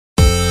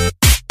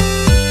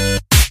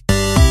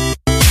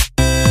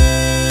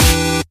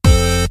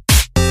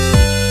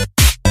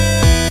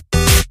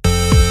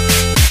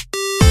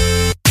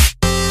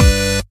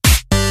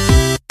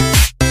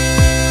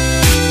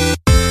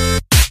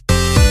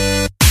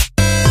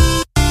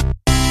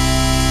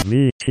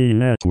VT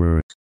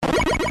Network.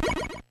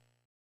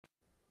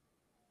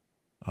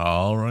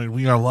 All right,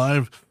 we are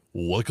live.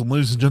 Welcome,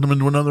 ladies and gentlemen,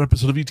 to another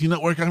episode of ET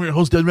Network. I'm your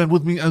host, Deadman.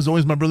 With me, as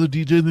always, my brother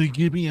DJ the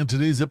Gibby, and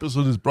today's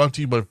episode is brought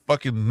to you by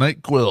fucking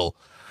NyQuil.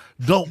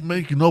 Don't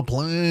make no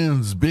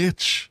plans,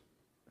 bitch.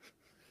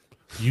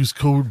 Use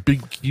code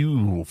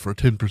BIGQ for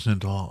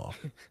 10% off.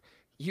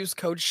 Use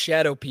code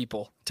Shadow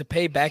People to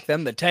pay back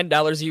them the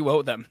 $10 you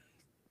owe them.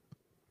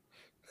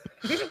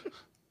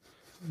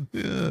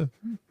 Yeah.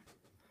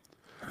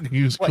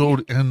 Use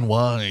code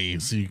NY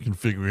so you can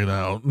figure it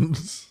out.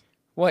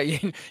 What,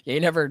 you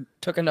never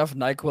took enough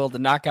NyQuil to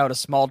knock out a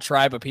small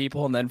tribe of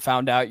people and then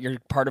found out you're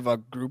part of a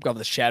group of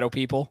the Shadow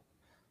People?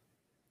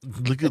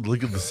 Look at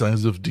the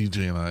size of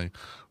DJ and I.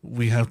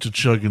 We have to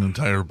chug an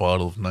entire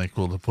bottle of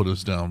NyQuil to put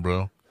us down,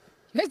 bro.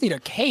 You guys need a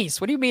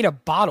case. What do you mean a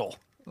bottle?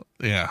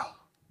 Yeah.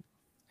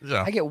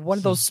 I get one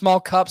of those small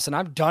cups and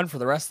I'm done for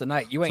the rest of the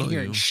night. You ain't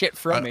hearing shit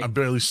from me. I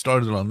barely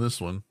started on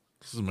this one.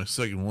 This is my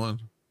second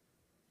one.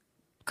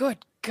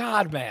 Good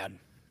God, man.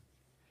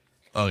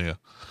 Oh, yeah.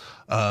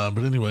 But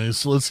anyway,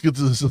 so let's get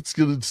this. Let's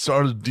get it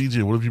started.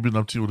 DJ, what have you been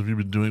up to? What have you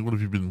been doing? What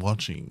have you been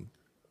watching?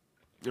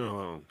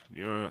 Oh,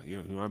 yeah,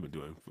 you know, I've been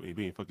doing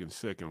being fucking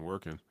sick and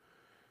working.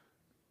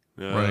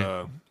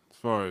 Right. As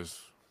far as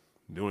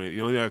doing it,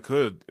 the only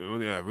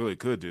thing I really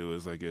could do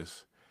is, I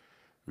guess,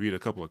 read a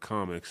couple of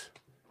comics.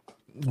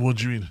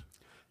 What'd you read?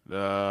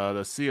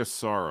 The Sea of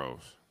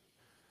Sorrows.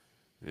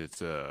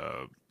 It's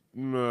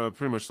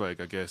pretty much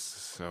like, I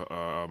guess,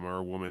 a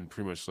merwoman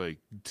pretty much like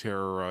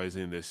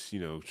terrorizing this,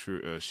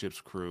 ship's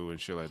crew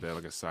and shit like that,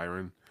 like a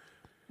siren.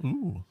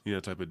 Ooh.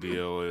 Type of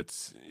deal.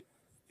 It's,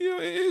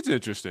 it's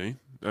interesting.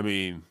 I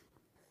mean,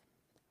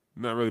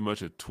 not really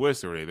much a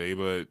twist or anything,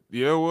 but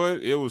you know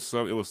what? It was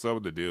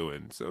something to do,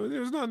 and so it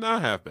was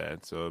not half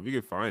bad. So if you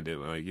can find it,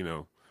 like,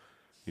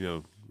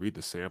 read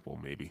the sample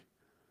maybe.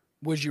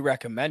 Would you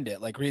recommend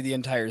it? Like, read the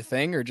entire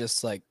thing or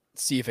just, like,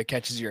 see if it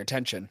catches your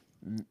attention?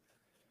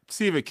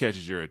 See if it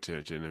catches your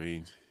attention. I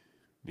mean,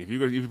 if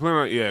you plan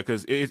on,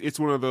 because it's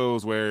one of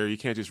those where you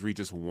can't just read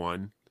just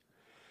one.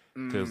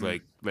 Because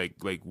like I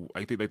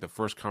think like the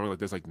first comic, like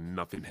there's like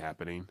nothing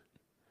happening.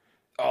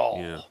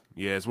 Oh.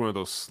 Yeah, it's one of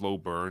those slow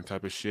burn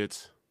type of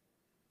shits.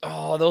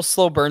 Oh, those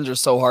slow burns are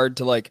so hard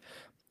to like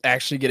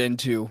actually get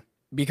into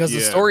because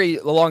the story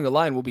along the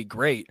line will be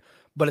great,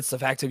 but it's the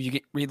fact of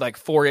read like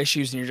 4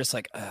 issues and you're just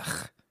like,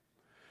 ugh.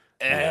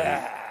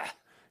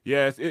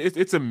 Yeah,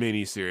 it's a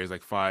mini series,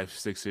 like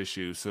 5-6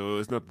 issues, so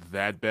it's not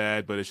that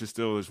bad, but it's just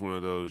still is one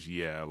of those,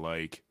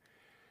 like,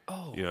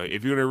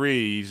 if you're gonna read,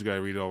 you just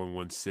gotta read it all in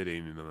one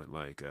sitting, and not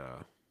like,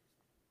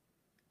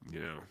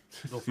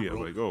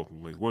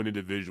 like one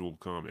individual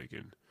comic.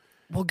 And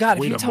well, God,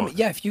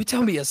 if you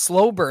tell me a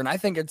slow burn, I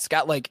think it's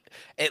got like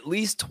at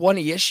least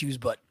 20 issues,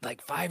 but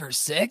like 5 or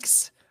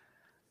 6.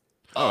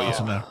 Oh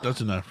yeah, that's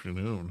an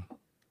afternoon.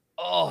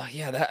 Oh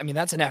yeah,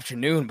 that's an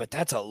afternoon, but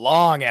that's a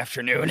long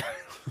afternoon.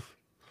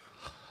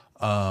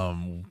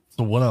 So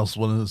what else?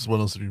 What else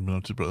have you been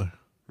up to, brother?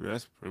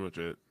 That's pretty much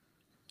it.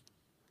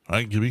 All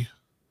right, Gibby.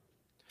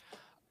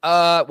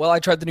 Well, I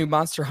tried the new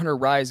Monster Hunter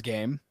Rise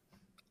game.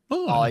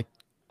 Oh.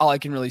 All I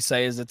can really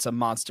say is it's a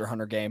Monster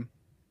Hunter game.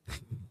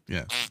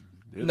 Yeah.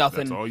 Nothing.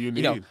 That's all you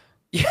need.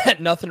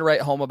 Nothing to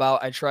write home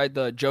about. I tried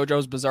the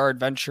JoJo's Bizarre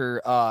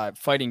Adventure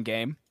fighting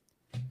game.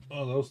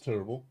 Oh, that was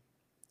terrible.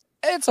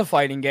 It's a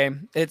fighting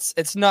game.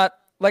 It's not,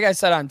 like I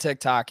said on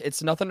TikTok,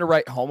 it's nothing to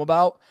write home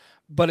about,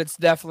 but it's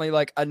definitely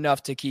like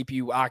enough to keep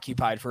you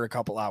occupied for a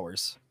couple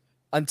hours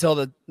until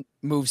the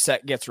move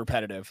set gets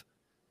repetitive.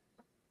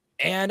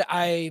 And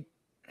I'm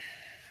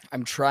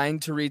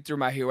trying to read through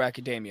My Hero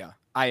Academia.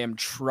 I am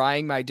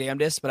trying my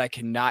damnedest, but I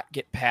cannot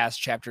get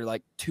past chapter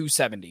like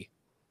 270.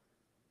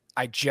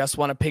 I just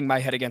want to ping my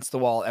head against the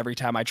wall every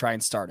time I try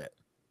and start it.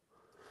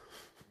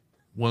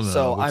 What's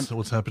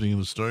happening in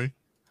the story?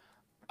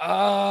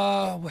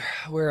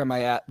 Where am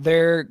I at?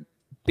 They're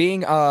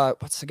being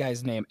what's the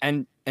guy's name?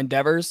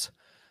 Endeavors.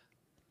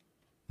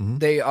 Mm-hmm.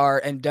 They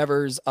are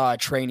Endeavor's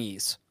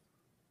trainees.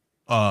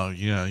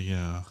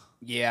 Yeah.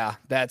 Yeah,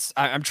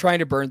 I'm trying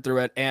to burn through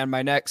it, and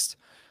my next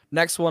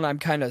one I'm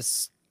kind of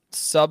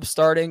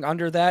sub-starting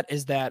under that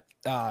is that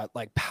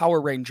like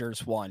Power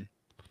Rangers one.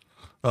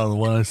 Oh, the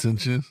one I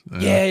sent you?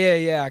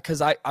 Yeah,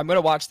 because I'm going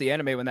to watch the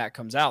anime when that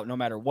comes out, no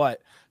matter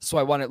what, so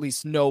I want to at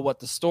least know what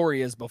the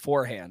story is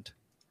beforehand.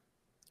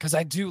 Because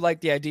I do like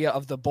the idea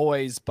of the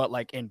boys, but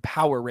like in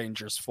Power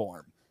Rangers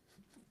form.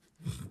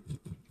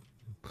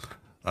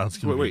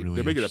 Wait, really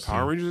they're making a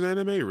Power Rangers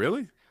anime?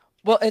 Really?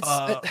 Well,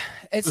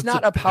 it's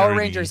not a Power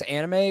Rangers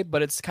anime,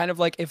 but it's kind of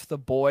like if the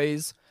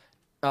boys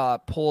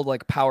pulled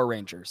like Power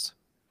Rangers.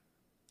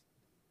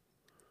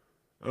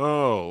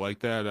 Oh, like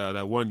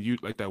that one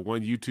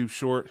YouTube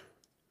short.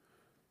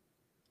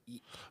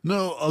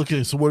 No,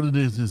 okay. So what it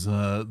is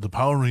the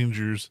Power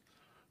Rangers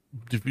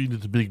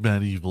defeated the big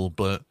bad evil,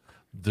 but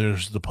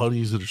there's the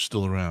putties that are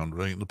still around,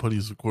 right? And the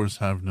putties, of course,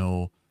 have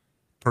no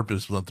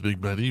purpose without the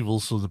big bad evil.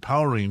 So the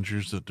Power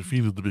Rangers that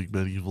defeated the big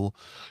bad evil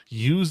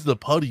use the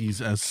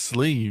putties as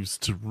slaves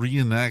to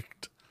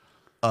reenact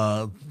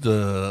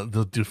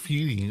the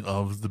defeating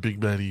of the big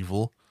bad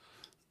evil,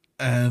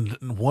 and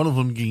one of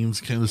them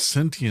gains kind of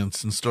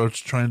sentience and starts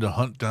trying to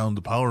hunt down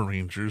the Power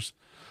Rangers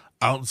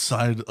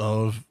outside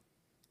of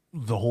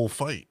the whole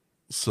fight.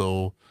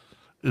 So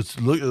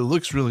it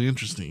looks really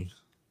interesting.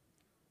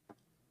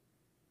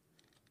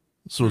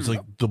 So it's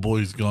like the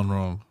boys gone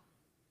wrong.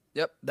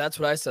 Yep, that's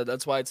what I said.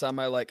 That's why it's on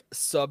my like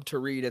sub to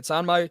read. It's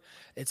on my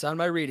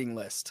reading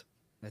list.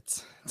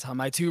 It's on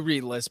my to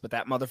read list, but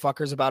that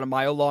motherfucker's about a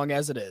mile long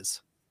as it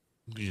is.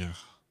 Yeah.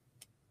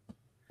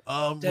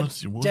 Dead, Let's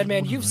see. Dead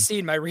man, did you've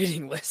seen my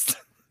reading list.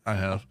 I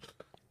have.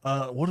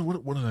 What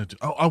did I do?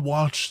 Oh, I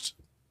watched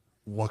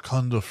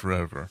Wakanda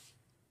Forever.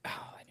 Oh,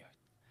 I knew it.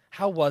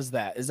 How was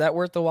that? Is that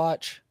worth the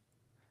watch?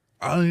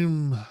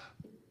 I'm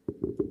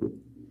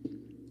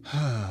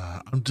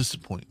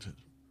disappointed.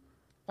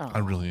 Oh. I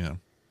really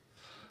am.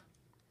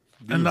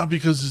 And not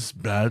because it's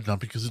bad, not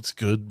because it's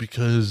good,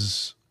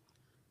 because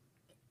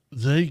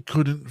they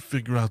couldn't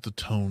figure out the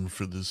tone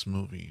for this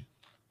movie.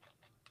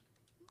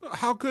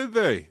 How could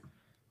they?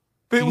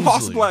 They Easily.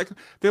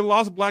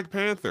 lost Black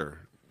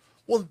Panther.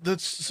 Well,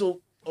 that's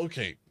so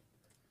okay.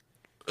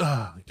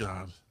 Ah,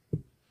 God.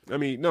 I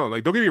mean, no,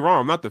 like don't get me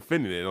wrong, I'm not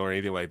defending it or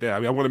anything like that. I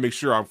mean, I want to make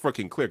sure I'm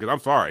fucking clear because I'm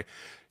sorry.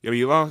 I mean,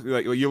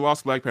 you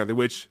lost Black Panther,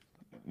 which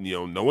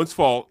no one's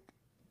fault.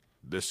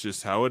 That's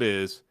just how it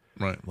is.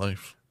 Right,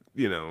 life.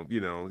 Yeah,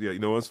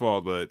 no one's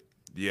fault. But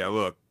yeah,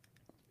 look,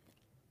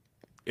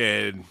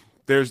 and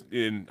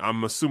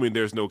I'm assuming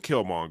there's no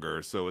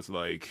Killmonger, so it's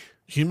like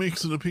He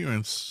makes an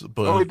appearance,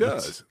 but he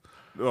does.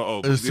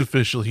 It's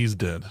official. He's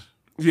dead.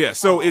 Yeah,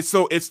 so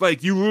it's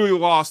like you really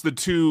lost the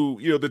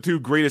two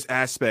greatest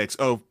aspects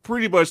of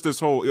pretty much this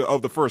whole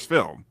of the first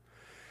film,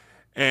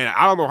 and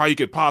I don't know how you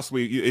could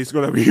possibly it's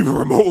going to be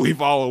remotely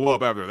follow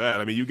up after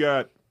that. I mean, you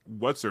got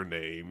what's her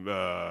name,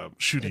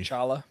 Shooty.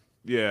 T'Challa.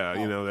 yeah,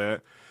 you Oh. know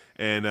that,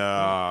 and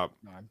No,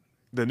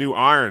 the new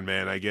Iron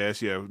Man, I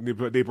guess. Yeah,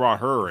 they brought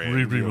her in.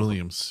 Riri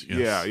Williams.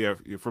 Yes. Yeah,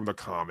 from the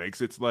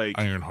comics. It's like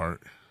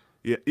Ironheart.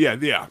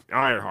 yeah,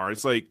 Ironheart.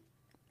 It's like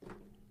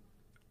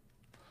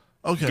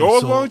Okay. go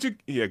as so long as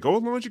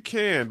you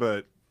can,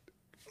 but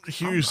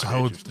here's I'm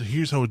how not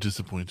here's how it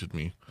disappointed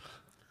me.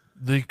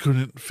 They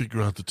couldn't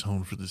figure out the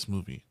tone for this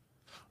movie.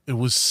 It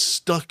was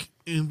stuck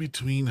in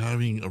between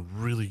having a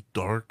really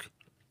dark,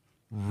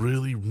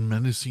 really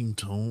menacing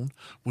tone,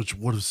 which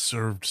would have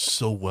served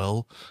so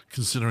well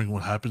considering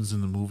what happens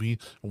in the movie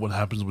and what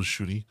happens with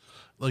Shuri.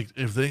 Like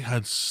if they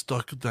had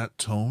stuck that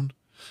tone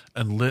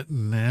and let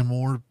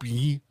Namor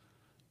be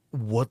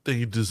what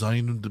they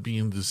designed him to be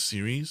in this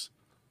series,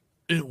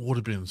 it would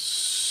have been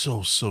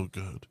so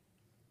good.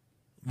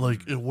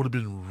 Like it would have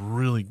been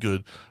really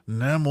good.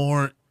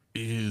 Namor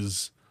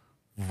is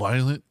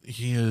violent.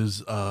 He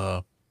is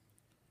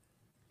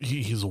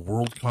he's a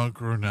world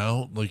conqueror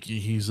now. Like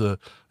he's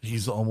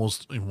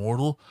almost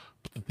immortal.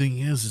 But the thing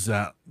is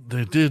that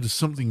they did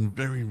something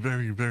very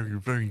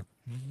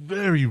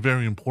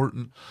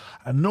important,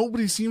 and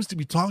nobody seems to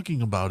be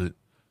talking about it.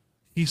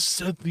 He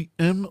said the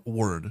M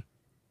word,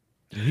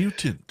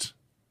 mutant.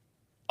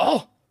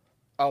 Oh,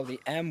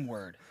 the M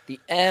word. The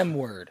M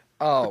word.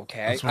 Oh,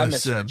 okay. That's what I I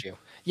misheard said. you.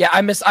 Yeah,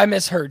 I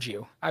misheard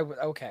you.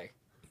 Okay.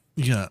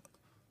 Yeah.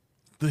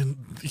 Then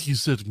he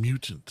said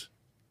mutant.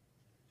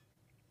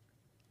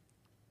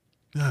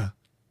 Yeah.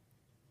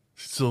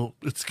 So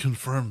it's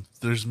confirmed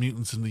there's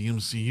mutants in the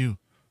MCU,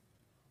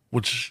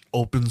 which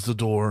opens the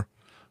door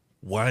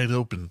wide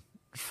open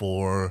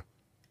for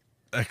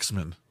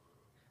X-Men.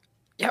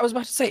 Yeah, I was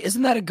about to say,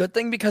 isn't that a good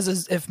thing?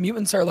 Because if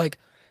mutants are like,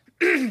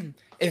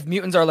 if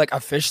mutants are like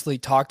officially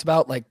talked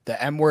about, like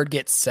the M word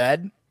gets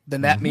said,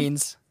 then that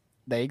means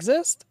they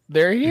exist.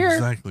 They're here.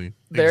 Exactly.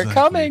 They're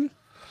coming.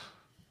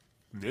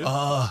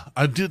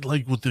 I did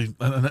like what they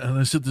and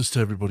I said this to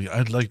everybody.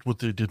 I liked what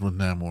they did with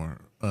Namor,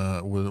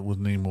 with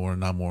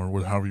Namor,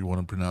 with however you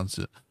want to pronounce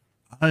it.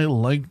 I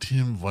liked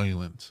him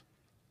violent,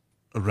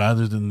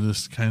 rather than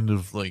this kind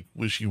of like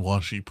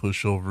wishy-washy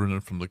pushover in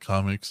it from the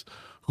comics,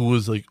 who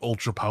was like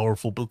ultra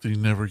powerful, but they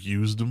never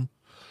used him.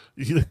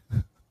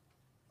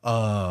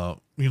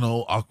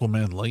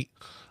 Aquaman light.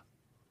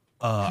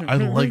 I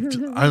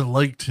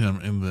liked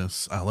him in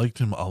this. I liked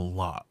him a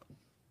lot.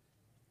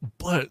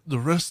 But the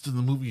rest of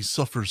the movie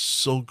suffers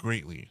so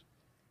greatly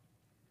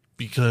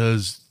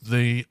because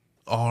they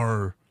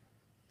are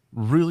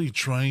really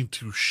trying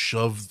to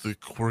shove the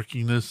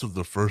quirkiness of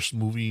the first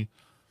movie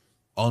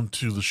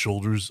onto the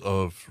shoulders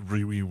of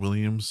Riri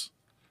Williams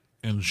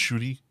and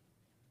Shuri.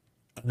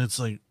 And it's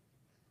like,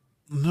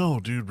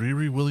 no, dude,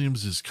 Riri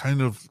Williams is kind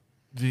of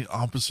the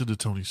opposite of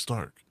Tony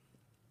Stark.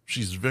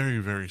 She's very,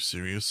 very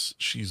serious.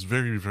 She's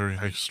very, very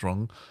high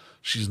strung.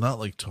 She's not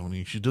like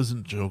Tony. She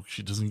doesn't joke.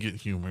 She doesn't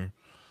get humor.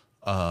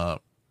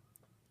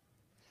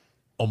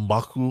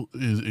 M'Baku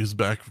is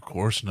back, of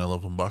course, and I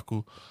love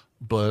M'Baku,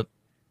 but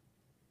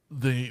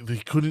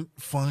they couldn't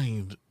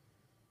find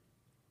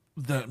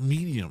that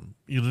medium.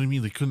 You know what I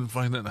mean? They couldn't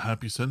find that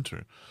happy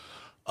center.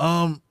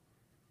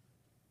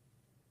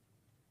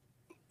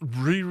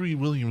 Riri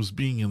Williams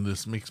being in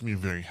this makes me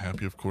very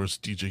happy. Of course,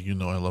 DJ,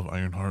 I love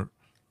Ironheart.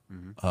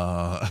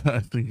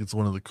 I think it's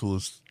one of the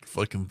coolest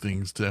fucking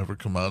things to ever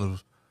come out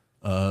of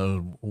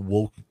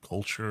woke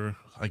culture,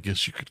 I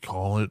guess you could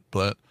call it.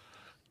 But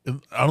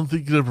I don't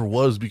think it ever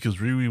was, because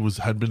Riri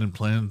had been in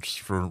plans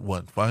for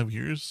what, 5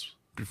 years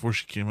before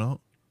she came out.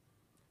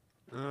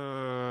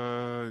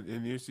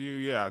 In the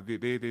MCU, yeah, they've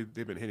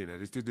been hitting that.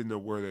 They still didn't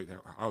know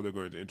how they're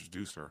going to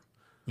introduce her.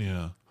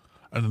 Yeah,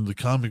 and in the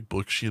comic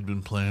book, she had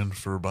been planned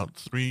for about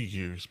 3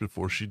 years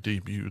before she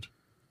debuted,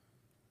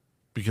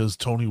 because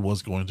Tony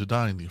was going to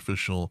die in the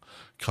official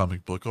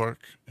comic book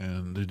arc,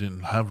 and they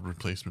didn't have a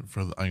replacement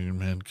for the Iron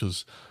Man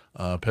because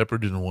Pepper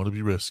didn't want to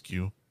be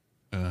rescued,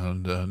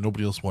 and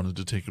nobody else wanted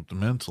to take up the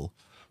mantle.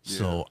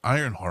 So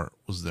Ironheart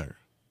was there.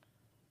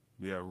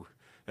 Yeah,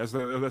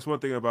 that's one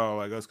thing about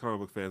like us comic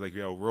book fans. Like,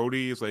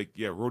 Rhodey is like,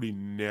 Rhodey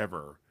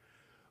never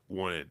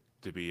wanted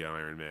to be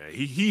Iron Man.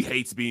 He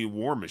hates being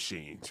War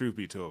Machine. Truth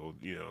be told,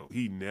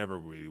 he never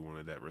really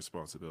wanted that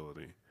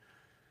responsibility.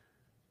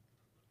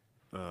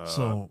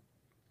 So,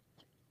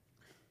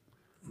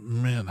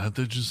 man, had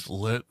they just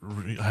let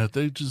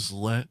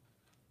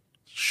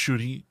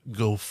Shuri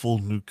go full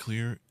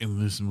nuclear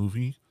in this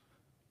movie,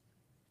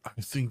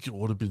 I think it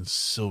would have been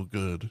so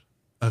good.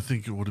 I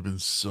think it would have been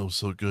so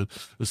good,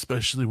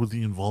 especially with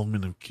the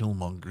involvement of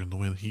Killmonger and the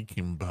way that he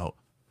came about.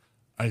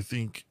 I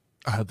think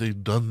had they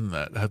done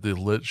that, had they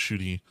let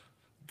Shuri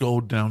go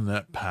down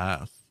that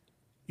path,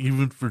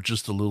 even for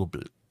just a little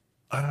bit,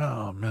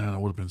 oh man,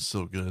 it would have been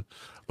so good.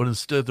 But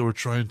instead, they were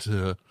trying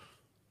to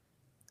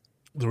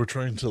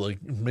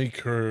like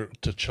make her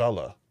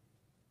T'Challa,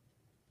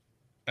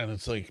 and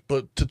it's like,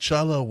 but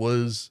T'Challa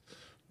was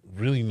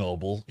really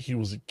noble. He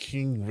was a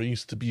king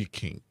raised to be a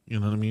king.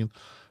 You know what I mean?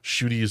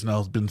 Shuri has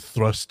now been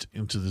thrust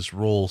into this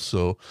role,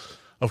 so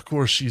of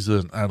course she's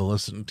an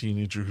adolescent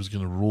teenager who's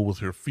going to rule with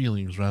her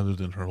feelings rather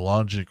than her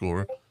logic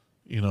or,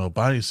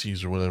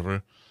 biases or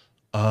whatever.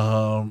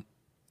 So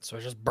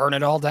just burn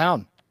it all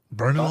down.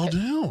 Burn it all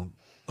down.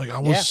 Like, I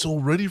was so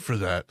ready for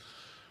that,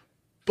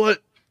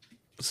 but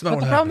it's not.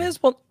 But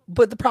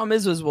the problem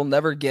is we'll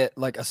never get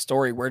like a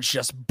story where it's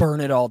just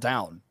burn it all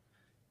down.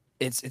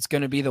 It's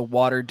going to be the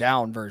watered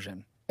down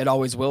version. It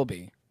always will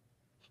be.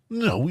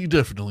 No, we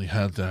definitely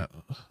had that.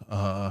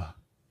 Not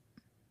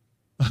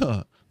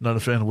a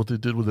fan of what they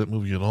did with that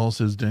movie at all,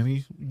 says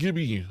Danny.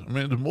 Gibby,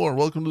 Amanda Moore,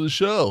 welcome to the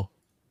show.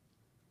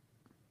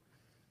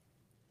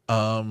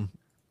 But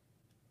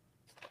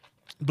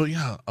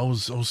yeah, I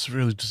was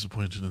really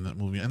disappointed in that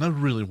movie, and I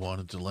really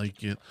wanted to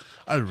like it.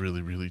 I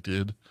really, really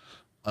did.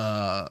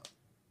 Been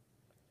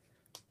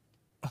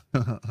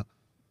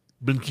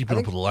keeping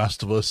up with The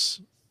Last of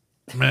Us.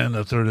 Man,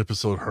 that third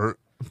episode hurt.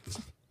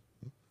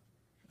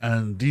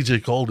 And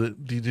DJ called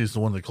it. DJ's the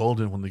one that called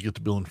it when they get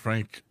to Bill and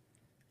Frank.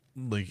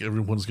 Like,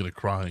 everyone's going to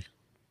cry.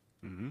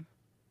 Mm-hmm.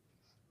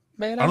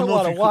 Man, I don't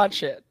want to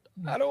watch it.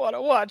 I don't want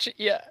to watch it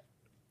yet.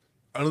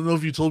 I don't know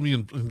if you told me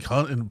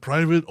in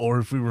private or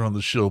if we were on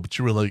the show, but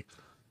you were like,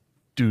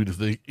 dude, if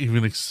they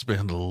even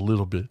expand a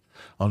little bit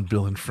on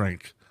Bill and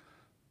Frank,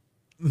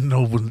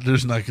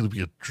 there's not going to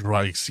be a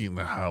dry seat in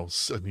the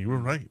house. And you were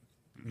right.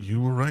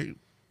 You were right.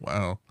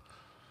 Wow.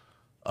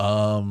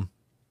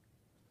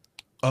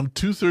 I'm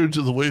 2/3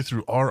 of the way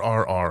through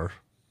RRR.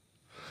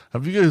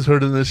 Have you guys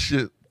heard of this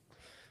shit?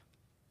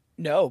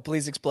 No,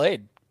 please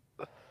explain.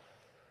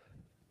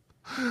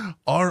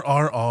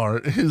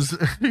 RRR is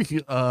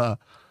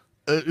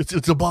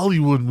it's a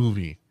Bollywood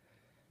movie.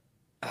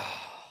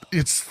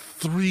 It's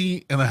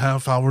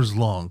 3.5 hours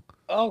long.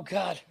 Oh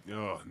God.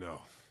 Oh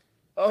no.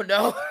 Oh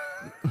no.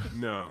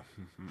 No.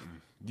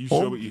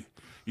 You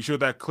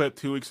showed that clip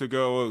 2 weeks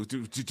ago.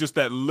 Just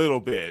that little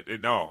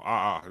bit. No.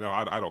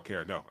 I don't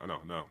care. No.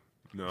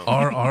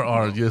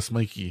 RRR. Yes,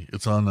 Mikey.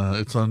 It's on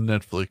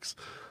Netflix.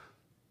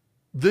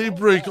 They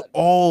break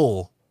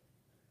all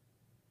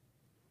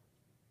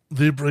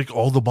the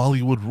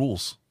Bollywood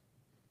rules.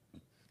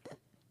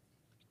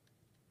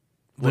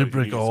 They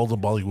break all the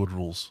Bollywood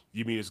rules.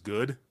 You mean it's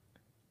good?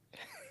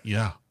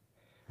 Yeah.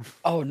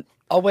 Oh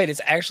wait,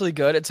 it's actually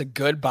good. It's a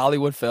good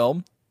Bollywood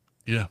film.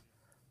 Yeah.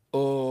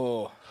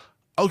 Oh.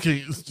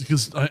 Okay,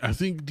 because I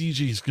think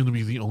DJ is going to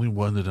be the only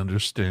one that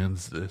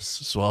understands this.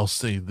 So I'll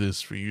say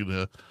this for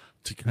you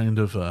to kind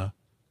of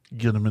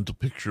get a mental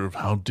picture of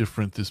how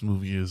different this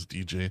movie is,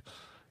 DJ.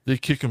 They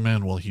kick a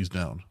man while he's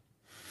down.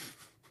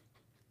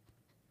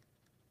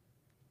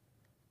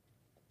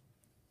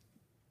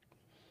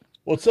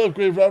 What's up,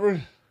 Grave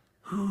Robber?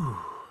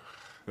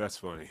 That's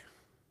funny.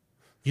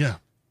 Yeah.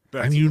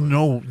 That's and you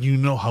funny.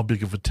 know how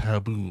big of a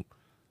taboo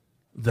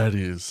that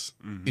is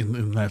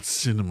in that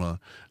cinema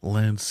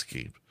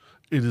landscape.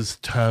 It is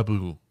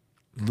taboo.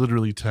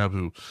 Literally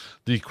taboo.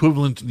 The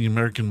equivalent in the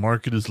American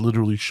market is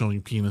literally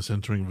showing penis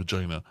entering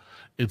vagina.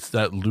 It's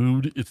that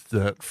lewd. It's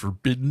that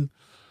forbidden.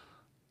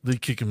 They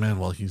kick a man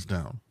while he's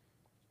down.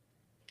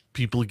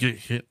 People get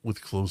hit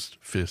with closed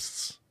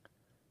fists.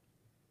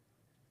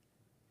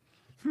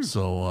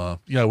 So,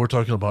 yeah, we're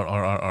talking about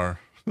RRR.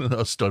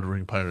 A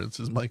stuttering pirate,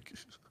 says Mike.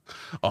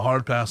 A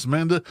hard pass.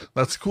 Amanda,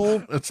 that's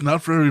cool. It's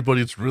not for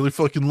everybody. It's really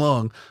fucking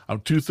long.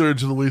 I'm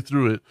 2/3 of the way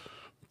through it.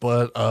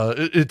 but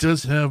it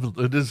does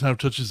have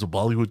touches of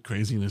Bollywood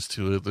craziness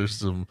to it.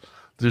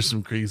 There's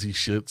some crazy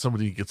shit.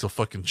 Somebody gets a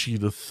fucking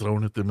cheetah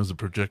thrown at them as a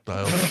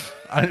projectile.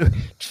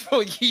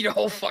 Oh, you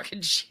know,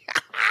 fucking shit.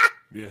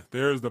 Yeah,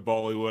 there's the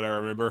Bollywood I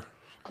remember.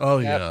 Oh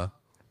Yep. yeah.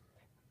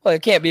 Well,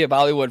 it can't be a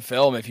Bollywood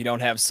film if you don't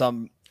have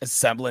some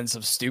semblance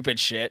of stupid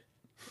shit.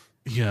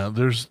 Yeah,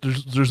 there's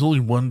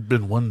only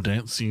been one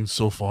dance scene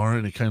so far,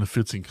 and it kind of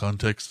fits in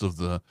context of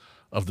the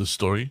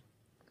story.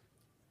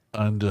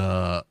 And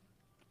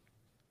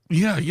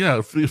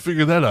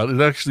figure that out.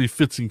 It actually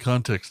fits in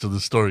context of the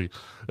story.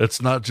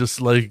 It's not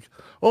just like,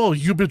 oh,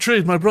 you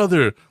betrayed my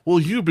brother. Well,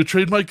 you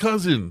betrayed my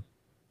cousin.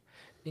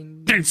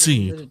 Dance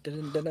scene.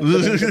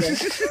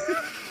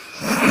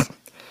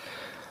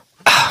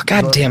 Oh,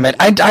 God damn it!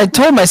 I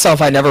told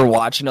myself I'd never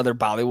watch another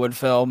Bollywood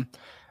film,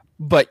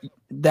 but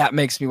that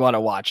makes me want to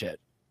watch it,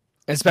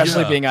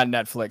 especially Yeah. being on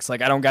Netflix.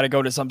 Like I don't got to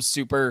go to some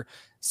super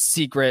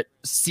secret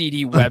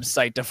seedy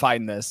website to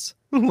find this.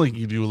 Like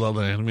you do with all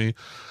the anime.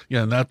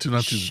 Yeah, not to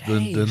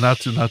the not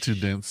to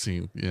dance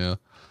scene. Yeah.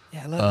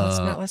 Yeah,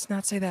 let's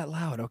not say that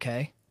loud,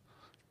 okay?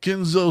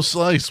 Kenzo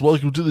Slice,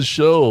 welcome to the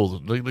show.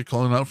 They're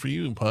calling out for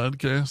you,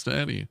 Podcast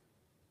Daddy.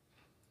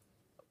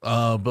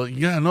 But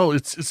yeah, no,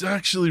 it's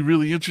actually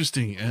really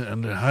interesting,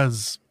 and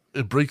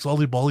it breaks all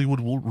the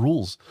Bollywood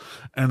rules,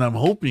 and I'm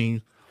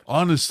hoping,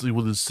 honestly,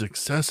 with the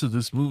success of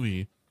this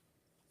movie,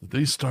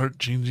 they start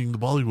changing the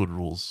Bollywood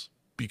rules,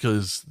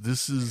 because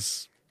this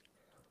is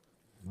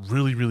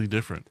really, really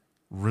different.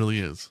 Really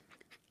is.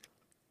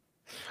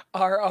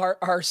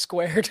 R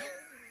squared.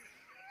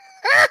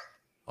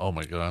 Oh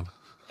my god.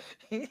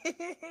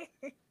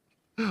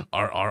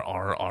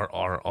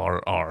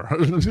 R.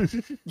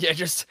 Yeah,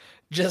 just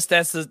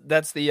that's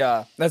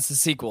the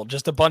sequel.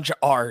 Just a bunch of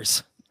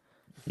R's.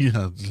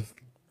 Yeah,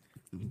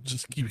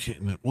 just keep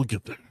hitting it. We'll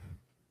get there.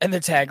 And the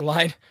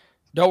tagline,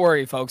 don't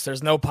worry, folks,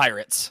 there's no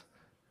pirates.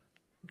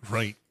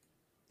 Right.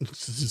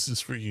 This is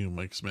for you,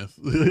 Mike Smith.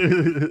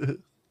 Let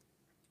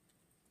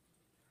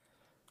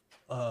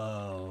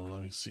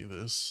me see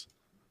this.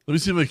 Let me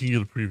see if I can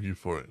get a preview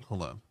for it.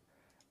 Hold on.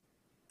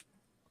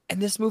 And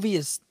this movie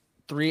is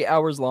 3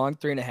 hours long,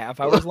 3.5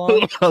 hours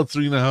long. About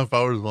 3.5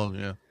 hours long,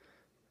 yeah.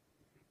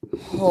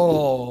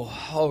 Oh,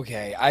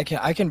 okay. I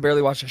can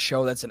barely watch a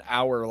show that's an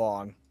hour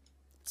long.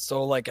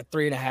 So like a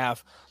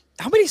 3.5.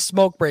 How many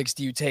smoke breaks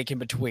do you take in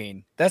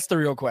between? That's the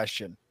real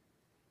question.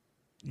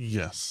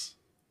 Yes.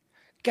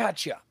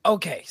 Gotcha.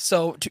 Okay,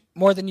 so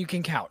more than you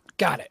can count.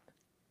 Got it.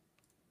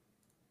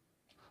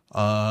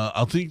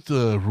 I think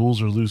the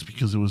rules are loose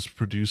because it was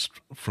produced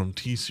from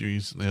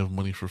T-Series and they have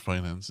money for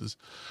finances.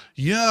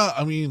 Yeah,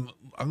 I mean,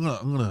 I'm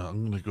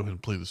gonna go ahead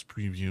and play this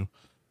preview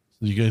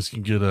so you guys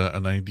can get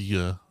an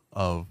idea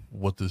of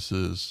what this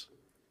is.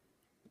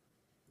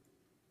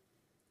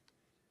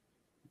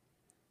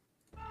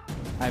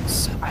 I'm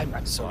so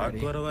ready.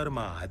 వారు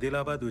మా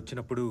ఆదిలాబాద్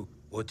వచ్చినప్పుడు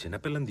ఓ చిన్న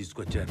పిల్లని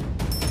తీసుకొచ్చారు.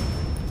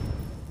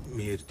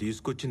 మీరు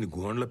తీసుకొచ్చింది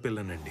గోండ్ల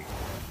పిల్లనండి.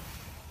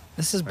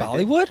 This is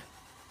Bollywood?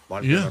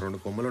 వాళ్ళకి Yeah. 2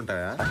 కొమ్ములు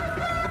ఉంటాయా?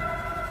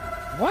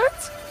 What?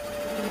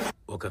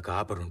 ఒక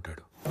కాపరు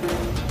ఉంటాడు.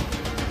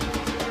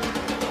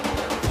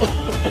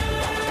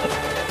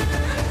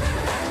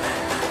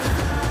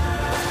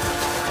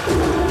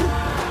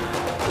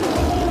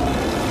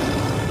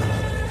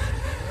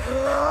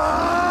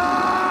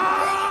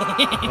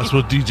 That's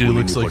what DJ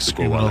looks like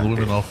screaming all the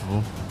women off of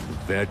him.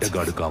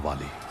 వేటగాడు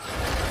కావాలి.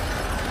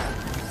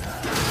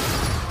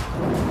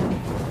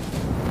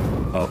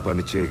 ఆ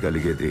పని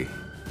చేయగలిగేది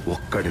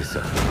ఒక్కడే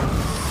sir.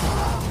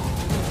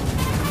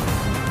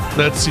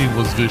 That scene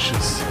was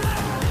vicious.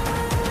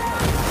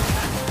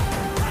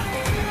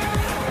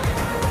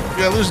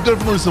 Yeah, there's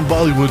definitely some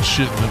Bollywood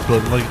shit in it,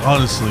 but like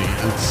honestly,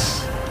 it's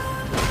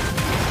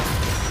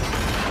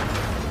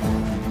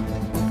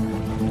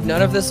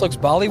None of this looks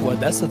Bollywood.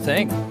 That's the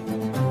thing.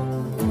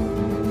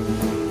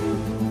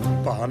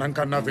 పానం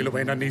కన్నా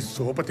విలువైన నీ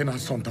సోపతి నా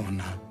సొంతం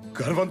అన్నా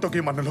గర్వంతోకి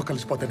మనలో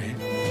కలిసిపోతేనే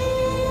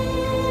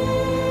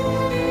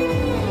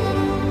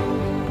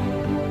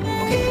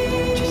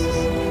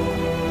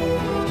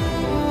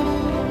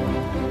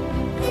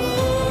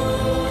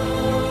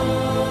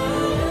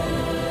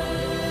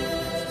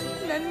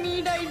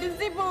నన్నీడ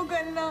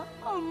ఇడిసిపోకన్నా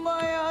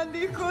అమ్మాయి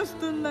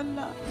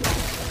ఆదికొస్తుందన్నా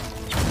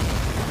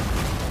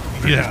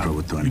yeah,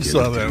 you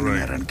saw that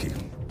right.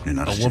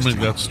 A woman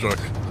got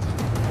struck.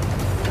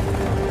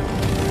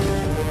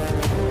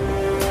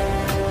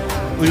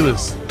 Look at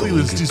this. Look at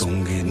this. Just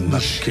the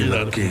shit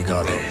out of him.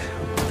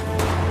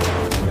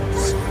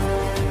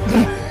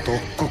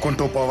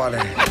 తొక్కుకుంటూ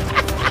పోవాలి.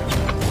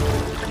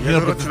 Yeah,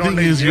 but the thing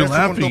is, you're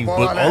laughing,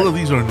 but all of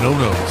these are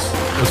no-nos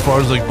as far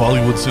as like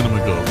Bollywood cinema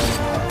goes.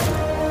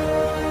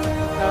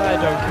 I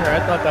don't care.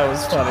 I thought that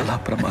was funny. చాలా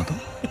ప్రమాదం.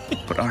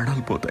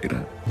 ప్రాణాలు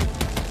పోతాయిరా.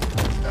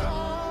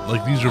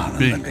 Like these are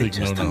big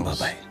no-nos.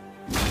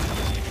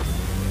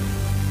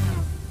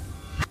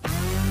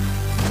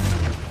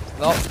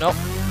 Nope.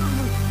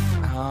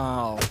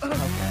 Oh,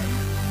 okay.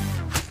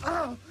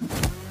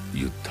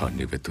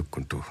 యుద్ధాన్ని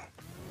వెతుక్కుంటూ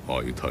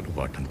ఆయుధాలు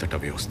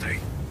వాటంతటవే వస్తాయి.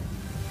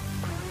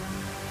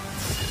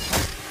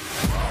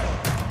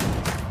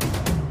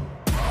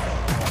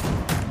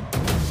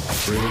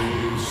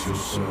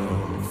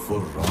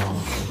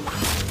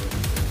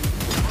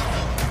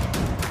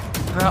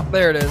 Well,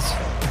 there it is.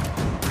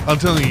 I'm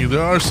telling you,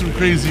 there are some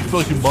crazy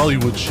fucking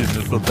Bollywood shit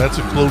in it, but that's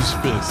a closed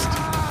fist.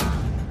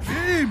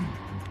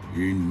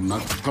 ఈ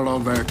నక్కల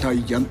వేట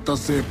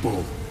ఎంతసేపు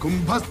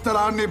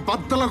కుంభస్థలాన్ని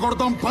బద్దల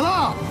కొడదాం పదా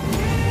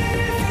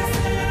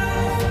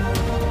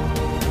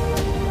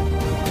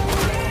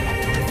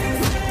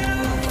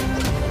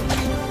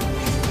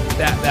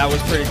That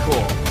was pretty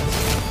cool.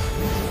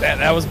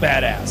 That was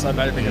badass. I'm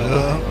not even gonna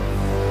lie.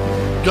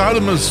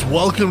 Gaudamus,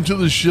 welcome to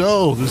the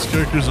show. This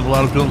character's in a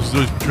lot of films. He's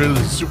always portrayed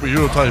as a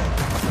superhero type.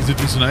 He's a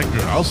decent actor.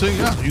 I'll say,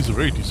 yeah, he's a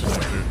very decent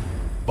actor.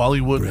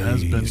 Bollywood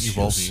has been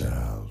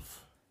evolving.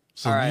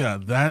 So, All right. yeah,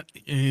 that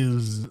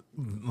is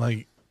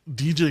like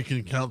DJ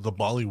can count the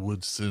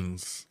Bollywood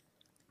sins.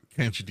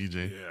 Can't you,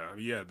 DJ?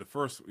 Yeah. The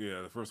first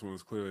one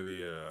was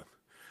clearly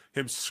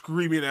him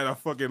screaming at a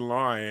fucking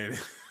lion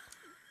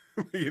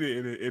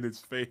in its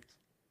face.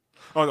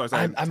 Oh no,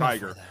 sorry, I'm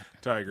tiger.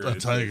 Tiger. A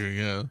tiger,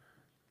 yeah.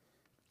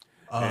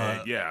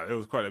 And, yeah, it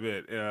was quite a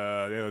bit.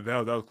 That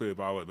was clearly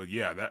Bollywood, but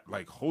yeah, that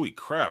like holy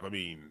crap. I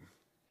mean,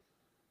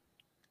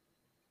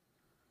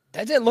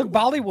 That didn't look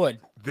Bollywood.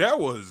 there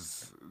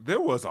was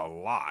a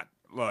lot.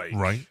 Like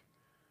Right?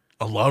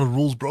 A lot of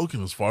rules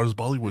broken as far as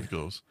Bollywood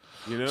goes.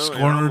 you know, and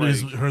Scorner I'm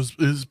is like,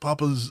 his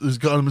papa's is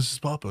Gaudamus'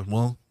 papa.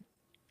 Well,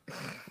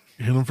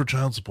 hit him for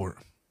child support.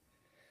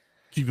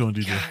 Keep going,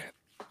 DJ.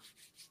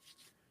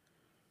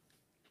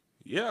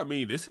 yeah, I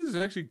mean, this is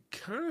actually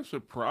kind of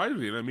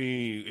surprising. I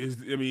mean,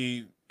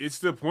 it's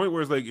the point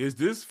where it's like, is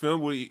this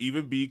film would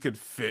even be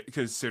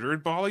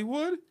considered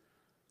Bollywood?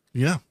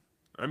 Yeah.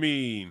 I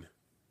mean,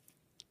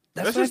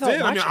 That's that's what just I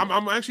thought it. I mean, watching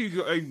I'm actually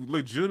like,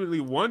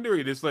 legitimately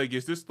wondering. It's like,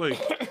 is this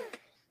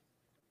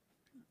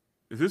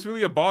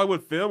really a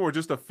Bollywood film or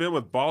just a film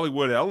with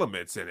Bollywood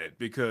elements in it?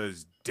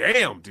 Because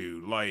damn,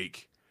 dude,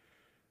 like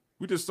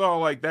we just saw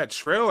like that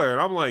trailer,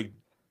 and I'm like,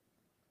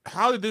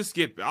 how did this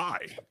get by?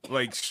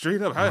 Like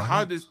straight up,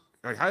 how did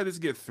this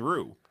get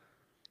through?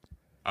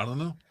 I don't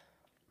know.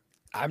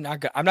 I'm not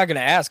gonna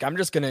ask. I'm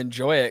just gonna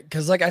enjoy it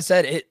because, like I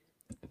said, it,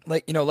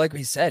 like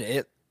we said,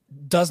 it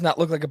does not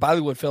look like a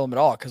Bollywood film at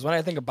all. Because when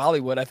I think of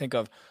Bollywood, I think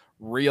of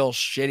real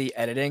shitty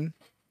editing,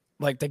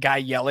 like the guy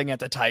yelling at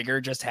the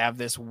tiger. Just have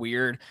this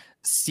weird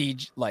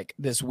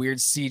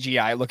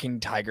CGI looking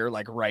tiger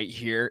like right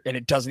here, and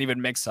it doesn't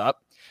even mix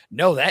up.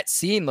 No, that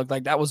scene looked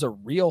like that was a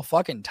real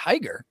fucking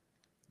tiger.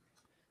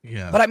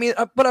 Yeah. But I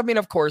mean,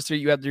 of course,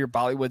 you have your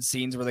Bollywood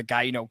scenes where the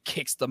guy,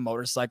 kicks the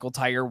motorcycle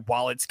tire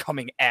while it's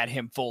coming at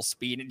him full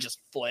speed and just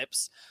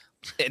flips.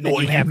 And then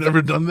Well, you've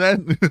never done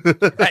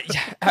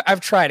that?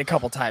 I've tried a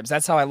couple times.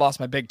 That's how I lost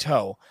my big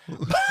toe.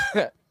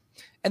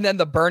 And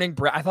then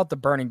I thought the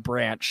burning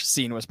branch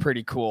scene was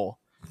pretty cool.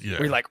 Yeah.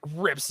 Where he like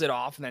rips it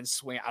off and then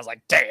swing. I was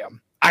like,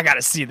 damn, I got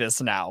to see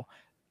this now.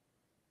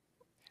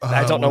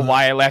 I don't know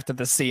why I laughed at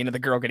the scene of the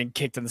girl getting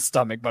kicked in the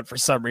stomach, but for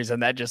some reason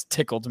that just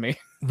tickled me.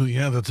 But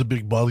yeah, that's a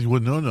big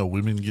Bollywood no-no.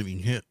 Women getting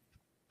hit.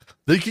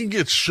 They can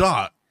get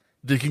shot.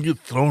 They can get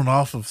thrown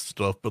off of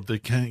stuff, but they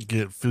can't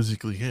get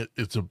physically hit.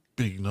 It's a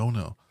big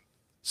no-no.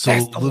 So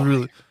That's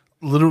the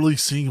literally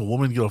seeing a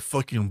woman get a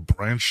fucking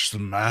branch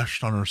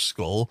smashed on her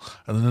skull,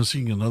 and then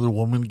seeing another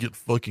woman get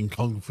fucking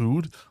kung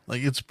fu'd,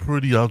 like it's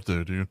pretty out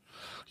there, dude.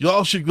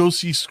 Y'all should go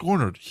see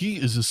Scornered. He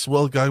is a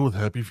swell guy with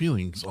happy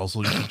feelings.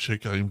 Also, you can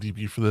check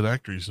IMDb for that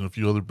actor. He's in a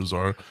few other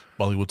bizarre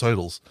Bollywood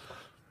titles.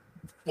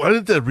 Why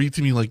did that read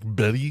to me like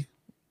Betty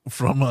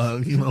from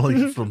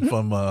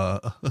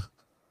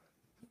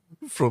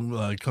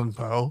from Kung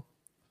Pao,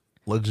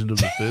 Legend of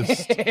the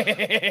Fist?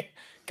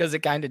 Because it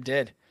kind of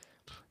did.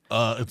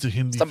 It's a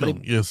Hindi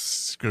film.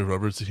 Yes, Greg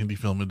Roberts, a Hindi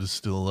film. It is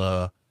still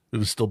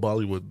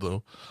Bollywood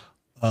though.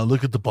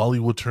 Look at the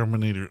Bollywood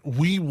Terminator.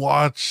 We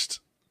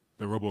watched.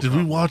 The RoboCop. Did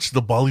we watch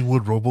the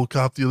Bollywood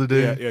RoboCop the other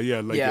day?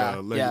 Yeah.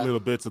 Little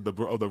bits of the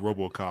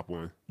RoboCop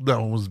one.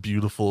 That one was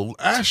beautiful.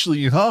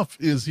 Ashley Huff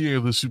is here,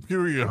 the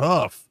superior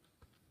Huff.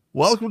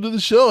 Welcome to the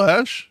show,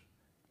 Ash.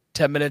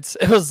 10 minutes.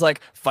 It was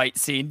like fight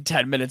scene.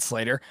 10 minutes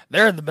later,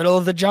 they're in the middle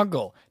of the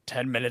jungle.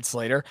 10 minutes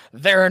later,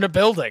 they're in a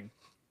building.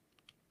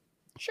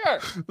 Sure.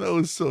 That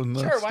was so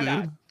nuts, Sure, why dude.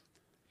 not?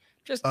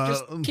 Just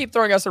keep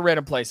throwing us in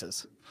random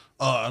places.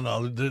 Oh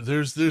no,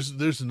 there's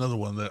another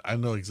one that I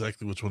know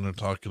exactly which one they're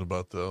talking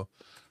about though.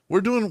 We're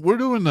doing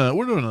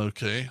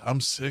okay. I'm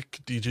sick.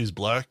 DJ's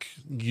black.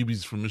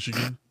 Gibby's from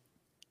Michigan.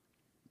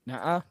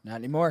 Nuh-uh, not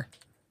anymore.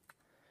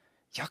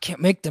 Y'all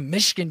can't make the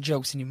Michigan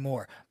jokes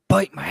anymore.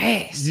 Bite my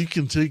ass. You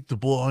can take the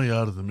boy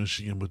out of the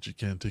Michigan, but you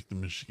can't take the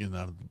Michigan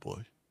out of the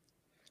boy.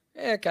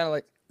 Yeah, kind of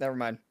like. Never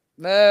mind.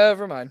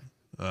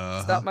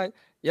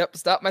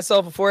 Stop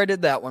myself before I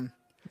did that one.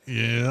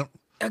 Yeah.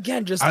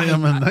 Again, just I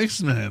am a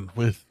nice man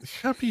with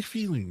happy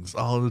feelings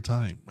all the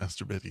time,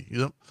 Master Betty.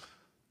 Yep.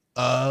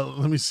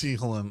 Let me see.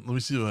 Hold on. Let me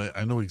see.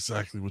 I know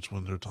exactly which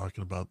one they're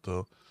talking about,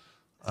 though.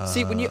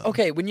 See, when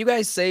you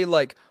guys say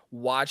like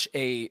watch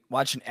an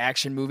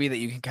action movie that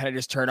you can kind of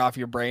just turn off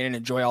your brain and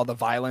enjoy all the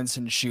violence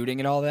and shooting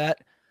and all that,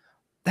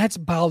 that's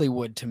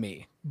Bollywood to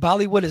me.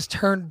 Bollywood is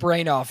turn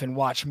brain off and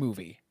watch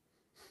movie.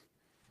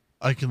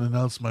 I can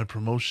announce my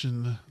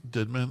promotion,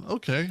 Deadman.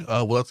 Okay.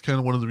 Well, that's kind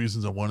of one of the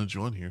reasons I wanted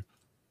you on here.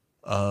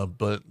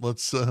 But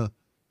let's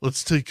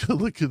take a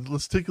look at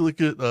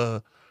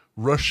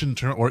Russian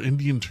or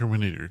Indian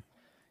Terminator.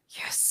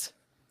 Yes.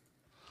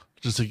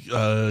 Just like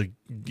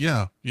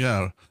yeah.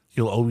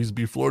 He'll always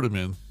be Florida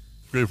Man.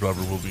 Great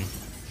Robert movie.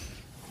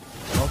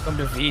 Welcome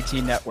to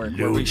VT Network,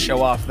 where we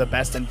show off the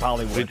best in Вы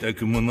Bollywood.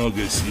 так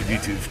много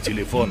сидите в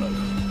телефонах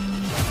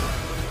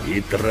и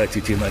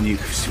тратите на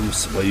них всю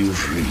свою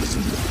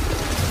жизнь.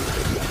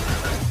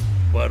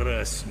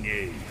 Пора с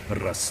ней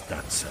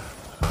расстаться.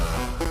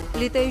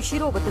 Летающий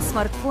робот из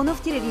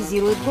смартфонов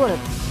терроризирует город.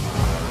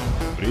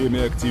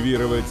 Время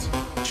активировать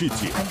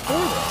чити. I'm for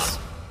this.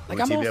 Like,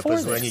 I'm all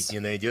for this. не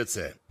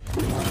найдется?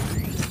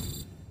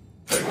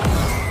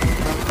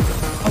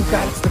 Oh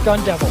god, it's the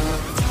gun devil.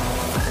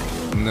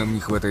 Нам не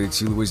хватает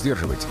сил его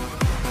сдерживать.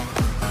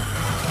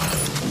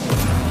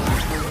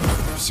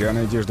 Вся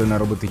надежда на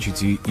робота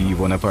Чити и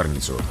его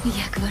напарницу.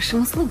 Я к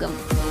вашим услугам.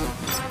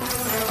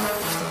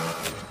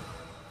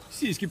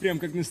 Сиськи прям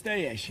как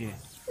настоящие.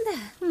 Да,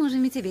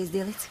 можем и тебе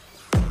сделать.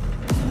 I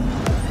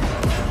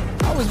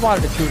always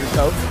wanted a tutor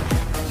coat.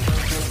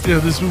 Yeah,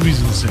 this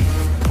movie's insane.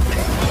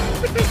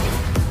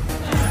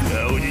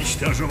 Я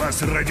уничтожу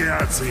вас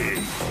радиацией.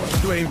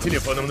 Твоим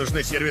телефонам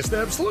нужно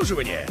сервисное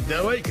обслуживание.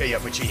 Давай-ка я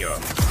починю.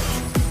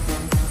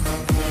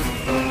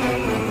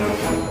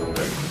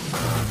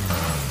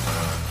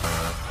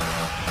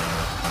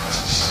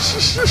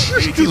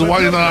 Because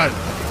why not?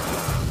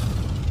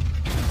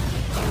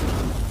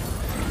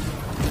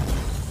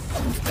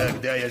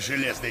 Тогда я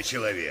железный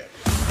человек.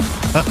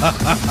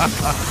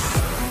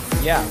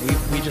 Yeah,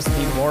 we just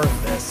need more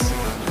of this.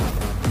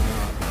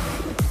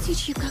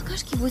 Птичьи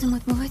какашки будем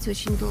отмывать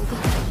очень долго.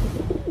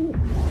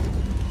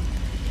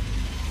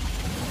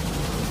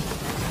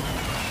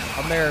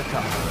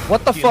 America,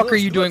 what the fuck are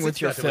you doing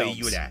with your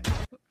films?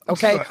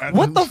 Okay,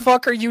 what the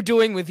fuck are you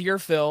doing with your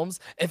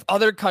films if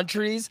other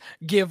countries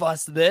give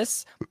us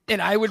this?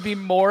 And I would be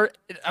more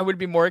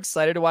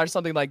excited to watch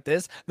something like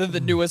this than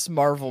the newest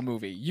Marvel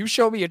movie. You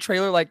show me a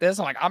trailer like this,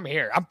 I'm like, I'm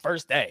here. I'm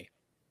first day.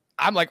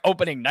 I'm like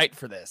opening night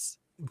for this.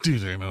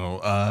 Dude, I know.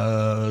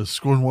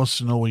 Scorn wants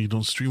to know why you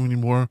don't stream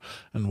anymore,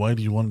 and why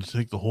do you want to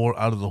take the whore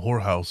out of the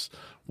whorehouse?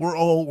 We're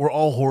all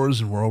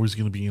whores, and we're always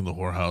going to be in the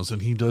whorehouse.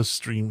 And he does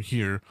stream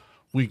here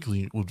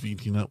weekly with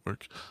VT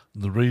Network.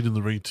 The Raid and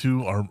the Raid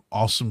 2 are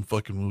awesome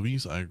fucking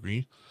movies. I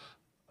agree.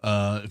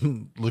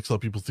 Looks like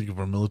people think of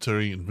our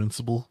military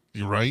invincible.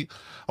 You're right.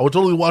 I would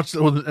totally watch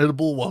that with an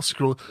edible while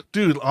scrolling.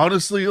 Dude,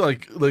 honestly,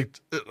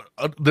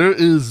 there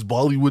is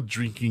Bollywood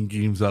drinking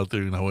games out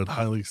there, and I would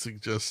highly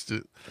suggest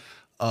it.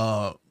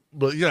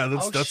 But yeah,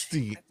 that's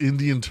the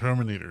Indian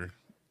Terminator,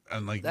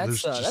 and like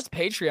that's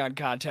Patreon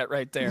content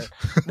right there.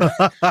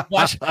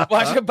 watch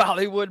a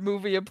Bollywood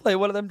movie and play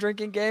one of them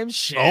drinking games.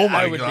 Shit, oh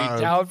my I would God.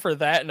 be down for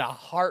that in a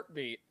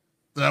heartbeat.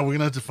 Now we're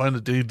gonna have to find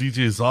a day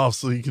DJ's off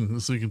so he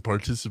can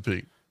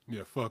participate.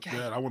 Yeah, fuck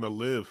that. I want to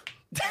live.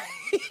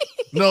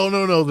 No.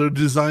 They're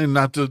designed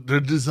not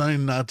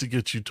to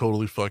get you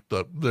totally fucked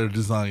up. They're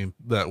designed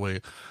that way.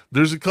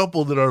 There's a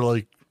couple that are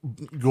like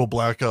go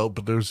blackout,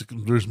 but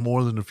there's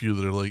more than a few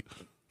that are like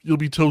you'll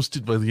be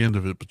toasted by the end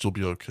of it, but you'll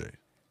be okay.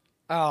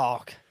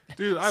 Oh,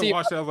 dude, I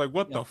watched that. I was like,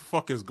 what the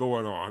fuck is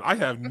going on? I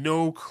have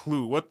no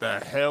clue what the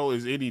hell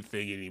is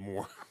anything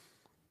anymore.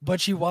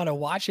 But you want to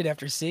watch it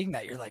after seeing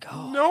that. You're like,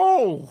 oh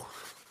no,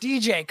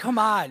 DJ, come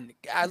on.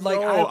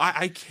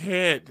 I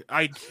can't.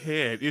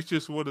 It's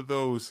just one of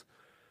those.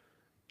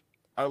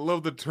 I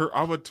love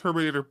I'm a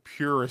Terminator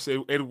purist,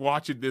 and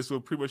watching this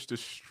will pretty much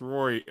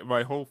destroy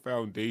my whole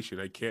foundation.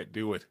 I can't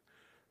do it.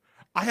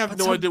 I have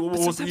no idea what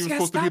was even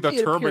supposed to be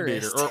the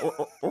Terminator,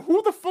 or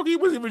who the fuck he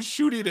was even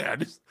shooting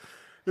at.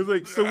 It's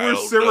like, so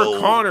where's Sarah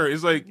Connor?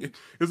 It's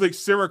like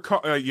Sarah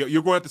Connor.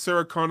 You're going after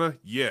Sarah Connor?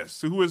 Yes.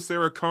 So who is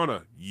Sarah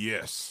Connor?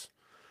 Yes.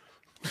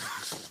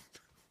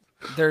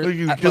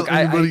 You can kill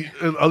anybody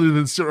other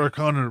than Sarah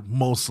Connor,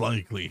 most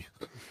likely.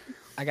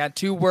 I got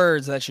 2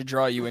 words that should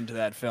draw you into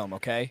that film,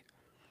 okay?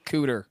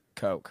 Cooter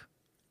Coke.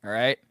 All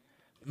right?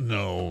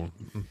 No.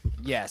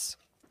 Yes.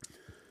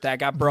 That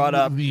got brought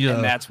up,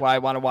 and that's why I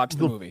want to watch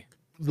the movie.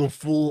 The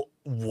full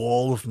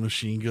wall of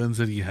machine guns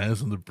that he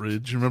has on the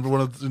bridge. Remember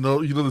when you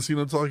know the scene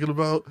I'm talking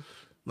about?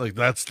 Like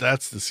that's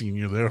the scene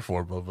you're there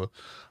for, Bubba.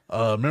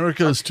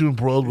 America is too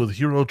embroiled with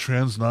hero,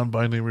 trans,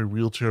 non-binary,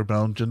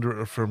 wheelchair-bound,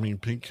 gender-affirming,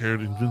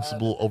 pink-haired,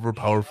 invincible,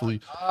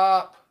 overpowerfully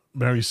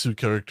Mary Sue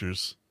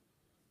characters.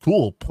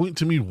 Cool. Point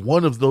to me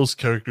one of those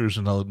characters,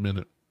 and I'll admit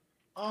it.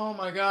 Oh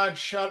my God!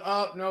 Shut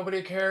up!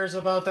 Nobody cares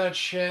about that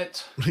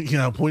shit.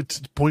 Yeah,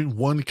 point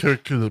one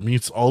character that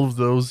meets all of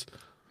those,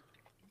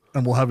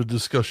 and we'll have a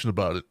discussion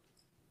about it.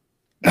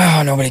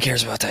 Oh, nobody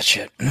cares about that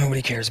shit.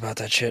 Nobody cares about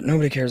that shit.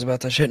 Nobody cares about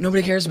that shit.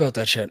 Nobody cares about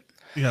that shit.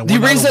 Yeah, the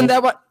reason I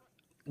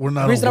would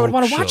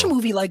want to watch show. a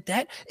movie like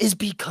that is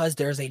because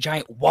there's a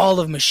giant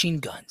wall of machine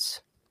guns.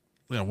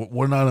 Yeah,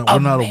 we're not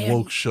a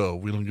woke show.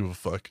 We don't give a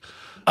fuck.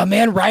 A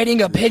man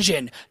riding a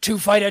pigeon to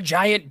fight a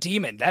giant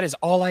demon. That is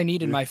all I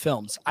need in my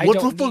films.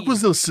 What the fuck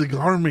was the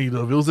cigar made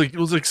of? It was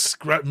like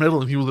scrap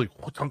metal, and he was like,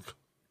 "What?"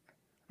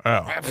 Ow.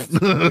 I'm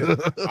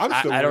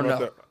still I don't wondering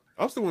know.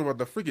 I'm still wondering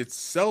about the freaking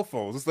cell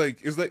phones. It's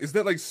like, is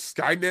that like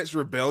Skynet's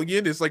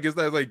rebellion? It's like, is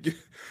that like,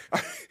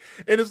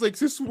 and it's like,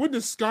 since when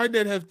does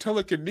Skynet have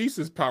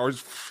telekinesis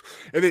powers?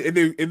 And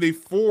they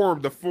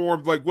formed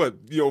like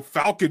what,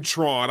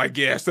 Falcontron, I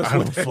guess.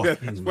 That's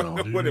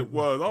what it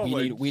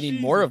was. We need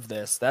more of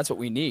this. That's what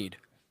we need.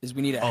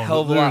 We need a Oh,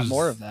 hell of a lot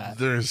more of that.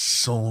 There's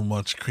so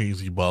much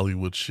crazy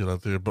Bollywood shit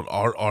out there, but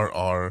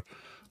RRR,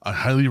 I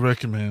highly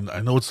recommend.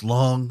 I know it's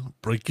long,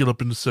 break it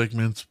up into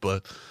segments,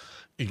 but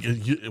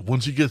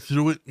once you get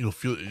through it, you'll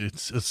feel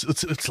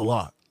it's a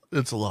lot.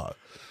 It's a lot.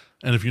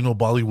 And if you know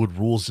Bollywood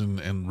rules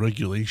and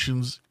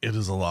regulations, it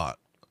is a lot.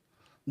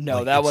 No,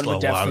 Like, that one it's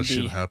would a lot of definitely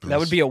shit be happens. that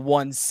would be a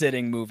one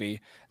sitting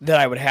movie that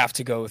I would have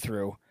to go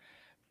through.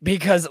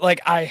 Because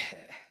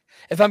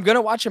if I'm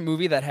gonna watch a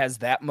movie that has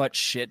that much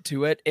shit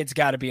to it, it's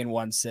gotta be in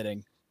one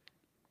sitting.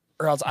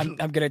 Or else I'm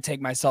gonna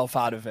take myself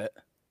out of it.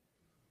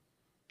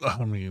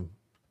 I mean,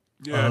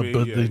 Yeah,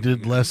 but they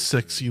did less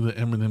sexy the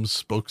M&M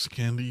spokes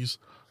candies.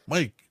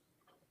 Mike,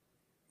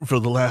 for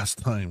the last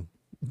time,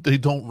 they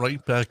don't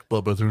write back,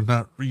 Bubba. They're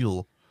not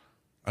real.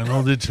 I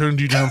know they turned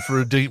you down for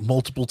a date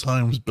multiple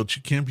times, but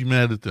you can't be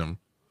mad at them.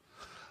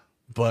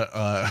 But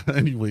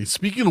anyway,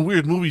 speaking of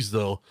weird movies,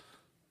 though,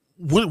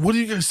 what do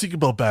you guys think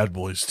about Bad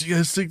Boys? Do you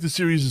guys think the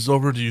series is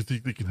over? Or do you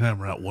think they can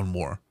hammer out one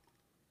more?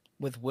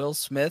 With Will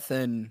Smith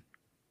and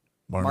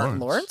Martin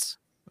Lawrence?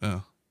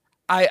 Yeah.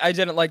 I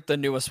didn't like the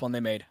newest one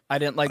they made. I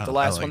didn't like the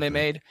last one they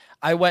made.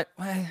 I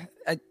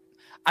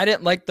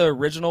didn't like the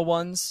original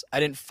ones. I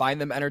didn't find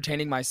them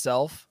entertaining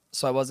myself.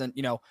 So I wasn't,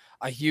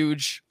 a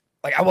huge,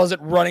 I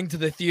wasn't running to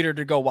the theater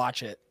to go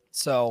watch it.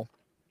 So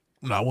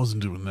No, I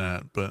wasn't doing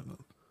that, but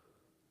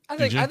I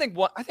think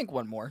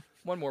one more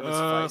would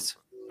suffice.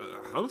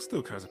 I'm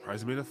still kind of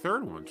surprised they made a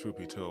third one, truth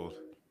be told.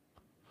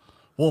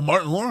 Well,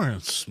 Martin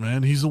Lawrence,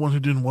 man, he's the one who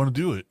didn't want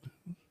to do it.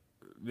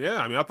 Yeah,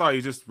 I mean, I thought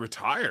he just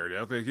retired.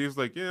 I think he was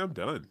like, yeah, I'm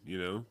done,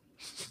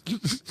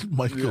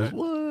 Mike goes,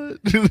 what?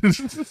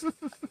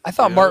 I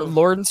thought Martin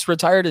Lawrence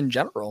retired in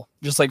general,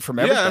 just like from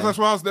everything. Yeah, that's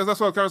why I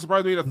kind of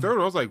surprised me in the third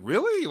one. I was like,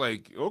 really?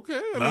 Like,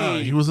 okay. I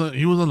mean, he was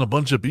on a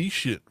bunch of B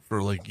shit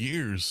for like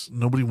years.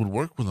 Nobody would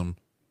work with him.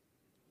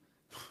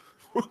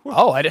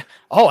 I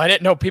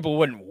didn't know people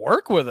wouldn't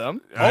work with him.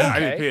 I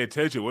didn't pay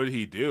attention. What did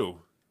he do?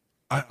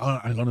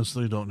 I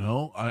honestly don't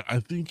know.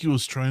 I think he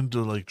was trying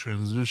to like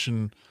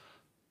transition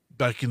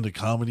back into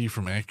comedy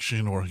from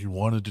action, or he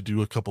wanted to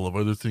do a couple of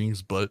other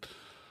things, but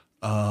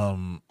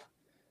nobody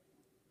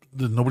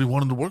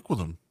wanted to work with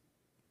him.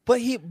 But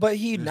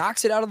he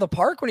knocks it out of the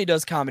park when he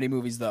does comedy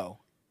movies, though.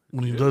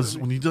 When he does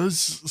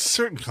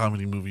certain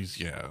comedy movies,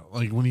 yeah,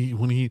 like when he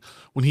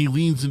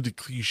leans into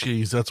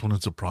cliches, that's when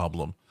it's a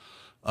problem.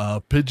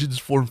 Pigeons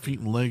form feet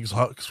and legs,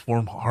 hawks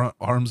form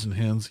arms and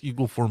hands,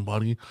 eagle form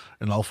body,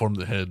 and I'll form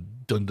the head.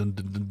 Dun dun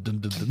dun dun dun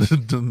dun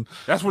dun dun.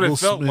 That's what Will it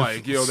felt Smith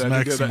like.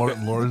 Smacks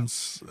Martin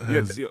Lawrence.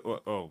 I'm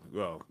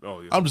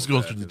just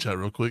going through the chat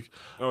real quick.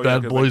 Oh,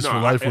 Bad yeah, Boys for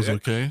Life was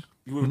okay.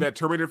 With that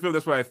Terminator film,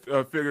 that's why I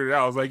figured it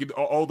out. I was like,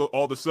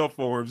 all the cell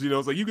forms,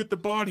 it's like, you get the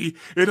body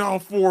and I'll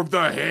form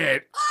the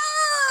head.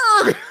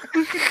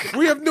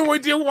 We have no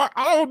idea why.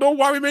 I don't know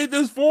why we made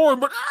this form,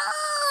 but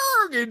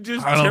and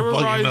just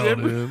terrorize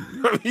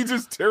he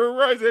just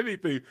terrorized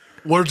anything.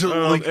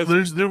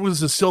 There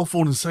was a cell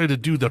phone inside a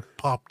dude that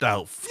popped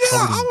out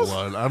covered in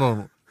blood. I don't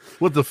know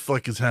what the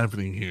fuck is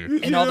happening here.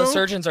 And all the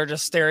surgeons are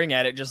just staring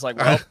at it, just like,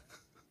 well,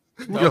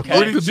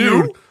 okay.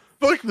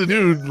 Fuck the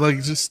dude,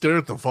 like, just stare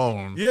at the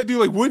phone. Yeah, dude,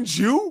 like, wouldn't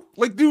you?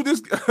 Like, dude,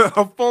 this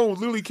a phone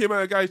literally came out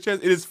of a guy's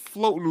chest. It is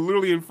floating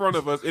literally in front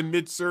of us in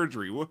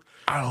mid-surgery.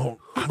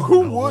 Who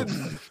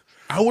wouldn't?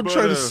 I would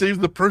try to save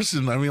the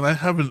person. I mean, I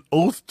have an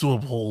oath to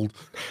uphold.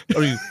 I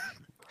mean,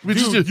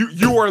 dude,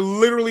 you are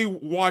literally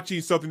watching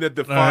something that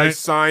defies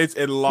science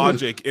and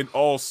logic in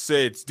all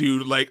sense,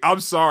 dude. Like, I'm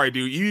sorry,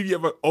 dude. Even if you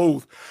have an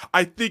oath,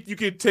 I think you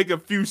can take a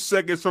few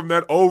seconds from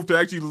that oath to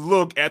actually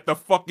look at the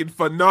fucking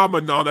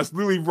phenomenon that's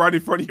literally right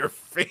in front of your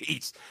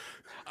face.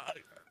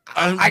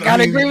 I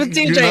gotta agree with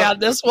DJ on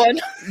this one.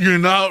 You're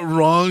not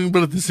wrong,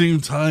 but at the same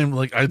time,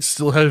 like, I'd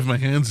still have my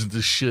hands in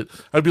this shit.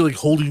 I'd be like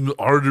holding the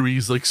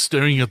arteries, like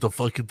staring at the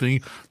fucking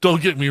thing.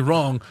 Don't get me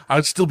wrong.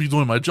 I'd still be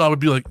doing my job. I'd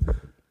be like,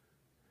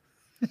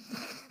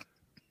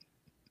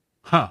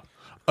 huh.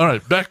 All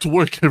right, back to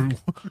work,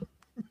 everyone.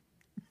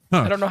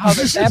 I don't know how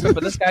this happened,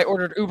 but this guy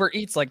ordered Uber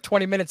Eats like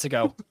 20 minutes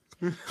ago,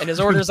 and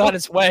his order's on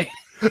its way.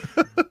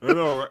 I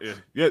know, right?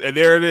 Yeah, and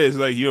there it is.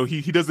 Like,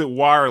 he does it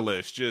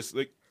wireless. Just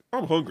like,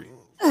 I'm hungry.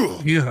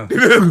 Yeah.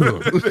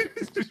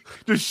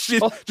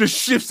 just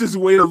shifts his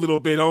weight a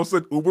little bit. All of a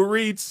sudden, Uber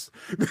Eats.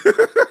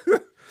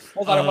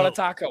 Hold on, I want a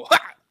taco.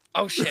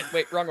 Oh shit!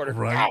 Wait, wrong order.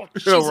 Right. Ow,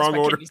 Jesus, wrong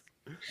order. Kidneys.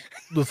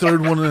 The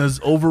third one is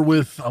over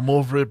with. I'm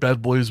over it.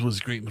 Bad Boys was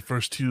great in the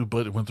first two,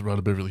 but it went the route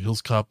of Beverly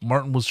Hills Cop.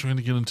 Martin was trying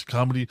to get into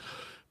comedy,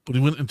 but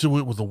he went into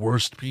it with the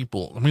worst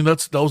people. I mean,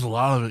 that was a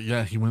lot of it.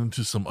 Yeah, he went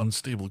into some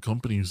unstable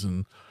companies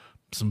and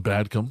some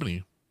bad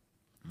company.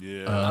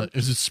 Yeah.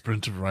 Is it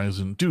Sprint or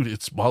Verizon? Dude,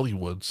 it's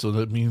Bollywood, so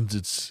that means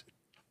it's...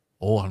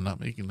 Oh, I'm not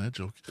making that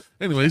joke.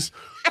 Anyways.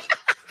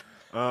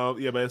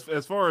 Yeah, but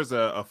as far as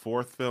a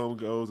fourth film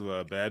goes,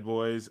 Bad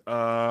Boys, you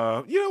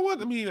know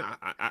what? I mean,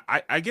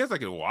 I guess I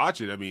can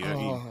watch it. I mean,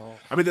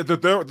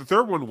 the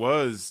third one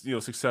was, you know,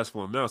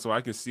 successful enough, so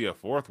I can see a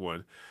fourth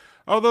one.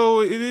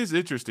 Although it is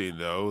interesting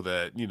though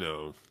that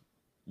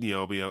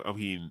I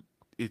mean,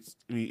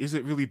 is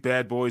it really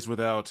Bad Boys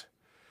without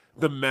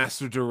the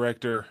master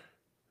director,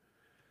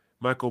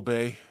 Michael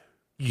Bay?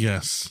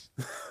 Yes.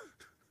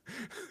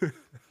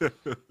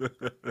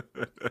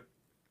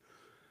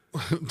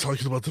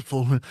 Talking about the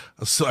film,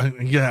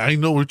 I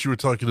know what you were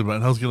talking about,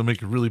 and I was going to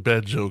make a really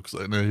bad joke,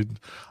 and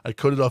I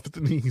cut it off at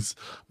the knees.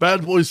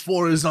 Bad Boys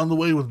 4 is on the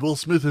way with Will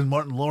Smith and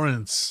Martin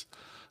Lawrence.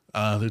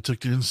 They took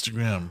to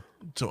Instagram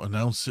to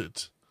announce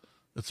it.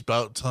 It's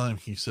about time,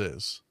 he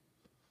says.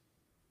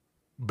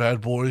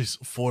 Bad Boys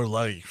for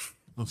life.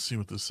 Let's see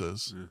what this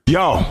says.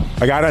 Yo,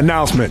 I got an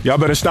announcement. Y'all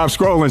better stop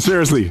scrolling,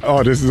 seriously. Oh,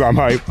 I'm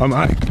hype.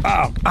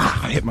 Oh,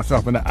 I hit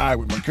myself in the eye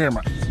with my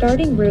camera.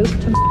 Starting route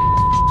to...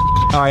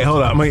 All right,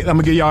 hold up. I'm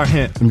gonna give y'all a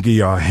hint.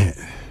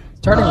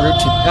 Starting route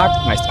to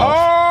dox myself.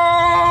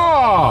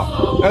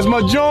 Oh, that's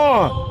my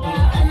John.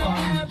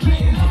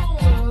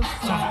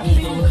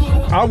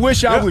 I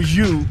wish I was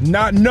you,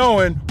 not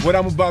knowing what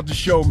I'm about to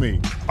show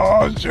me.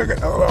 Oh, sugar.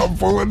 Hold on,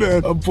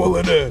 I'm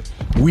pulling in.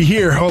 We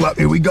here. Hold up.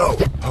 Here we go.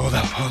 Hold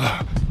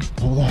up.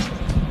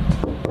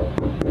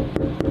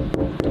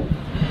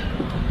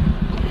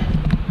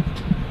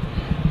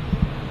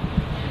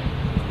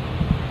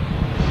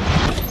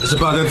 It's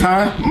about that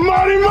time?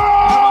 Money Mo!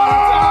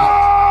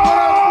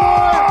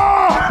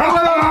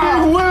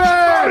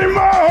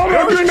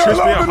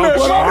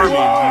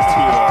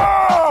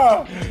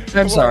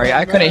 I'm sorry,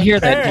 I couldn't hear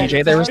that,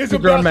 DJ. There was two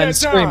grown men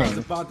screaming. It's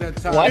about that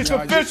time. What? It's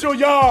official,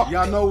 y'all.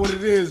 Y'all know what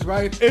it is,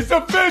 right? It's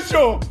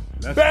official.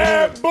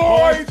 Bad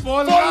Boys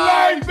for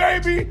life,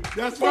 baby.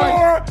 That's for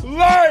right.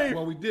 life.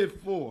 Well, we did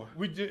 4.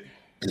 We did.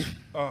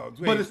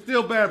 But it's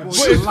still Bad Boys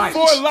But for it's life.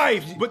 for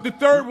life. But the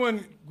third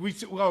one,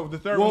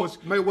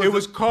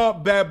 was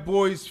called Bad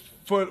Boys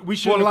for. We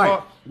shouldn't life.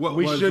 have What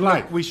we was shouldn't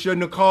life? have, we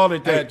shouldn't have called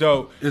it that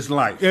though. It's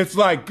life. It's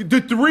like the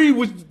three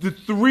was the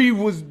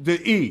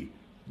E.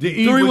 The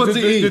E three was was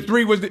the E. The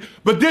 3 was the.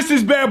 But this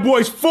is Bad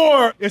Boys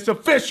 4. It's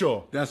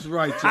official. That's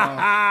right,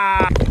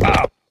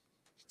 y'all.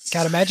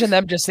 God, imagine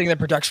them just sitting in the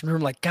production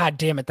room like, God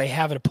damn it, they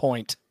have a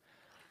point.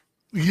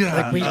 Yeah.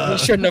 Like we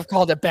shouldn't have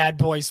called it Bad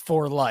Boys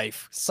for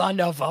Life. Son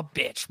of a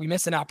bitch. We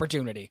missed an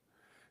opportunity.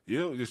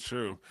 Yeah, it's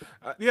true.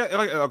 Yeah,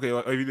 like okay,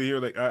 like, you hear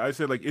like I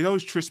said, like it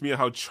always trips me out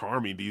how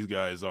charming these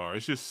guys are.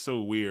 It's just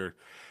so weird.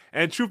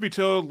 And truth be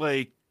told,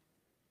 like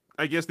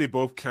I guess they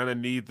both kind of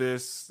need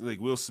this.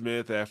 Like Will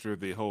Smith after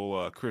the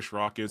whole Chris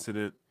Rock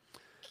incident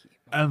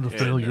and the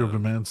failure of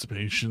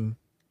Emancipation.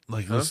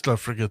 Like let's not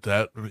forget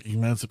that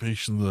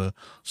Emancipation, the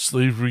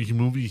slavery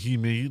movie he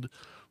made,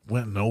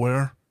 went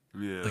nowhere.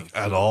 Yeah, like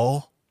at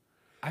all.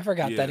 I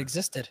forgot that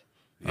existed.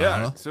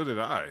 Yeah, so did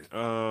I.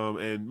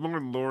 And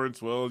Martin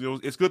Lawrence, well, you know,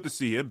 it's good to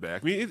see him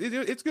back. I mean,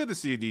 it's good to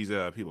see these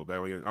people back.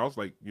 Like, I was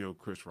like, you know,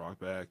 Chris Rock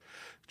back,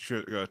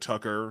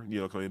 Tucker, you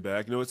know, coming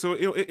back. You know, so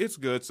it's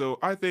good. So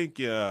I think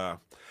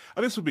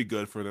this will be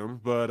good for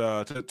them.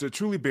 But to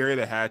truly bury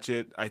the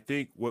hatchet, I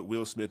think what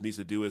Will Smith needs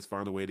to do is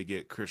find a way to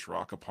get Chris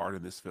Rock apart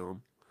in this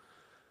film.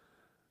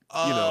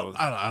 You know,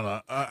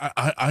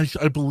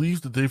 I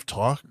believe that they've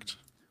talked,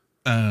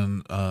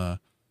 and I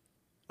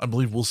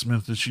believe Will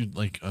Smith issued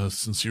like a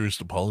sincerest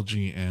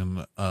apology,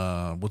 and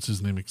what's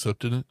his name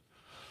accepted it.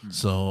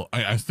 So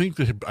I think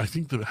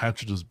the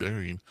hatchet is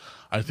buried.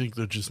 I think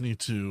they just need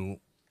to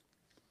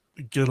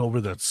get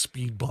over that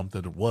speed bump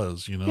that it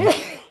was. You know,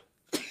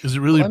 is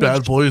it really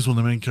Bad Boys when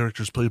the main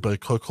character is played by a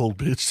cuckold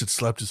bitch that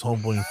slapped his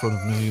homeboy in front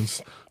of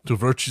millions to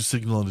virtue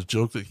signal and a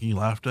joke that he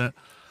laughed at?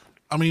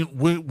 I mean,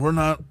 we're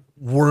not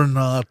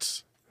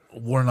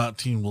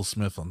Team Will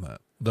Smith on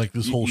that. Like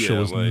this whole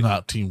show is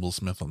not Team Will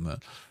Smith on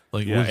that.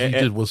 Like what he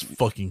did was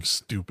fucking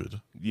stupid.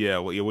 Yeah,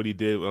 what he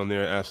did on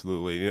there,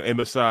 absolutely. And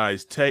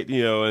besides,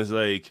 you know, it's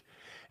like,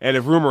 and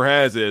if rumor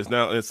has it,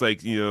 it's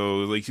like, you know,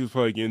 like he was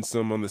probably getting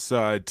some on the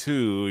side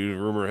too.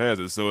 Rumor has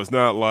it, so it's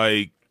not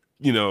like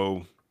you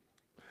know,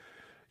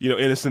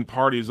 innocent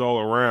parties all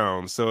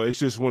around. So it's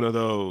just one of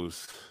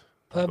those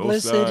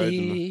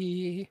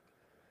publicity.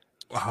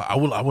 I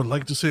would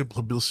like to say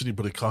publicity,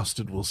 but it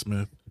costed Will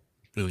Smith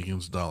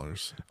billions of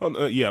dollars.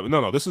 Oh yeah, but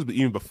no, this is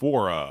even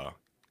before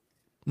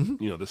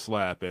you know, the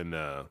slap and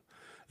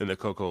the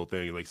Coco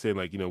thing, like saying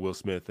like, you know, Will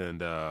Smith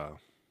and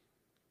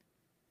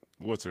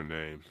what's her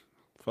name?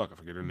 Fuck, I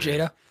forget her name.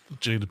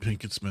 Jada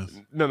Pinkett Smith.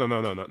 No,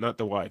 not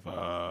the wife.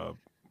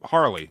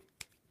 Harley.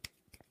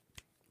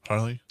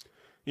 Harley.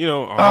 You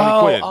know,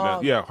 Harley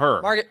Quinn. Yeah,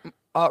 her.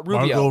 Rubio.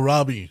 Margot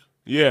Robbie.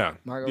 Yeah,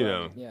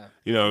 Margot Robbie,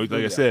 yeah.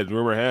 Like I said,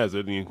 rumor has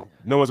it.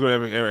 No one's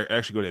going to ever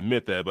actually going to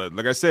admit that, but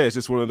like I said, it's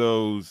just one of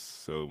those.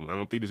 So I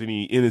don't think there's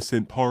any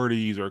innocent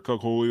parties or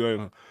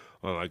cuckolding,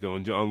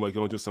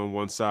 on just on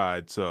one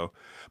side. So,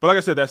 but like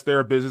I said, that's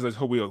their business. I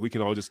hope we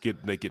can all just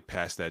get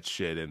past that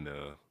shit and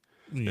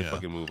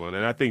fucking move on.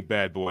 And I think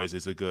Bad Boys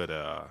is a good.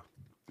 I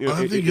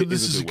think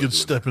this is a good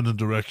step in the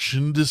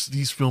direction.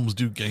 These films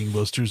do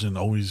gangbusters, and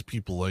always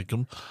people like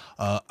them.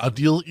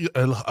 Adil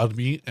El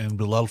Admi and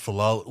Bilal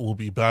Falal will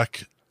be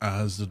back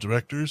as the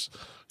directors.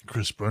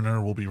 Chris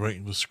Brenner will be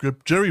writing the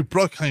script. Jerry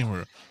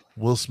Bruckheimer,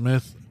 Will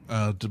Smith,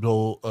 Doug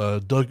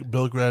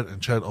Belgrad,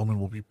 and Chad Oman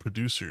will be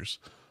producers.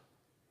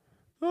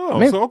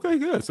 Oh, so okay,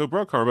 good. So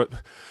Bruckheimer,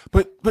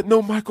 but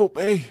no Michael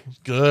Bay.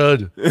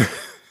 Good.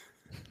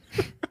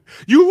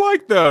 You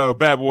like the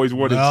Bad Boys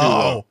 1 and 2?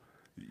 Though.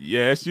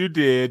 Yes, you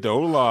did.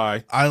 Don't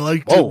lie. I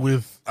liked it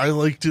with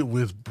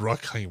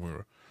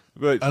Bruckheimer.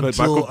 But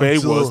Michael Bay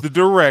was the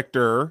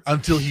director.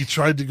 Until he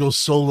tried to go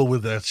solo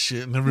with that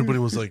shit, and everybody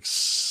was like,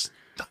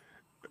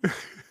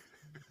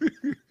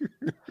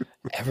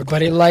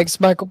 everybody likes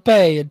Michael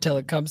Bay until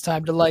it comes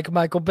time to like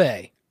Michael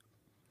Bay.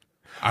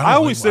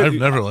 I've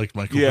never liked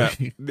Michael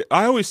Bay.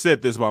 I always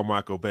said this about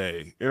Michael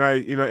Bay, and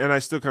I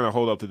still kind of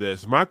hold up to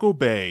this. Michael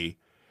Bay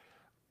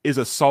is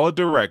a solid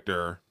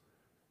director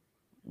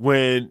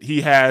when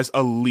he has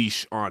a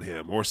leash on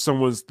him or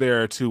someone's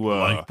there to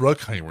like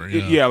Bruckheimer,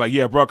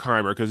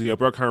 Bruckheimer, because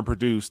Bruckheimer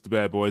produced the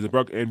Bad Boys,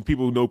 and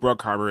people who know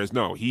Bruckheimer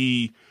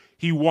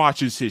he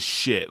watches his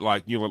shit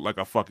like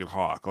a fucking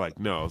hawk. Like,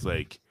 no, it's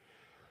like,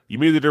 you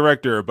may be the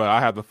director, but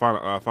I have the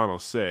final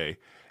say.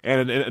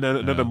 And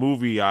another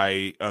movie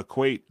I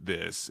equate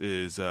this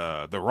is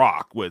The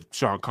Rock with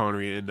Sean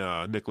Connery and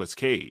Nicolas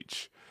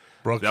Cage.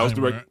 Bruckheimer that was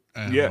directed,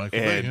 Michael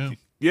Bay,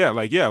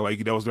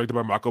 that was directed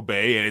by Michael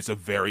Bay, and it's a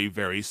very,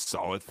 very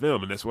solid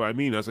film, and that's what I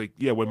mean. I was like,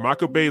 when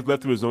Michael Bay is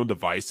left to his own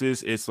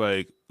devices, it's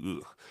like,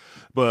 ugh.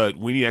 But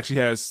when he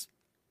actually has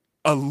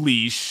a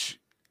leash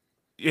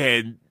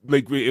and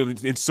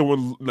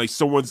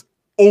someone's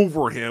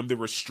over him to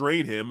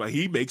restrain him, I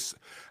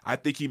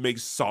think he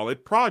makes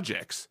solid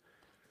projects.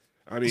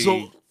 I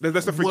mean,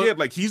 let's not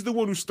forget, he's the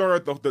one who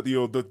started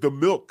the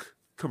milk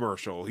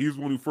commercial. He's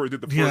the one who first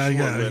did the first one.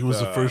 Yeah, he was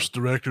the first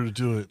director to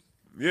do it.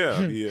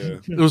 Yeah.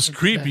 It was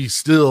creepy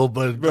still,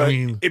 but I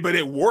mean, but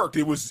it worked.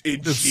 It was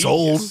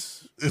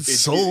ingenious. It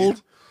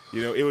sold.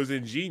 It was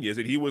ingenious,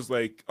 and he was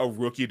like a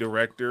rookie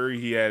director.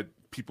 He had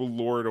people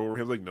lord over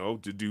him, like, no,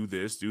 to do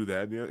this, do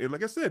that, and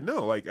like I said,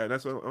 no, like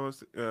that's what I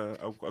was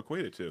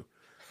equated to.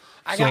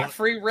 I got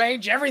free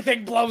range.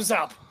 Everything blows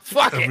up.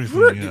 Fuck it.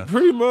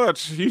 Pretty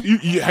much.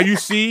 Have you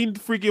seen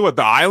freaking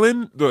The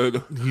Island?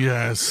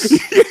 Yes.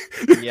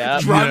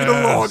 Driving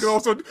along and all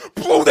of a sudden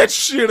blow that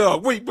shit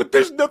up. Wait, but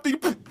there's nothing.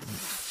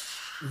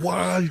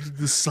 Why did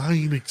the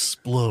sign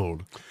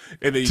explode?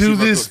 And to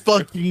this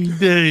fucking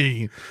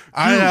day,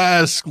 I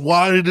ask,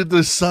 why did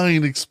the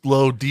sign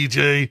explode,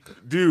 DJ?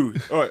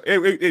 Dude,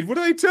 and what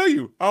did I tell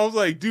you? I was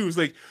like, dude, it's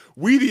like,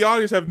 we the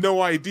audience have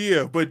no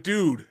idea, but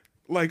dude,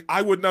 like,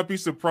 I would not be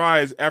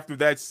surprised after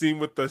that scene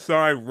with the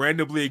sign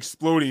randomly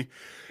exploding.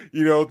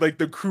 Like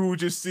the crew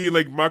just see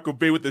like Michael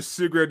Bay with the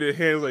cigarette in his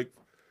hand, like,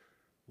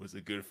 was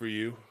it good for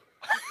you?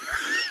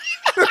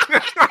 Oh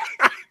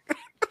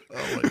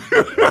my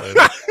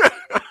god.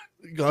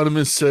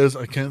 Godimus says,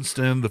 I can't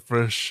stand the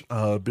fresh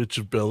bitch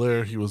of Bel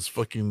Air. He was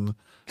fucking,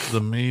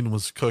 the main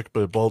was cooked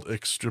by a bald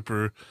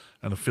ex-stripper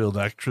and a failed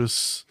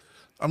actress.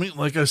 I mean,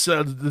 like I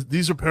said,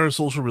 these are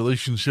parasocial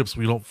relationships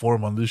we don't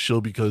form on this show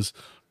because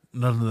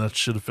none of that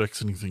shit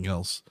affects anything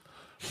else.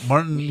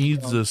 Martin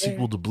needs a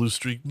sequel to Blue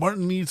Streak.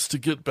 Martin needs to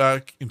get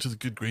back into the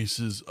good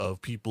graces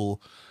of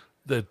people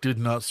that did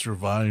not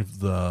survive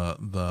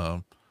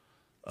the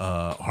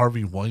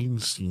Harvey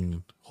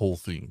Weinstein whole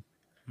thing.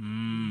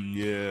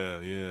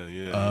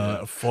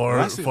 Far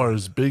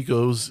as Bay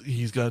goes,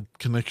 he's got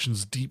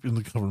connections deep in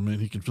the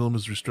government. He can film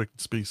his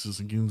restricted spaces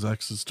and gains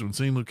access to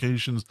insane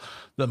locations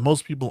that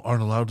most people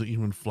aren't allowed to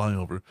even fly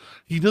over.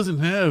 He doesn't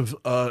have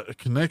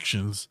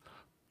connections.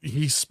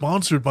 He's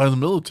sponsored by the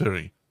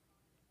military.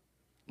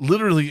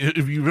 Literally,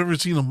 if you've ever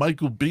seen a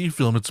Michael Bay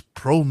film, it's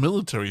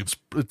pro-military.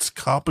 It's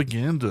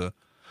propaganda.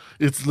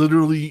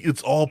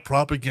 It's all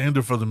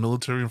propaganda for the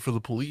military and for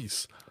the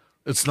police.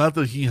 It's not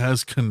that he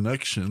has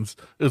connections.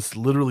 It's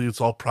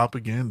all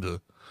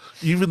propaganda.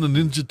 Even the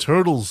Ninja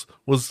Turtles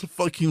was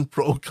fucking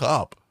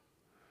pro-cop.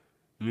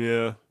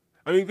 Yeah,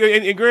 I mean,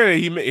 and granted,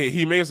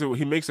 he makes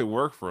it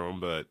work for him,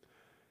 but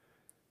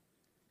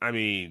I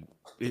mean,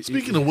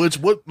 speaking of which,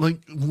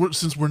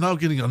 since we're now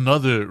getting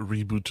another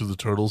reboot to the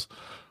Turtles,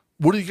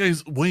 what do you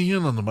guys weigh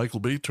in on the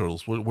Michael Bay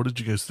Turtles? What did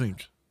you guys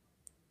think?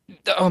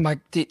 Oh my,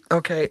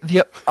 okay.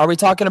 Yep. Are we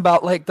talking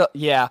about like the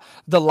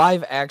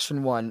live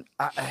action one?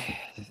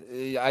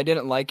 I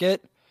didn't like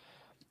it,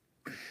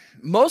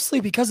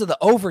 mostly because of the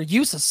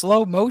overuse of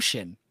slow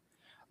motion.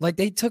 Like,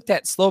 they took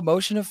that slow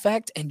motion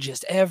effect and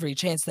just every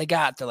chance they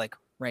got, they're like,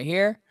 right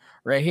here,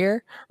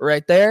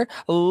 right there,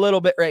 a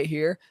little bit right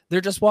here. They're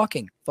just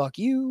walking. Fuck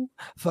you.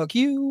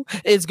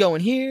 It's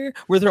going here.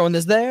 We're throwing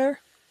this there.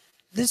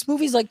 this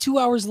movie's like 2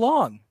 hours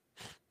long,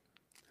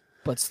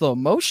 but slow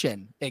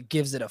motion, it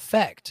gives it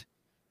effect.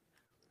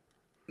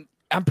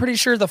 I'm pretty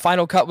sure the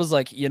final cut was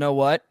like, you know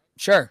what?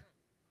 Sure.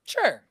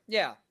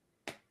 Yeah.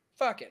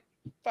 Fuck it.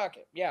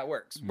 Yeah, it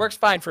works. Works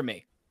fine for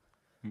me.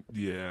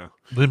 Yeah.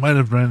 They might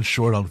have ran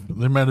short on film.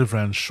 They might have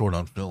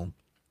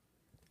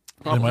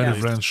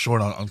ran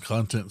short on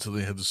content, so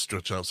they had to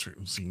stretch out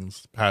certain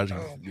scenes, padding.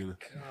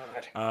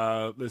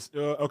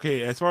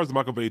 Okay, as far as the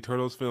Michael Bay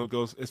Turtles film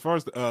goes, as far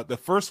as the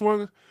first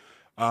one,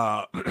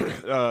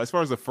 as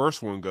far as the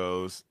first one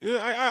goes,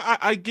 yeah,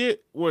 I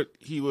get what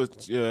he was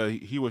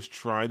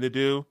trying to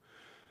do.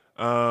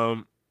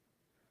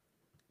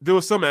 There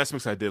was some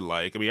aspects I did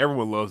like. I mean,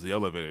 everyone loves the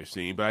elevator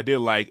scene, but I did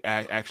like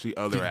actually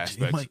other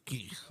aspects.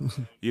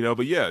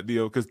 But yeah,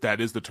 because that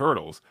is the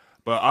Turtles.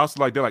 But I also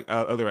like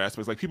other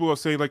aspects. Like people are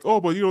saying like, oh,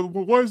 but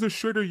why is the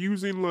Shredder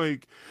using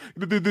like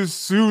this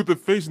suit, the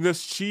face, and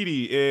that's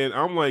cheaty? And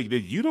I'm like,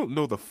 you don't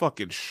know the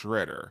fucking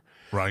Shredder.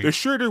 Right. The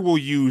Shredder will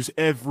use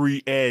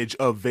every edge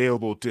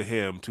available to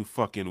him to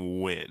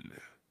fucking win.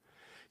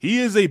 He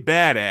is a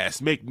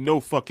badass, make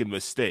no fucking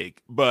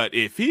mistake. But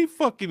if he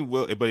fucking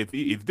will,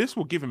 if this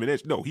will give him an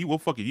edge, no, he will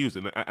fucking use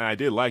it. And I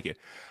did like it.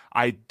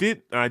 I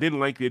didn't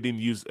like they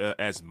didn't use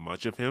as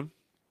much of him.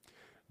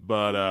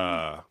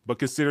 But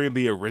considering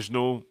the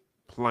original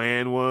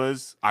plan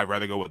was, I'd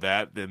rather go with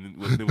that than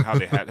how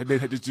they had. They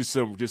had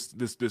just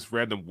this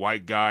random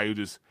white guy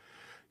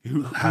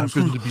who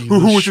happened to be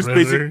who was just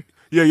basically.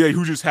 Yeah,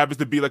 who just happens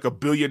to be like a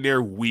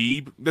billionaire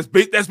weeb. That's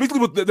basically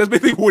what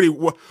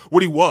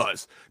he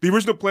was. The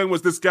original plan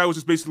was this guy was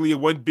just basically a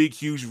one big,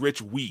 huge,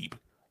 rich weeb.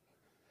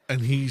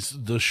 And he's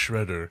the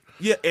Shredder.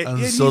 Yeah,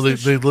 and so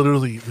they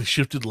literally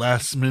shifted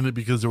last minute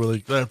because they were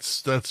like,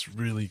 that's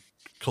really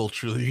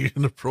culturally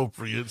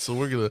inappropriate. So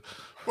we're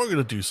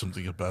gonna do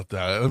something about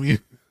that. I mean,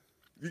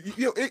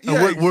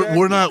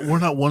 we're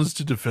not ones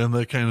to defend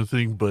that kind of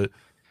thing, but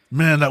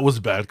man, that was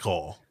a bad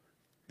call.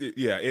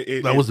 Yeah,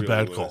 that was a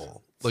bad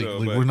call. Like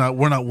we're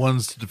not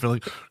ones to defend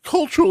like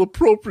cultural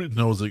appropriate.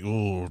 No, it's like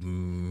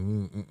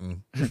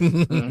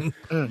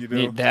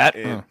Need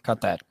that.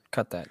 Cut that.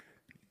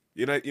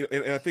 And I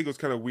think it was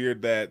kind of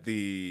weird that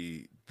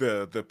the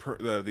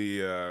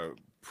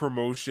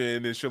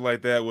promotion and shit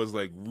like that was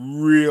like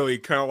really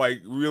kind of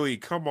like, really,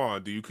 come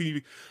on, dude.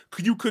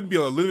 You couldn't be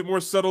a little bit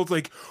more subtle? It's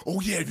like, oh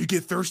yeah, if you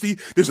get thirsty,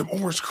 there's an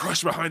Orange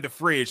Crush behind the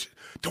fridge.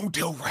 Don't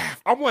tell Raph.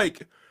 I'm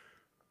like,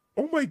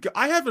 oh my god,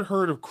 I haven't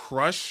heard of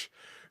Crush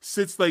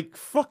since like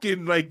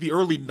fucking like the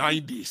early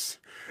 90s.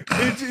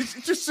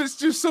 It's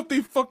just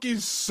something fucking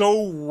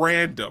so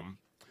random.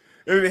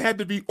 And it had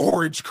to be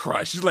Orange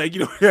Crush. It's like,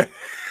 I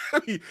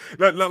mean,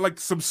 not like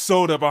some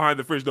soda behind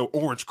the fridge. No,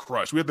 Orange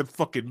Crush. We have to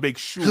fucking make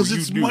sure because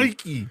it's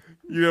Mikey.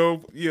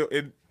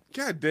 And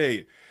god dang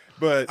it.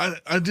 But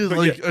I did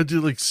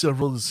like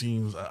several of the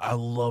scenes. I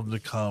love the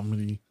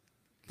comedy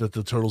that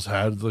the Turtles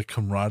had, the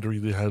camaraderie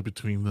they had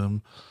between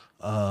them.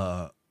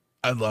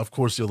 Of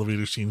course, the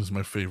elevator scene is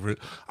my favorite.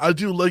 I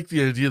do like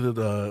the idea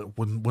that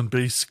when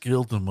Bay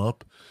scaled them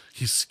up,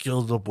 he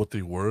scaled up what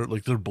they were.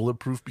 Like, they're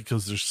bulletproof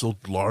because they're so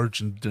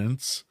large and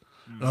dense.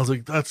 And I was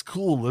like, that's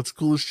cool. That's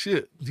cool as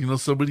shit.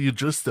 Somebody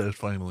addressed that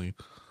finally.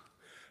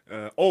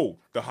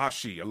 The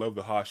Hashi. I love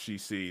the Hashi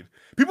scene.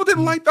 People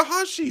didn't like the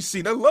Hashi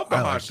scene. I love the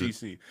Hashi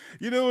scene.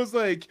 It was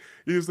like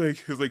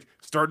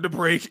starting to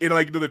break and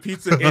like the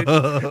pizza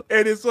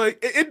and it's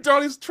like and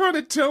Donnie's trying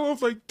to tell him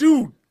like,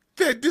 dude,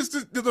 this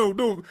is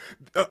no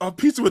a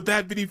pizza with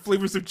that many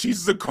flavors of cheese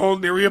is a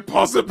culinary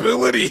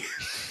impossibility.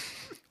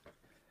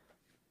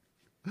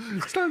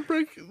 Start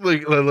breaking.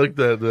 Like I like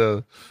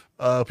that.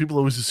 People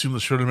always assume that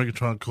Shredder,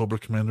 Megatron, Cobra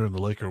Commander, and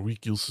the like are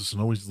weak, useless,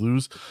 and always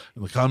lose.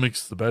 In the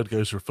comics, the bad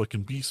guys are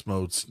fucking beast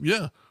modes.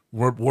 Yeah,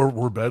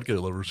 we're bad guy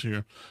lovers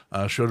here.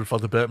 Shredder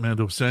fought the Batman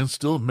to a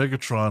standstill.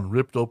 Megatron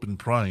ripped open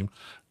Prime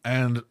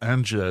and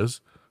Jez.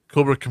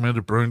 Cobra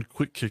Commander burned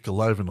Quick Kick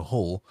alive in a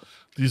hole.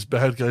 These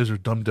bad guys are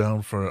dumbed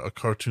down for a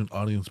cartoon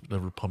audience, but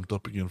never pumped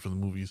up again for the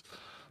movies.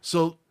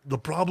 So the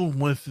problem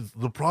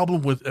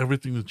with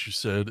everything that you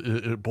said,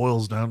 it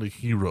boils down to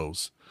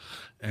heroes,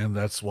 and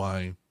that's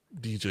why.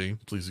 DJ,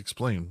 please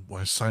explain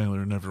why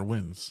Siler never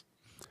wins.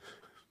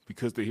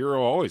 Because the hero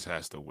always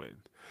has to win.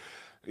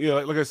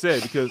 Like I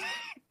said, because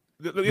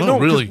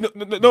really,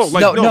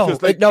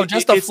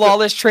 just the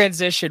flawless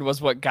transition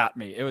was what got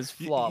me. It was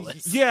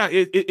flawless. Yeah,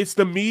 it's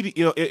the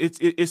media.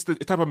 It's the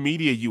type of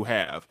media you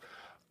have.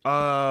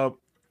 Because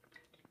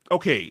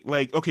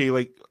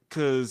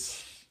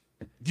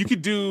you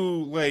could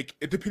do like,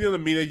 depending on the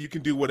media, you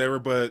can do whatever,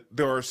 but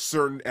there are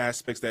certain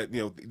aspects that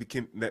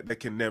that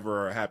can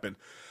never happen.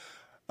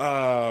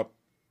 For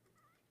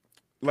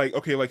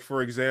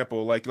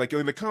example, like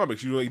in the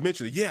comics, you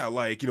mentioned it. Yeah,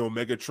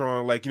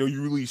 Megatron,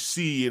 you really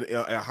see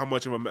how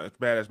much of a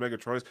badass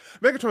Megatron is.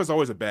 Megatron is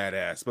always a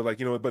badass,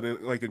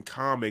 but in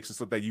comics and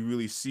stuff that you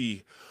really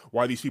see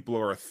why these people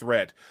are a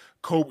threat.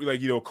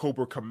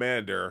 Cobra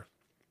Commander,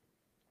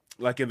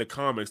 like in the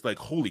comics, like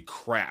holy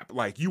crap,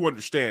 like you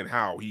understand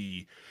how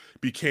he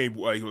became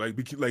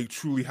like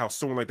truly how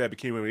someone like that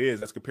became what it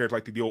is, as compared to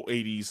like the old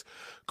 80s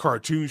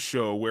cartoon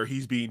show where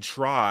he's being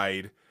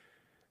tried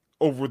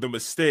over the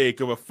mistake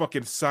of a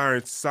fucking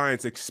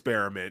science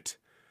experiment.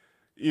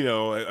 You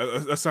know,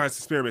 a science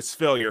experiment's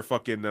failure,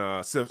 fucking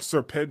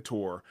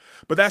Serpentor.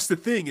 But that's the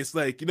thing. It's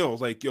like,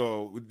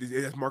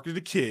 it's marketed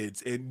to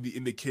kids, and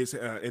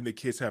the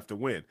kids have to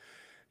win.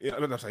 Yeah,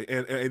 I'm sorry,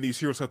 and these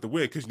heroes have to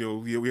win because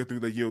we have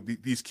to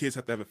these kids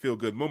have to have a feel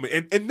good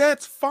moment, and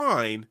that's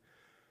fine.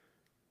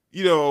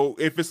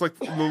 If it's like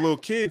the little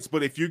kids,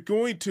 but if you're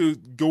going to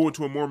go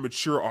into a more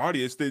mature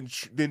audience, then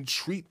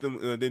treat them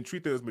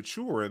as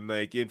mature,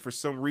 and for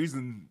some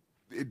reason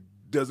it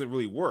doesn't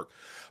really work.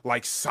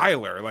 Like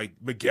Sylar, like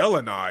Miguel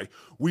and I,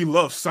 we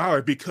love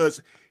Sylar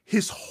because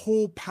his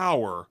whole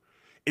power,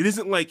 it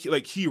isn't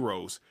like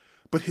Heroes,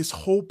 but his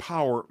whole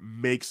power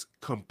makes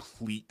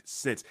complete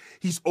sense.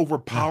 He's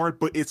overpowered,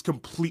 but it's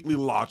completely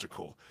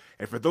logical.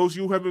 And for those of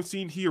you who haven't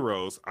seen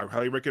Heroes, I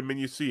highly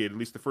recommend you see it, at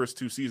least the first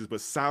 2 seasons. But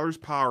Sylar's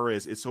power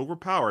it's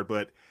overpowered,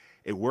 but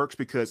it works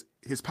because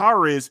his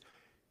power is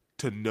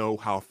to know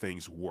how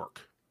things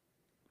work.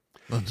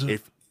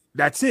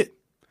 That's it.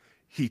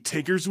 He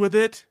tinkers with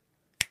it.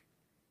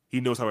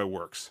 He knows how it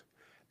works.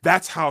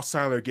 That's how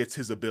Sylar gets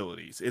his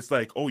abilities. It's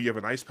like, oh, you have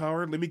an ice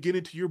power? Let me get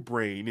into your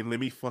brain and let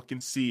me fucking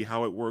see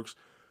how it works.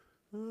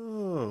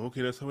 Oh,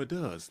 okay, that's how it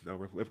does. Now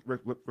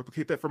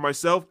replicate that for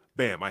myself.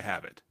 Bam, I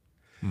have it.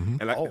 Mm-hmm.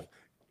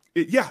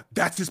 And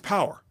that's his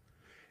power.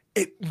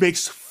 It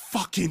makes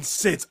fucking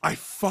sense. I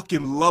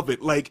fucking love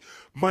it. Like,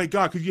 my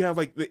God, because you have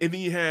and then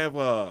you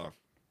have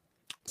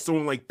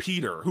someone like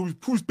Peter,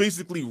 who's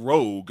basically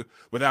Rogue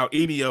without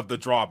any of the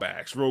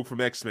drawbacks. Rogue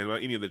from X-Men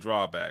without any of the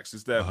drawbacks.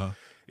 Is that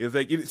it's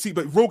like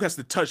but Rogue has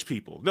to touch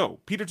people. No,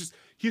 Peter just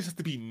has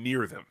to be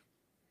near them,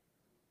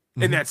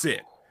 and that's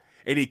it.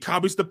 And he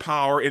copies the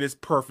power, and it's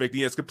perfect.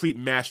 He has complete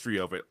mastery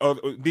of it.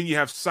 Then you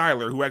have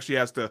Sylar, who actually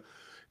has to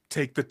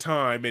take the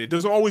time, and it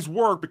doesn't always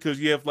work because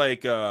you have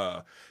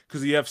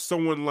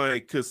someone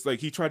because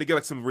he tried to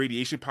get some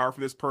radiation power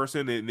from this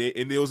person, and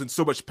it was in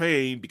so much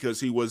pain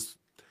because he was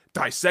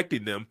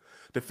dissecting them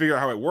to figure out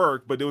how it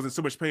worked, but it was in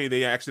so much pain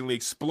they accidentally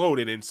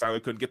exploded, and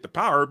Sylar couldn't get the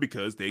power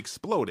because they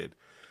exploded.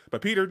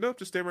 But Peter, nope,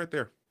 just stand right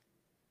there.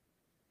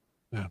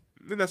 Yeah,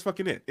 and that's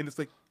fucking it. And it's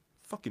like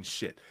fucking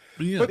shit.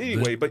 But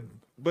anyway,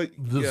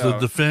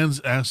 the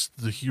fans asked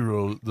the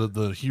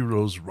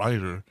hero's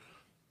writer,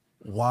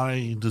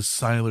 why does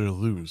Sylar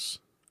lose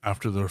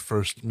after their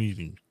first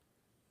meeting?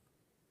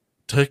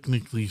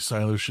 Technically,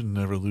 Sylar should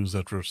never lose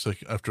after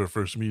a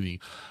first meeting,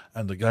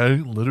 and the guy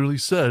literally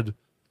said,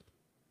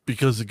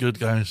 because the good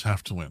guys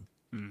have to win.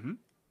 Mm-hmm.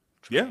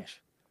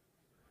 Trash.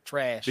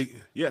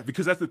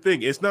 Because that's the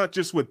thing. It's not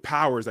just with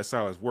powers that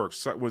Sylar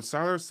works. When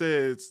Sylar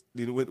says,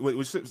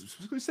 when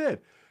specifically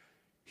said,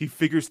 he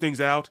figures things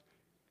out.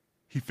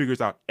 He figures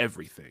out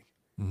everything.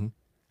 Mm-hmm.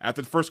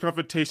 After the first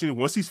confrontation,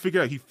 once he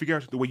figures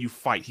out the way you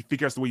fight. He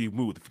figures out the way you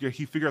move.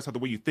 He figures out the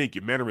way you think,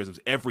 your mannerisms,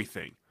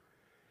 everything.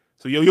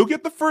 So you'll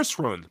get the first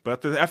run,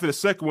 but after the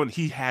second one,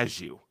 he has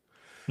you.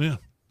 Yeah.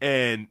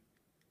 And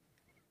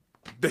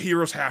the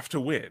heroes have to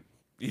win.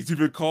 He's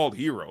even called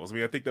Heroes. I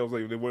mean, I think that was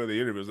in one of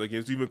the interviews.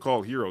 It's even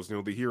called Heroes.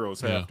 The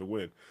heroes have to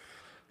win.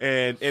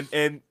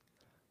 And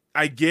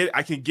I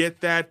can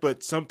get that,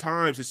 but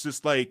sometimes it's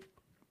just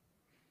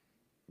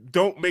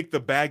don't make the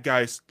bad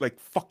guys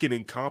fucking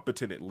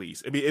incompetent. At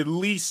least, I mean, at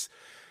least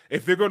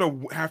if they're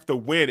gonna have to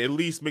win, at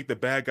least make the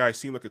bad guy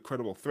seem like a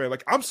credible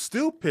threat. I'm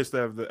still pissed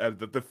at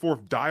the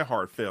fourth Die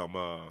Hard film.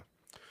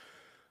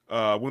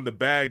 When the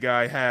bad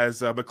guy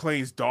has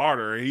McClane's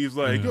daughter, and he's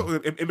like,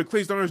 and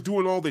McClane's daughter's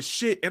doing all this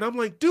shit, and I'm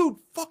like, dude,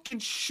 fucking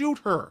shoot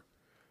her.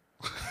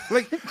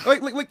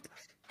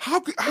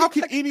 How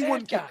can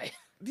anyone? Guy.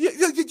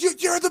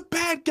 You're the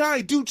bad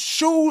guy, dude.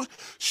 Show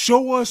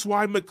us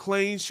why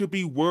McClane should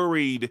be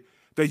worried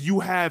that you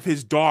have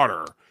his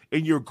daughter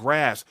in your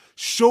grasp.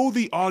 Show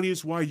the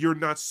audience why you're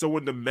not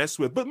someone to mess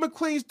with. But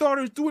McClane's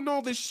daughter is doing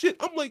all this shit.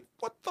 I'm like,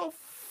 what the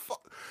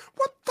fuck?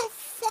 What the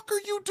fuck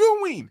are you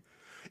doing?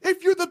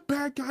 If you're the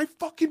bad guy,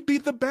 fucking be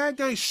the bad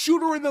guy.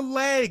 Shoot her in the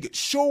leg.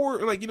 Show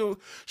her,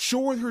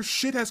 show her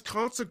shit has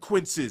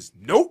consequences.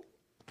 Nope.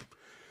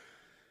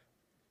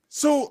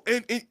 So,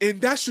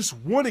 and that's just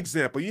one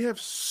example. You have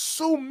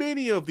so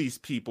many of these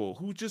people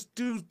who just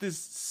do this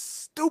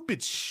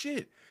stupid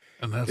shit.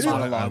 And that's why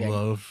I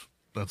love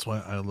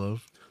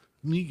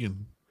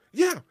Negan.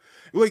 Yeah.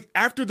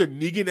 After the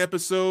Negan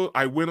episode,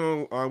 I went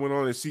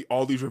on to see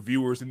all these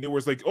reviewers, and there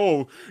was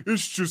oh,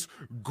 it's just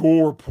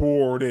gore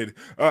porn, and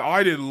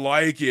I didn't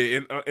like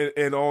it,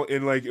 and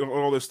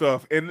all this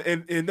stuff,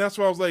 and that's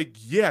why I was like,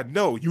 yeah,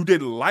 no, you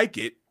didn't like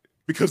it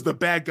because the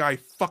bad guy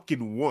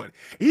fucking won.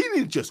 He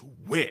didn't just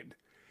win;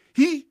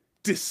 he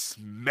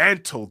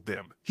dismantled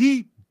them.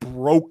 He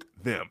broke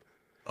them.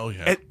 Oh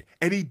yeah,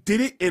 and he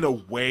did it in a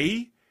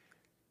way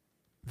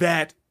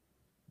that.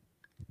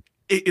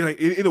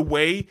 In a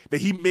way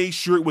that he made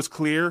sure it was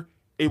clear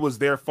it was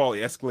their fault.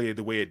 It escalated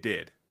the way it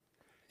did.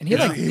 And he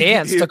like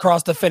danced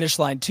across the finish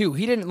line too.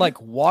 He didn't like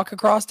walk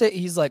across it.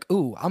 He's like,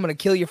 "Ooh, I'm gonna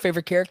kill your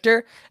favorite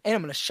character, and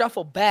I'm gonna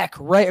shuffle back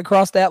right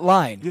across that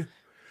line,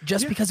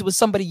 just because it was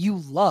somebody you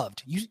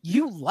loved.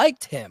 You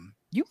liked him.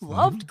 You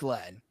loved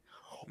Glenn.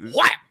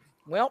 What?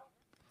 Well,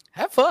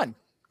 have fun."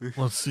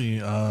 Let's see.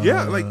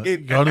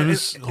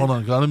 Gonymus, hold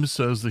on. Gonymus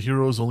says the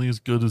hero is only as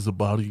good as the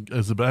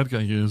bad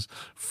guy is.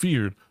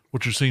 Feared.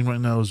 What you're saying right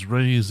now is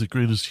Rey is the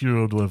greatest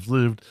hero to have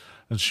lived,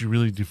 and she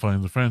really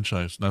defined the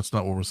franchise. That's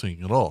not what we're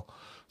saying at all.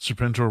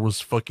 Serpentor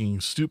was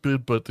fucking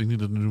stupid, but they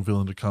needed a new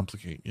villain to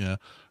complicate. Yeah.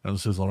 And it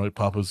says, all right,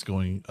 Papa's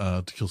going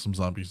to kill some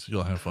zombies.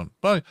 You'll have fun.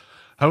 Bye.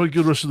 Have a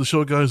good rest of the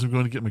show, guys. I'm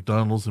going to get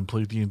McDonald's and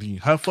play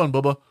D&D. Have fun,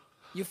 Bubba.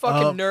 You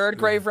fucking nerd,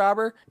 grave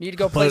robber. Need to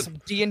go play some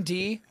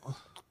D&D.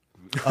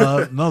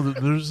 No,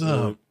 there's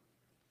and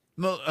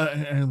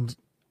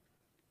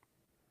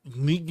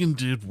Negan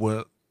did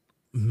what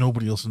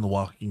nobody else in The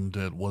Walking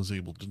Dead was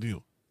able to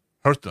do: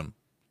 hurt them.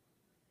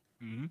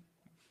 Mm-hmm.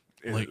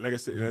 And like I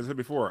said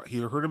before,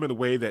 he hurt them in a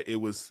way that it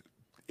was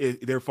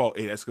their fault.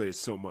 It escalated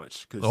so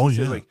much because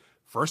said, like,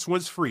 first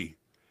one's free.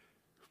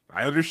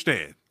 I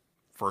understand.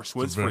 First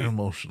one's very free.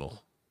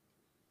 Emotional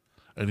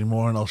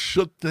anymore, and I'll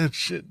shut that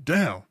shit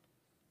down.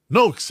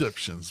 No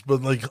exceptions,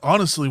 but like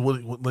honestly,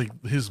 what like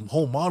his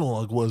whole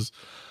monologue was,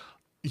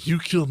 you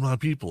killed my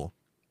people,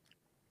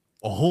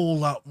 a whole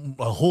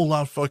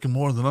lot fucking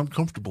more than I'm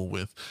comfortable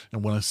with.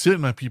 And when I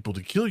sent my people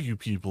to kill you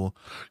people,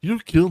 you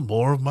killed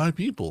more of my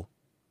people.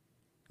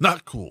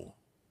 Not cool.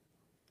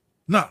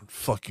 Not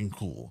fucking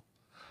cool.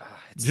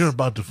 You're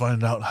about to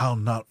find out how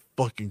not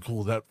fucking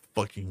cool that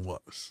fucking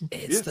was.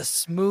 It's the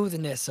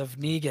smoothness of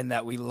Negan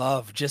that we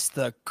love. Just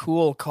the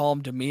cool,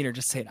 calm demeanor.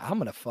 Just saying, I'm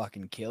gonna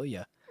fucking kill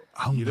you.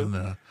 And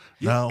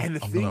the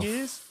thing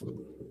is,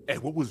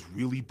 and what was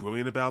really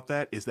brilliant about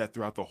that is that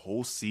throughout the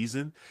whole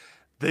season,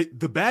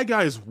 the bad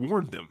guys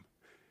warned them.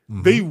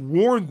 Mm-hmm. They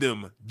warned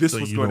them this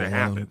was going to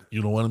happen.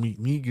 You don't want to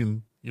meet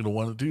Negan. You don't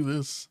want to do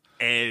this.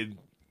 And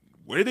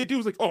what did they do? It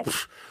was like, oh,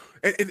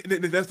 and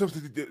that's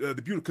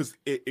the beauty, because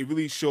it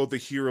really showed the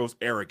heroes'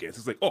 arrogance.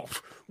 It's like, oh,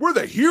 we're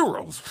the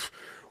heroes.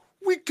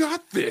 We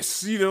got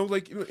this. We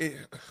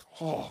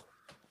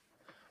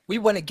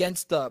went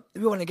against the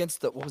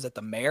what was it,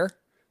 the mayor?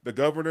 The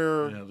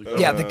governor.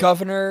 The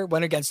governor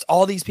went against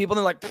all these people. And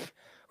they're like,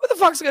 who the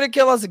fuck's going to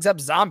kill us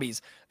except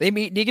zombies? They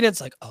meet Negan. And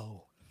it's like,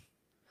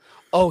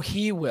 oh,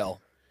 he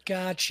will.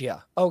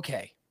 Gotcha.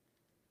 Okay.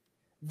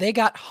 They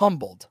got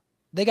humbled.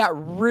 They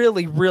got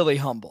really, really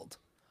humbled.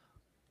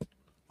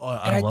 Oh,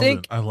 I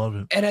love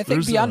it. And I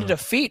think beyond a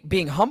defeat,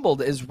 being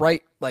humbled is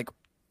right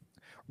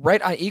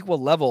on equal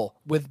level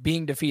with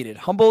being defeated.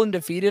 Humble and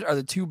defeated are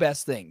the two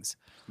best things.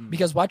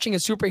 Because watching a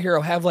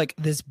superhero have like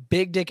this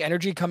big dick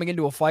energy coming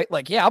into a fight,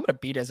 like, yeah, I'm gonna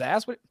beat his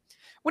ass. What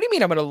do you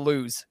mean I'm gonna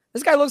lose?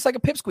 This guy looks like a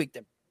pipsqueak.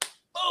 Then,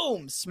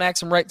 boom,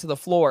 smacks him right to the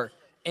floor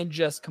and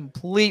just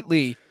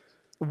completely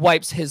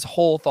wipes his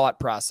whole thought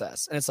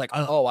process. And it's like,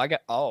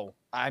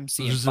 I'm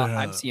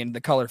seeing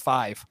the color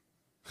 5.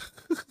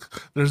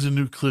 There's a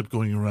new clip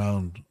going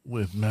around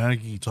with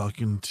Maggie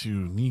talking to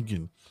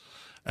Negan.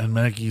 And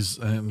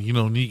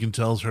Negan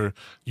tells her,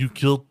 you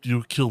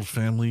killed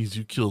families,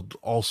 you killed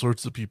all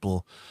sorts of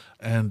people.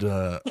 And,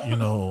 I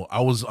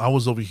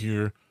was over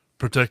here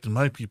protecting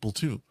my people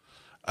too.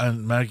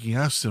 And Maggie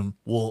asks him,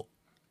 well,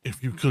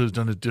 if you could have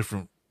done it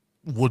different,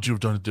 would you have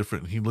done it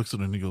different? And he looks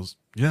at her and he goes,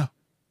 yeah.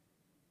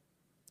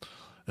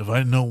 If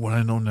I know what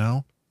I know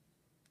now,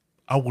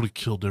 I would have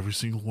killed every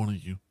single one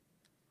of you.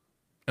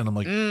 And I'm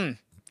like,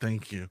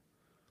 thank you.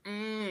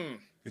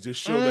 It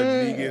just showed that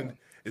Negan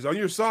is on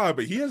your side,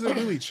 but he hasn't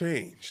really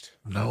changed.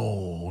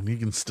 No,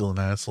 Negan's still an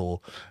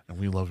asshole, and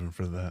we love him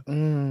for that.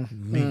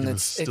 Negan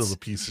is still a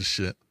piece of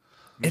shit.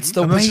 It's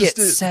the way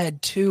it's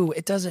said, too.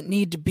 It doesn't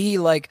need to be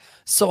like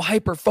so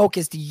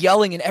hyper-focused,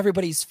 yelling in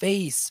everybody's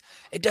face.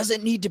 It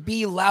doesn't need to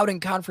be loud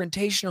and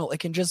confrontational. It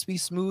can just be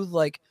smooth,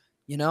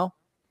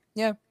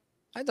 yeah,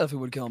 I definitely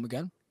would kill him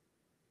again.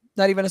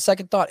 Not even a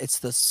second thought. It's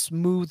the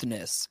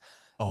smoothness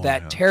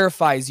that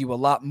terrifies you a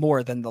lot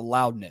more than the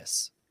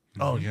loudness.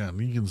 Oh yeah,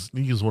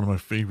 Negan's one of my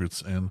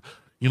favorites, and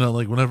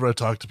whenever I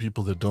talk to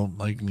people that don't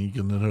like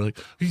Negan, and they're like,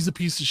 "He's a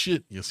piece of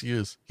shit." Yes, he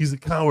is. He's a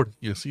coward.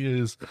 Yes, he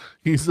is.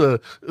 He's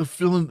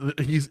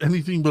he's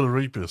anything but a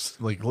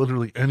rapist. Like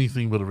literally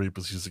anything but a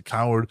rapist. He's a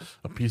coward,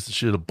 a piece of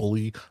shit, a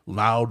bully,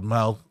 loud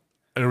mouth,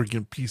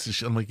 arrogant piece of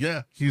shit. I'm like,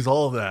 yeah, he's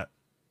all of that,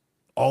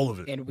 all of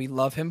it, and we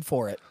love him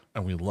for it.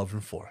 God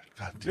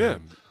damn. Yeah.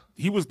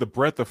 He was the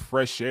breath of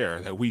fresh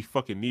air that we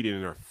fucking needed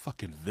in our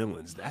fucking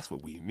villains. That's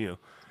what we knew.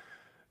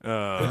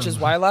 Which is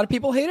why a lot of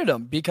people hated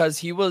him, because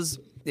he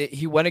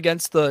went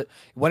against the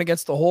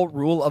whole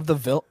rule of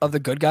the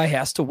good guy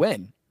has to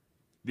win.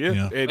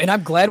 Yeah. And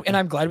I'm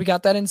glad we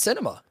got that in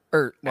cinema.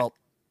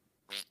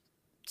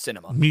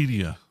 Cinema.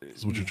 Media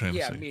is what you're trying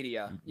to say.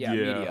 Media. Yeah,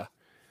 media.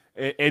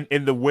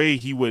 And the way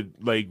he would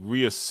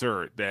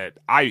reassert that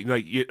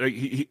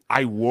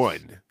I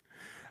won.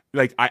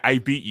 Like I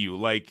beat you.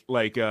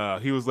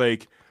 He was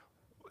like,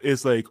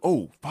 it's like,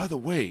 oh, by the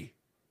way,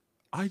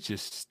 I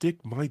just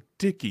stick my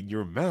dick in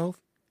your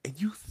mouth and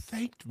you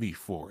thanked me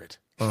for it.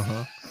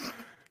 Uh-huh.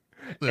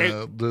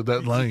 Yeah,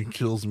 that line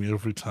kills me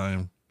every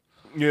time.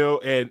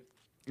 And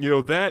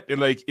that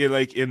and like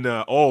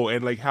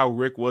and like how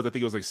Rick was, I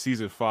think it was like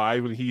season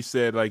 5 when he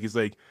said like he's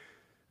like,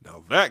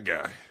 now that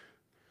guy,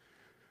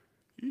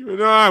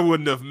 even I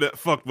wouldn't have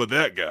fucked with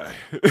that guy.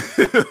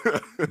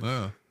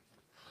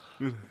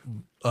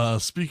 Yeah.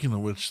 Speaking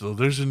of which, though,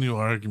 there's a new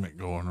argument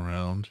going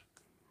around.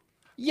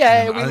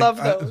 Yeah, we love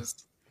those.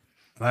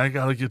 I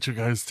gotta get your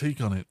guys'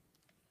 take on it.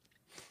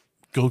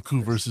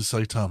 Goku versus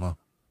Saitama.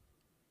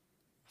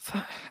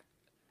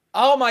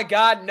 Oh my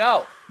God,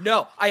 no.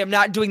 I am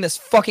not doing this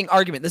fucking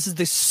argument. This is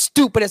the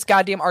stupidest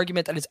goddamn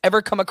argument that has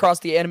ever come across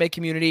the anime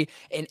community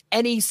in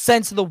any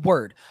sense of the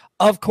word.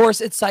 Of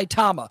course, it's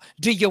Saitama.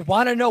 Do you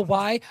want to know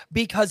why?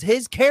 Because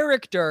his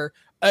character,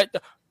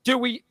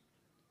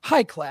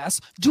 high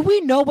class, do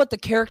we know what the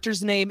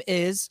character's name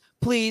is?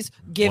 Please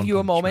give you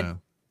a moment.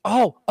 Man.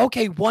 Oh,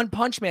 okay, One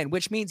Punch Man,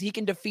 which means he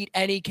can defeat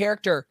any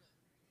character.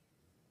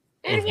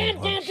 In one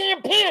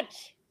goddamn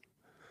punch.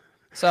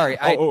 Sorry.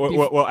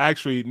 Well,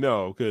 actually,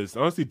 no, because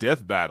honestly,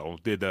 Death Battle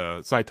did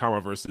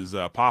Saitama versus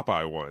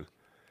Popeye one.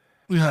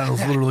 Yeah, it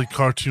was literally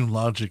cartoon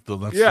logic, though.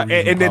 That's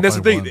and then that's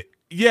the thing. Won.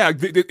 Yeah,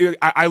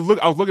 I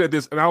was looking at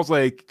this, and I was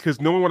like, because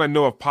knowing what I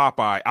know of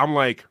Popeye, I'm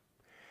like,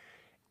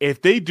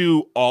 if they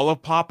do all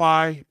of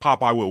Popeye,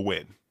 Popeye will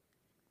win.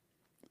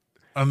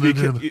 And they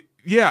did.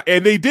 Yeah,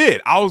 and they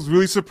did. I was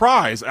really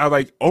surprised. I was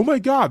like, oh my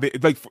God,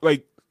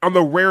 like on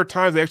the rare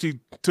times they actually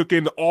took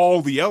in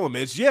all the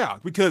elements. Yeah,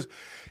 because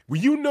when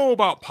you know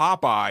about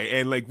Popeye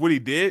and like what he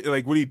did,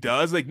 like what he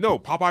does, like no,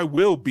 Popeye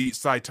will beat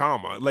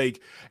Saitama. Like,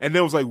 and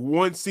there was like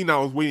one scene I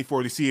was waiting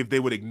for to see if they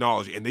would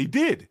acknowledge it, and they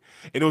did.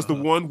 And it was the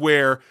one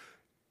where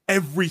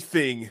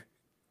everything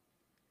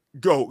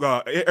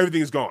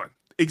is gone,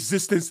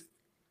 existence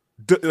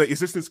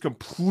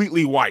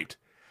completely wiped,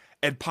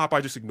 and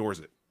Popeye just ignores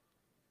it.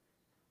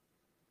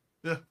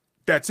 Yeah,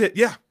 that's it.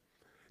 Yeah,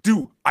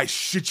 dude, I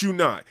shit you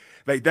not.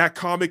 Like that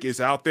comic is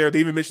out there. They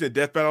even mentioned the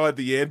death battle at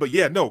the end. But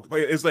yeah, no,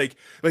 it's like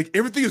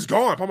everything is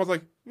gone. Papa's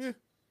like,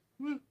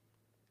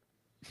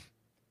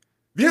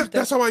 yeah,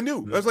 that's how I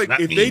knew. I was like,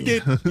 if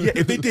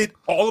they did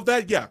all of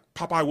that, yeah,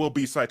 Popeye will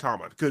beat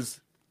Saitama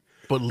because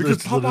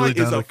it's literally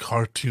down to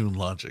cartoon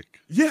logic.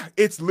 Yeah,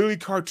 it's literally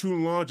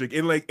cartoon logic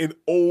and like an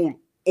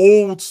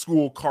old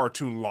school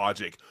cartoon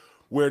logic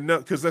where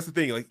because that's the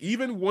thing. Like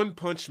even One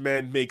Punch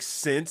Man makes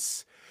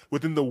sense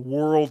within the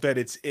world that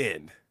it's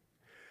in.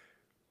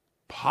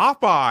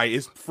 Popeye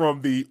is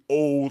from the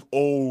old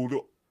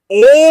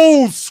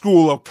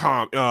school of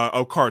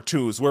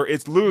cartoons where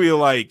it's literally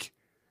like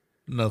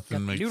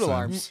nothing makes noodle sense.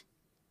 Arms.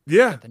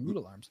 Yeah, the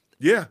noodle arms.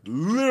 Yeah,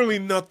 literally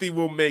nothing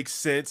will make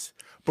sense,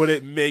 but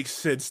it makes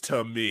sense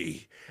to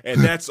me,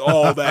 and that's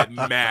all that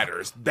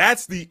matters.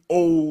 That's the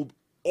old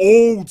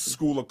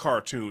school of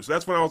cartoons.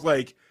 That's when I was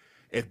like,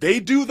 if they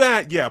do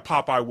that, yeah,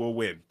 Popeye will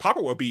win.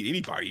 Popeye will beat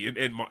anybody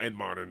in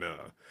modern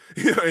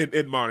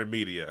in modern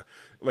media.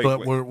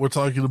 But we're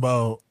talking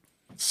about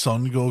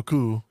Son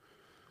Goku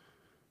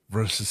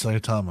versus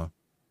Saitama.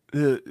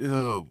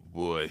 Oh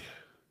boy,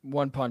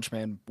 One Punch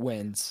Man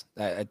wins.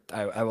 I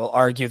will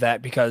argue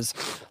that because,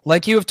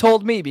 like you have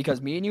told me,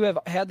 because me and you have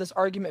had this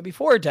argument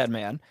before, Dead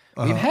Man.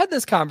 We've had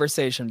this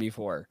conversation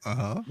before.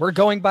 We're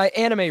going by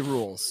anime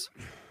rules.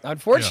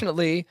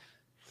 Unfortunately,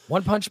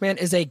 One Punch Man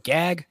is a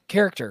gag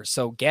character.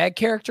 So gag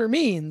character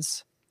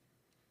means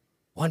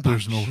one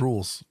punch. There's no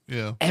rules.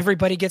 Yeah.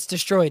 Everybody gets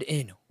destroyed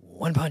in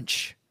one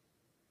punch.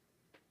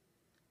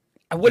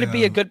 Would it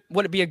be a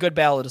good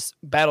battle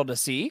to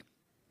see?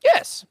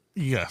 Yes.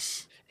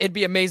 Yes. It'd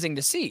be amazing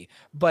to see.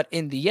 But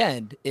in the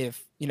end,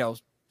 if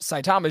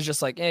Saitama is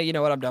just like, you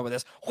know what, I'm done with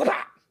this.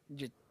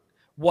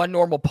 One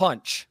normal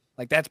punch.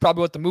 Like that's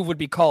probably what the move would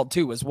be called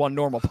too, is one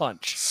normal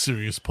punch.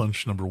 Serious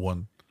punch number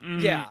 1.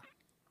 Yeah.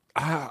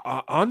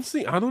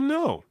 Honestly, I don't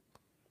know.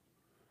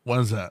 Why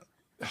is that?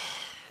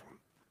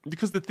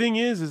 Because the thing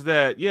is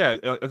that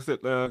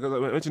like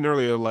I mentioned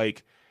earlier,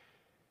 like,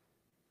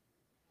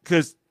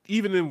 because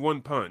even in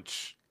One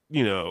Punch,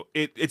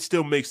 it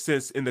still makes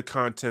sense in the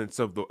contents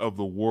of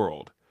the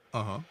world.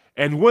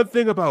 And one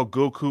thing about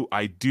Goku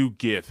I do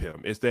give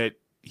him is that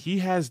he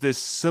has this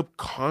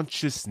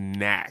subconscious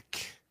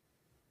knack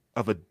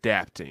of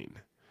adapting.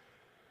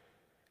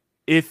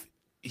 If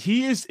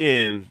he is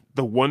in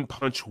the One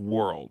Punch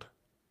world,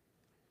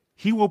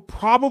 he will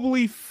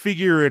probably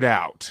figure it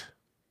out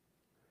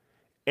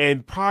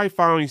and probably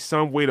find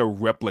some way to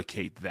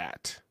replicate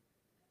that.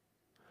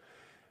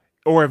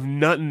 Or if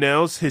nothing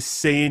else, his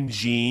Saiyan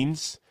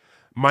genes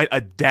might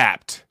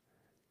adapt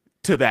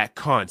to that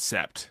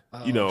concept.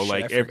 I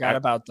forgot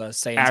about the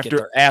Saiyans get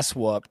their ass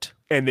whooped.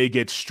 And they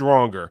get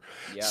stronger.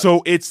 Yep.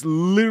 So it's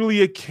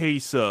literally a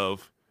case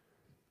of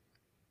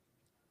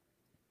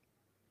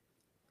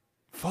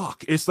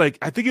it's like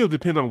I think it'll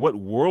depend on what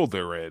world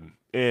they're in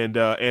and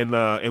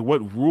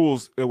what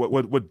rules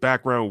what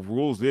background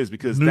rules is,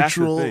 because that's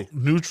the thing.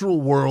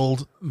 Neutral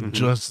world,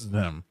 just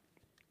them.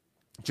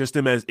 Just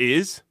them as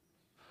is?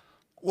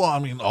 Well, I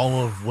mean,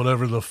 all of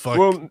whatever the fuck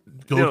Well,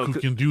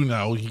 Goku can do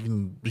now,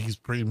 he's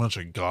pretty much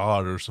a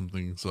god or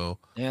something. So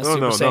yeah,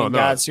 Super Saiyan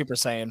God, Super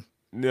Saiyan.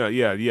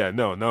 Yeah.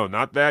 No,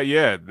 not that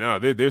yet. No,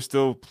 there's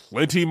still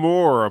plenty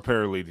more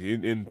apparently,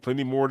 and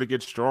plenty more to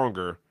get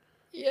stronger.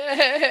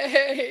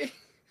 Yay!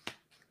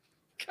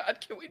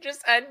 God, can we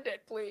just end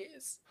it,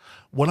 please?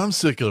 What I'm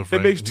sick of,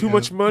 It makes too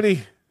much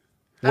money.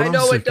 I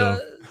know it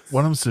does.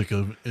 What I'm sick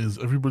of is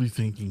everybody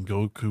thinking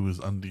Goku is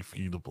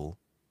undefeatable.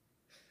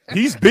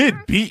 He's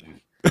been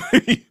beaten.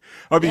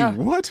 I mean,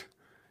 what?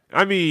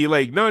 I mean,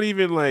 like, not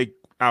even like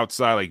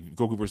outside, like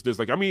Goku versus this.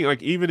 Like, I mean,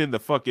 like, even in the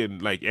fucking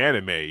like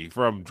anime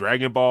from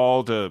Dragon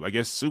Ball to I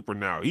guess Super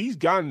now, he's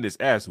gotten his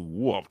ass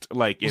whooped.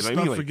 Like, Let's and I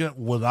not mean, like, forget,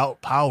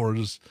 without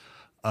powers,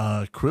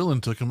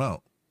 Krillin took him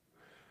out.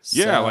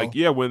 Yeah, like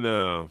when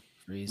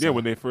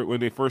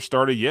they first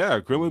started,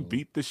 Krillin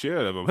beat the shit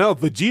out of him. Hell,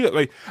 Vegeta,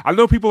 like I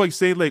know people like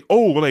saying like,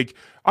 oh, like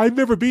I've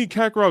never beat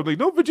Kakarot. Like,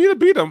 no, Vegeta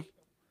beat him.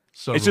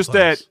 It's just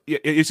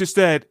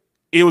that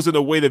it was in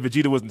a way that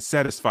Vegeta wasn't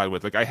satisfied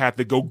with. Like, I had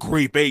to go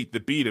Grape 8 to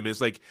beat him.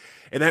 It's like,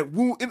 and that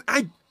wound, and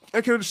I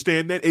can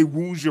understand that it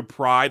wounds your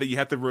pride that you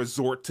have to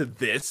resort to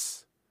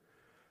this,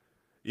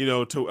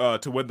 to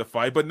win the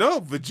fight. But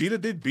no, Vegeta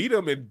did beat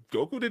him, and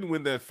Goku didn't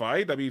win that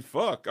fight. I mean,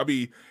 fuck. I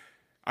mean,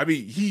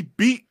 he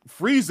beat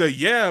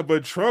Frieza,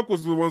 but Trunks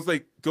was the ones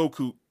like,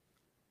 Goku,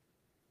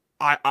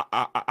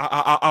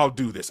 I'll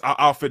do this.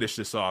 I'll finish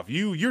this off.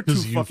 You're too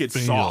fucking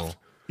soft.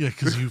 Yeah,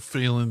 because you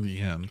fail in the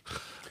end.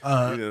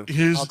 I'll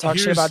talk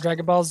shit about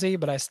Dragon Ball Z,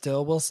 but I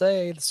still will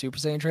say the Super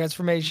Saiyan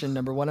transformation,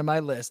 #1 on my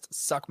list.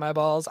 Suck my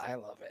balls. I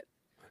love it.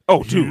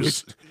 Oh, dude,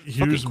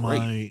 here's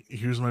my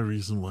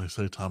reason why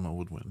Saitama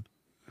would win.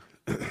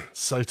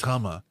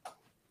 Saitama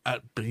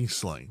at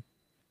baseline,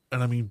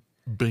 and I mean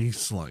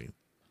baseline,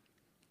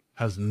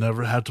 has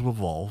never had to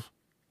evolve,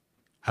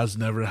 has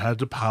never had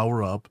to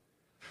power up,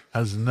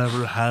 has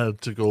never had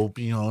to go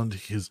beyond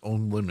his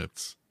own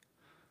limits.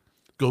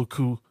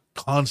 Goku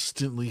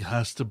constantly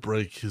has to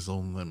break his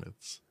own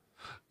limits.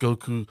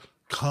 Goku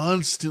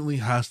constantly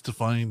has to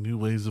find new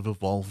ways of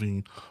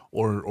evolving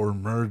or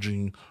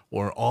merging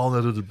or all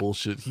that other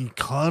bullshit. He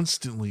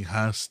constantly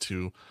has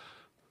to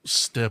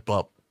step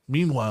up.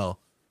 Meanwhile,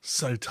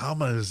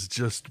 Saitama is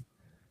just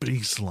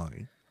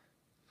baseline.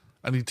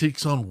 And he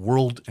takes on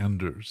world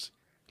enders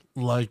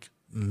like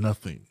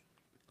nothing.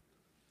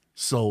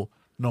 So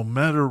no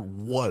matter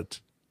what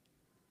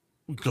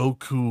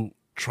Goku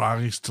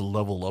tries to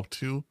level up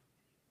to,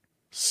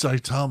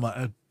 Saitama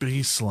at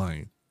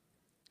baseline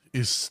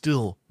is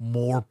still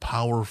more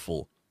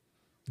powerful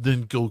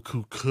than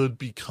Goku could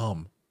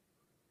become.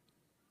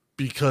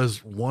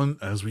 Because one,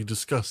 as we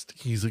discussed,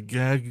 he's a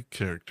gag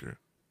character.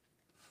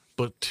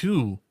 But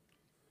two,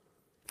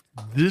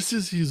 this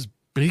is his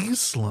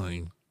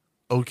baseline,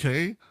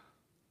 okay?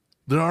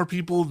 There are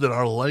people that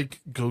are like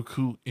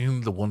Goku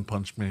in the One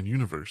Punch Man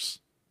universe.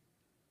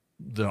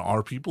 There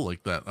are people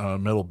like that.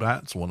 Metal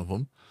Bat's one of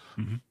them.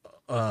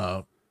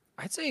 Mm-hmm.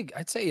 I'd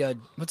say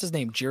what's his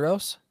name?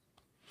 Gyros?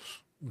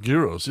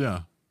 Gyros,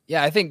 yeah.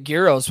 Yeah, I think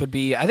Gyros would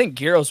be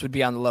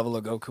on the level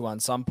of Goku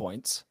on some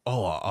points.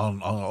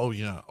 Oh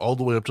yeah. All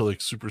the way up to like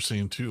Super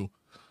Saiyan 2.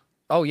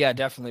 Oh yeah,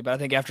 definitely. But I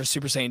think after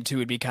Super Saiyan 2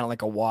 it'd be kind of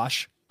like a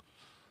wash.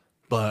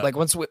 But like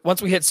once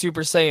we hit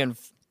Super Saiyan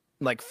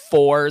like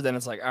 4, then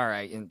it's like, all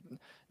right, and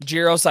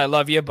Gyros, I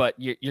love you, but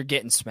you're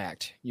getting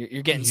smacked.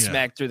 You're getting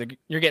smacked through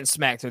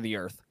the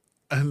earth.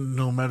 And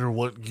no matter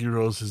what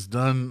Gyros has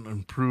done,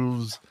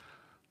 improves,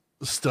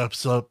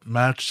 steps up,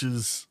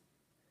 matches,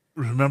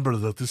 remember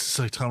that this is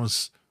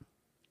Saitama's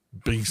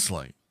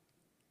baseline.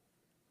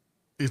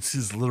 It's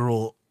his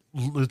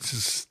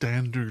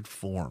standard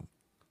form.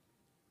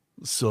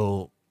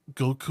 So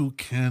Goku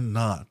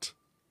cannot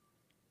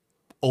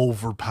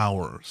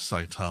overpower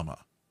Saitama.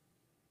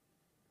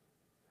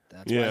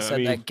 That's why I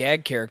said that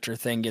gag character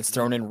thing gets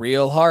thrown in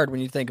real hard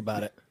when you think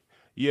about it.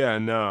 Yeah,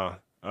 no.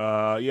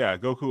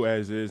 Goku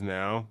as is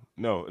now.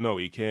 No,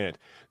 he can't.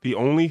 The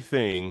only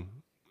thing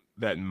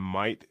that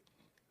might,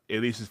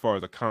 at least as far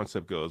as the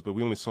concept goes, but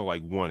we only saw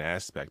like one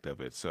aspect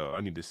of it, so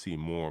I need to see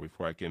more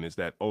before I can, is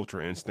that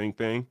Ultra Instinct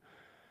thing.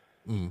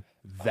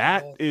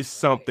 That is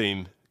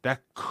something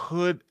that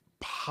could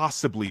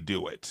possibly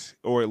do it,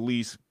 or at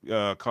least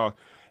and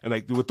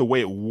like with the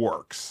way it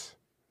works.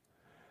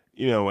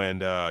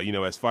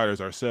 As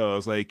fighters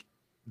ourselves, like,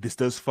 this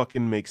does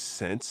fucking make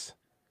sense.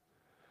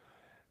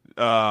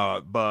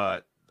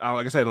 But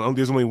like I said,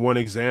 there's only one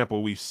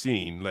example we've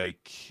seen,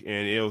 like,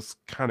 and it was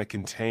kind of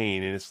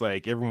contained, and it's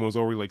like everyone was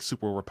already like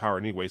super overpowered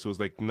anyway, so it was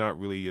like not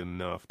really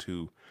enough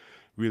to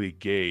really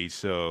gauge.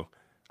 So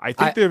I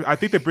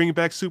think they're bringing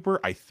back Super.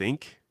 I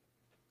think.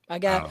 I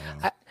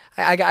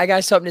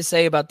got something to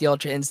say about the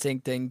Ultra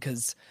Instinct thing,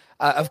 because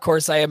of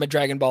course I am a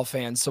Dragon Ball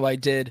fan, so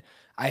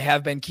I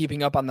have been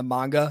keeping up on the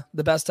manga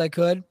the best I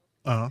could.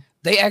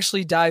 They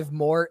actually dive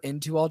more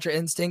into Ultra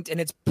Instinct, and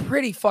it's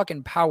pretty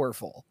fucking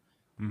powerful.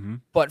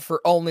 But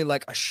for only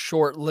like a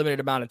short,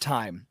 limited amount of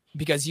time,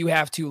 because you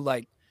have to,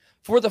 like,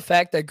 for the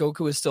fact that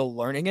Goku is still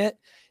learning it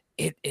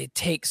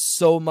takes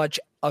so much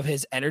of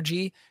his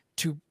energy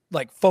to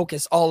like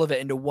focus all of it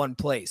into one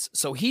place.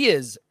 So he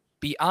is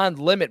beyond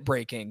limit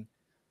breaking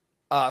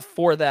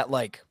for that,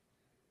 like,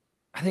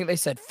 I think they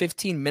said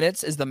 15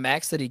 minutes is the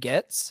max that he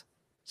gets.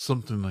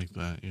 Something like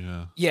that,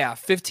 yeah. Yeah,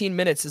 15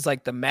 minutes is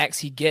like the max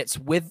he gets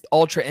with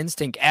Ultra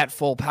Instinct at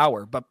full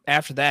power. But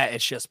after that,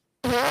 it's just...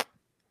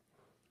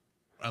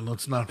 And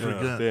let's not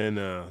forget. Then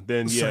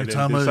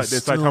Saitama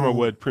Saitama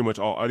would pretty much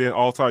all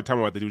Saitama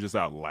would have to do just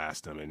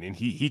outlast him, and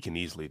he can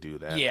easily do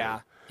that.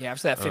 Yeah,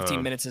 after that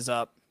 15 minutes is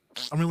up.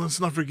 I mean,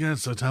 let's not forget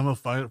Saitama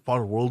fought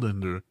a World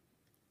Ender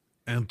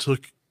and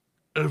took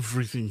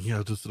everything he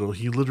had to throw.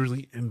 He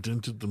literally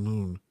indented the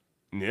moon.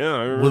 Yeah,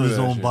 I remember with his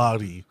that own shit.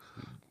 body,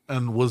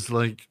 and was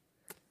like,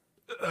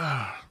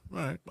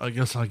 right, I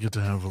guess I get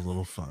to have a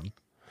little fun.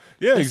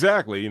 Yeah,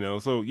 exactly.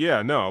 So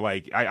yeah, no,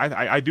 like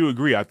I do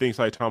agree. I think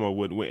Saitama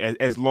would win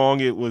as long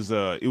it was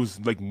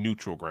like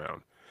neutral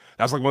ground.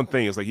 That's like one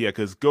thing. It's like, yeah,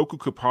 because Goku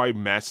could probably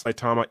match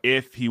Saitama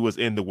if he was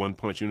in the One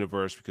Punch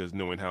universe, because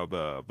knowing how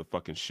the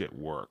fucking shit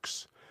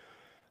works.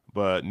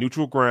 But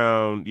neutral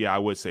ground, yeah, I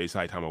would say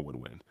Saitama would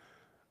win.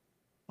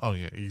 Oh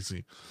yeah,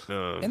 easy.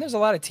 And there's a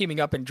lot of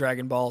teaming up in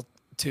Dragon Ball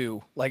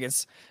too. Like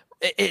it's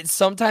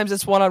sometimes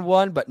it's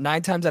 1-on-1, but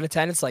 9 times out of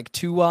 10 it's like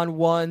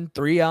 2-on-1,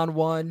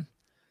 3-on-1.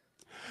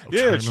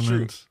 Yeah, it's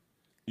true.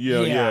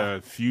 Yeah,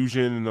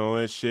 fusion and all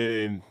that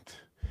shit, and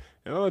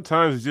a lot of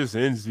times it just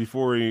ends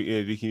before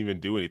they can even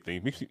do anything.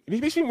 It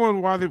makes me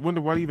wonder why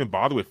they even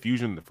bother with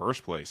fusion in the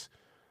first place.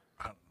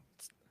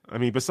 I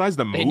mean, besides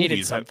the They movies,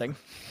 needed something.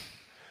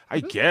 I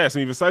guess. I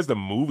mean, besides the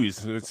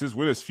movies, it's just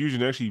when does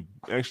fusion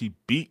actually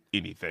beat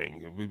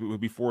anything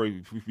before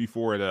it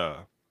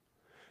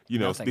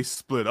Nothing. they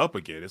split up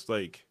again. It's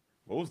like,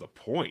 what was the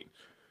point?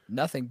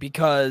 Nothing,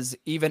 because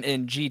even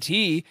in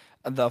GT,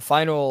 the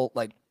final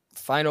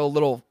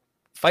little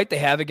fight they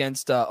have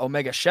against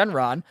Omega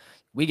Shenron,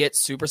 we get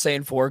Super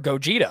Saiyan 4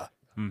 Gogeta.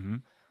 Mm-hmm.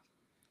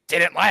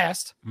 Didn't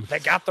last. They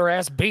got their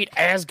ass beat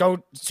as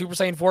Super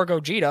Saiyan 4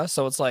 Gogeta.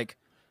 So it's like,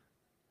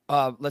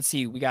 let's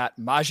see, we got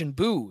Majin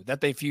Buu that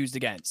they fused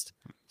against.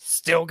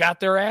 Still got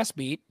their ass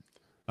beat.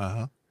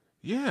 Uh-huh.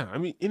 Yeah, I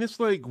mean, and it's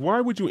like,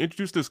 why would you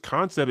introduce this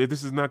concept if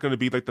this is not going to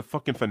be like the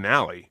fucking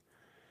finale?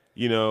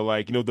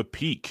 The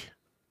peak.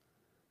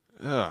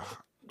 Ugh.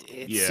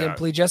 It's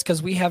simply just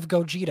because we have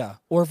Gogeta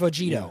or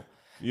Vegito.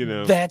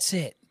 Yeah. That's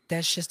it.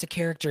 That's just a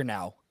character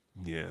now.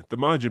 Yeah, the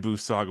Majin Buu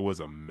saga was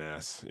a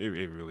mess. It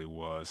really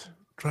was.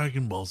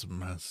 Dragon Ball's a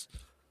mess.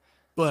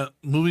 But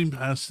moving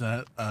past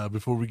that,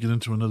 before we get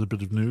into another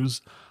bit of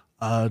news,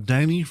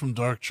 Danny from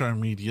Dark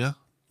Charm Media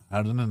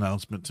had an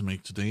announcement to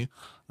make today.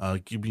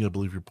 Gibby, I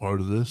believe you're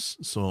part of this,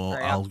 so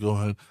I'll go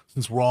ahead.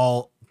 Since we're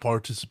all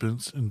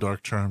participants in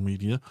Dark Charm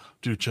Media,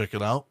 do check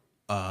it out.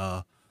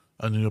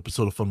 A new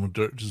episode of Fun with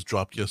Dirt just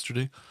dropped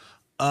yesterday.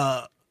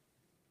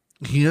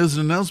 He has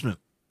an announcement.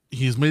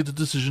 He has made the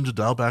decision to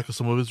dial back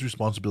some of his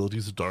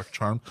responsibilities at Dark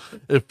Charm.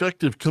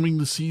 Effective coming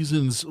the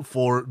seasons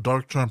for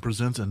Dark Charm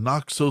Presents and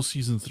Noxo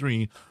Season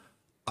 3,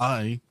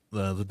 I,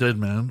 the Dead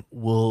Man,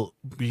 will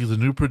be the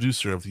new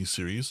producer of these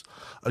series.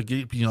 A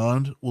Gate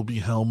Beyond will be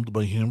helmed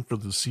by him for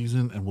the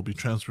season and will be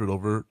transferred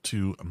over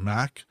to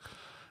Mac.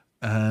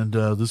 And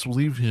this will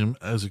leave him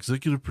as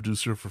executive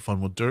producer for Fun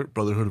with Dirt,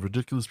 Brotherhood of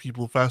Ridiculous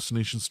People,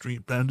 Fascination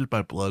Street, Banded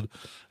by Blood,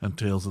 and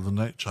Tales of the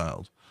Night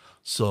Child.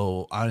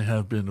 So I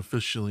have been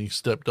officially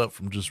stepped up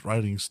from just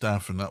writing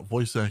staff and not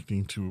voice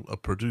acting to a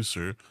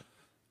producer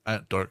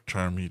at Dark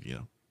Charm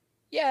Media.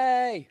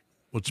 Yay!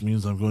 Which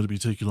means I'm going to be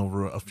taking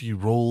over a few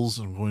roles.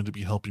 I'm going to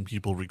be helping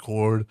people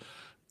record,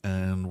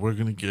 and we're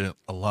going to get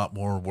a lot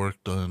more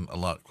work done a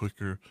lot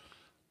quicker.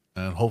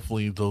 And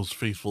hopefully those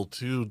faithful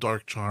to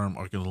Dark Charm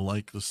are going to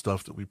like the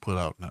stuff that we put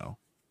out now.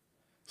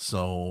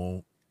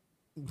 So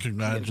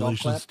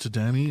congratulations to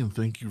Danny, and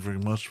thank you very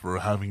much for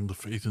having the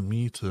faith in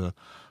me to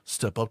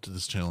step up to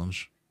this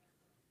challenge.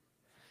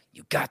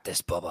 You got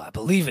this, Bubba. I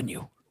believe in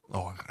you.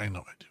 Oh, I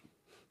know I do.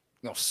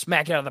 You'll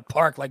smack it out of the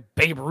park like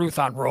Babe Ruth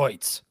on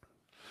roids.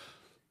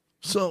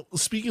 So,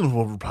 speaking of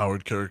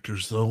overpowered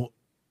characters, though,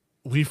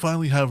 we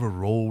finally have a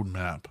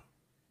roadmap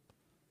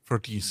for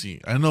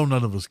DC. I know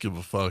none of us give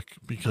a fuck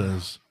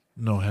because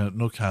no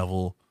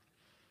Cavill.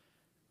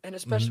 And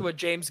especially what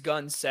James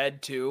Gunn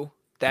said, too.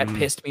 That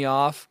pissed me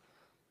off.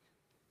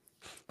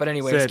 But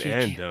anyways. Said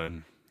and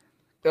done.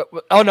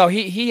 Oh, no,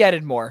 he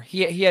added more.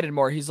 He added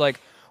more. He's like,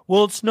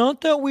 well, it's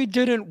not that we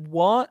didn't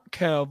want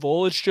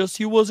Cavill. It's just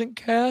he wasn't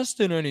cast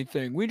in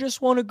anything. We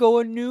just want to go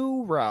a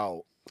new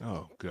route.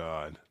 Oh,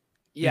 God.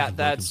 Yeah,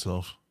 that's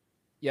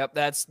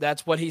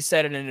what he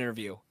said in an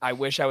interview. I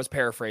wish I was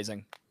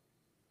paraphrasing.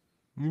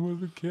 He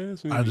wasn't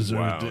cast. I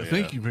deserve it.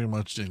 Thank you very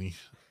much, Danny.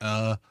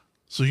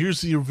 So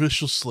here's the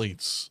official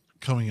slates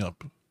coming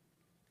up.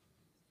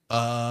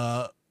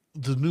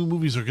 The new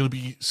movies are going to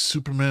be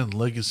Superman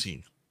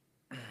Legacy.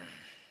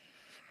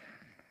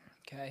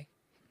 Okay.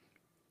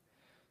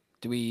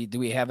 Do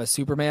we have a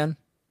Superman?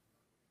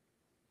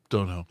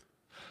 Don't know.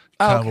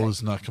 Oh, Cavill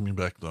is not coming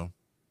back though.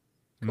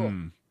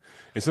 Cool.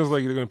 It sounds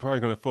like they're probably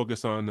going to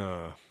focus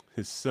on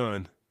his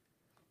son.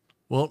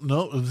 Well,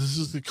 no, this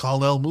is the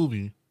Kal-El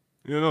movie.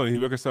 He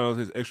reconciles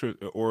his extra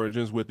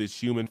origins with his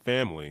human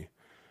family.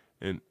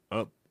 And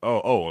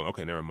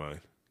okay, never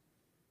mind.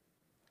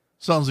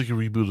 Sounds like a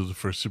reboot of the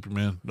first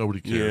Superman.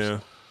 Nobody cares. Yeah.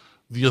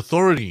 The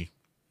Authority.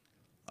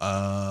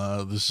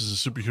 This is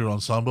a superhero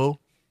ensemble.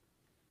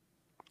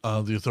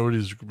 The Authority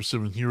is a group of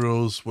 7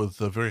 heroes with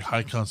very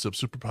high concept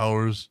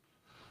superpowers.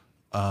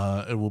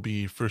 It will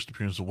be first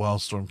appearance of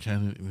Wildstorm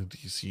canon in the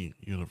DC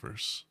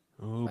universe.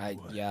 Oh,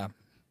 yeah.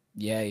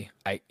 Yay.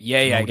 I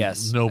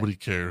guess. Nobody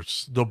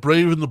cares. The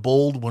Brave and the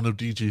Bold, one of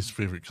DJ's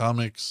favorite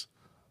comics.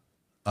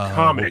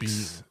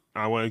 Comics.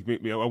 I want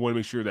to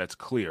make sure that's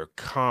clear.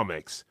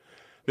 Comics.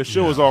 The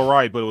show was all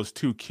right, but it was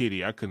too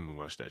kiddie. I couldn't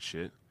watch that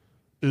shit.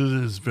 It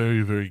is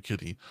very, very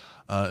kiddie.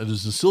 It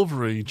is the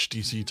Silver Age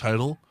DC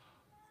title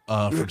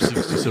from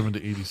 67 to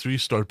 83.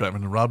 Starred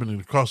Batman and Robin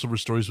in crossover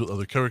stories with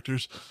other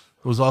characters.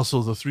 It was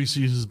also the 3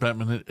 seasons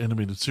Batman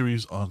animated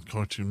series on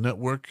Cartoon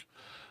Network.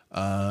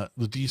 The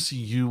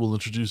DCU will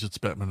introduce its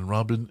Batman and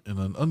Robin in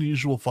an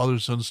unusual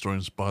father-son story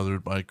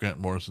inspired by Grant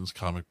Morrison's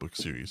comic book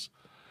series.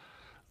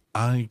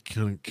 I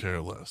couldn't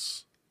care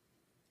less.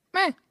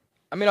 Meh.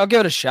 I mean, I'll give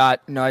it a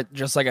shot.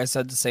 Just like I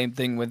said, the same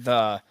thing with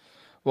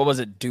what was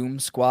it, Doom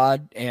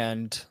Squad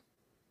and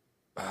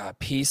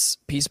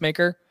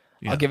Peacemaker.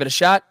 Yeah. I'll give it a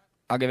shot.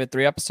 I'll give it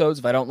 3 episodes.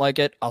 If I don't like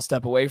it, I'll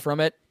step away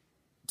from it.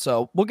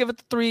 So we'll give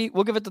it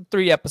the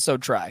 3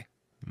 episode try.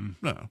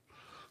 No.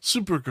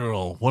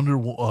 Supergirl, Wonder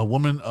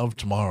Woman of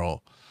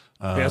Tomorrow.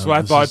 That's what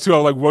I thought too. I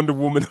was like Wonder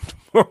Woman of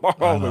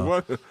Tomorrow.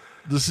 Like, what?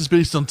 This is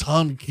based on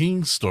Tom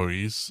King's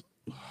stories.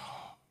 Oh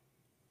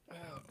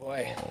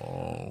boy.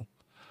 Oh.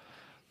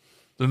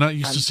 They're not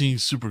used to seeing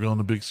Supergirl on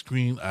the big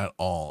screen at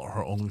all.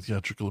 Her only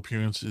theatrical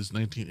appearance is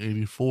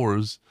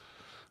 1984's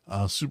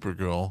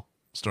Supergirl,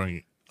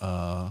 starring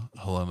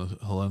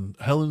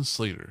Helen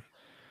Slater.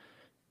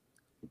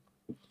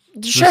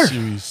 Sure.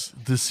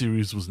 This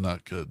series was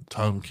not good.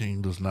 Tom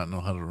King does not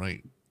know how to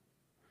write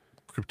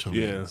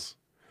Kryptonians.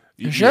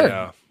 Yeah.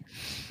 Sure.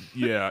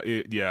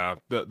 Yeah.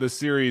 The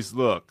series,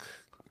 look,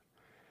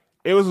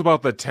 it was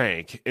about the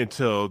tank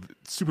until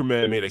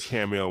Superman made a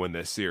cameo in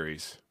this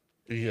series.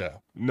 Yeah.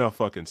 No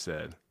fucking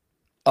said.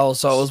 Oh,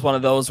 so it was one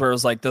of those where it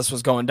was like, this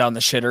was going down the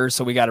shitter,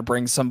 so we got to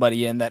bring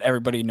somebody in that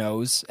everybody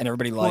knows and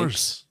everybody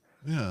likes.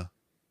 Yeah.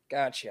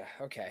 Gotcha.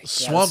 Okay. This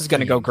Swamp is going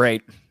to go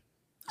great.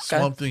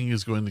 Swamp Thing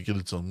is going to get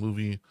its own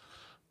movie.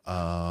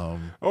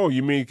 Oh,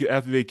 you mean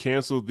after they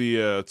canceled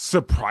the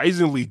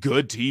surprisingly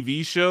good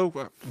TV show?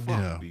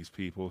 Fuck these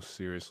people,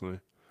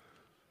 seriously.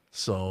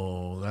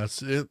 So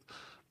that's it.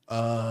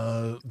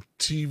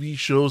 TV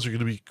shows are going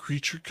to be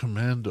Creature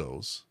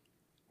Commandos.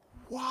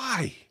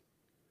 Why?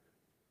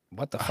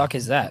 What the fuck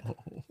is that?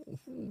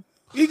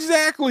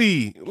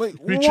 Exactly. Like,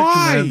 Creature why?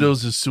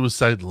 Commandos is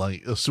Suicide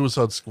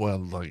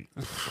Squad Light.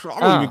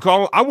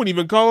 I wouldn't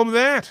even call them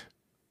that.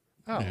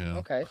 Oh,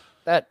 okay.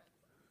 That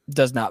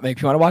does not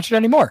make me want to watch it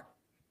anymore.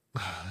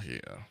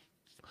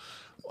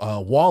 Yeah.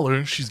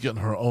 Waller, she's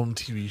getting her own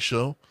TV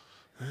show.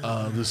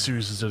 This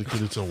series is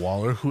dedicated to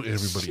Waller, who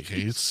everybody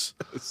hates.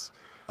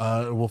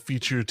 It will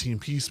feature Team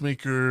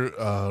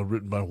Peacemaker,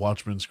 written by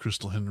Watchmen's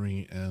Crystal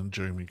Henry and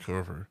Jeremy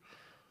Carver.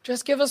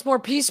 Just give us more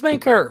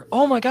Peacemaker.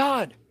 Oh my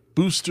God.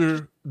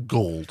 Booster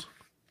Gold.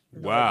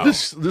 Wow.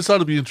 This ought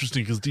to be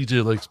interesting because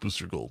DJ likes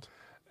Booster Gold.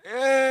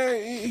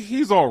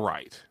 He's all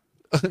right.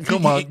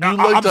 Come on, you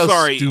liked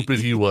how stupid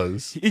he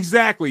was.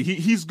 Exactly.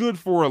 He's good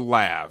for a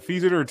laugh.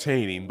 He's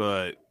entertaining,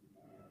 but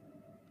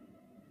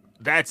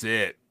that's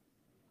it.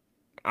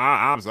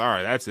 I'm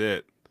sorry, that's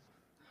it.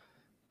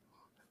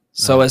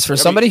 So as for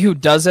somebody who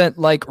doesn't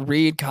like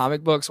read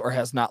comic books or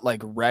has not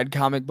like read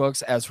comic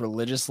books as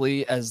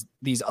religiously as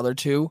these other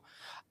two,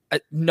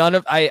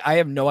 I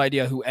have no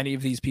idea who any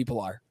of these people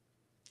are.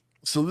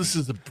 So this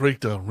is the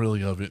breakdown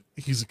really of it.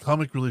 He's a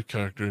comic relief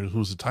character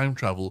who's a time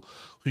travel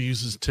who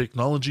uses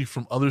technology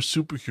from other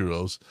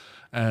superheroes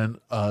and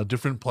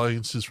different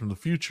appliances from the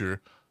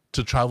future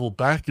to travel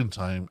back in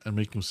time and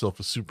make himself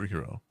a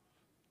superhero.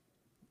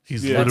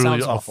 He's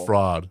literally a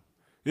fraud.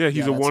 Yeah,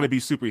 he's a wannabe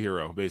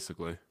superhero,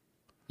 basically.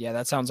 Yeah,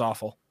 that sounds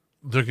awful.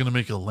 They're going to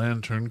make a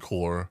Lantern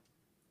Corps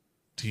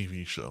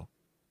TV show.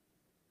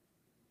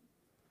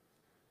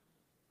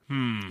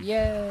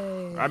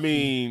 Yay. I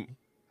mean...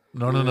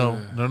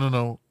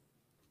 No.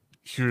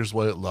 Here's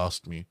why it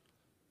lost me.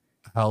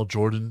 Hal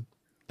Jordan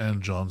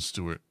and Jon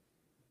Stewart.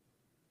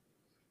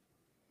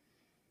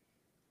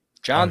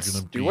 Jon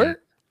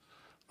Stewart?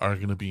 Are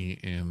going to be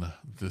in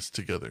this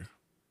together.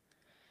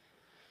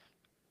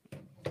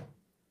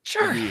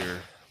 Sure.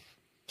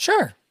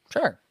 Sure.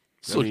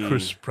 So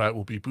Chris Pratt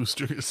will be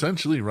Booster,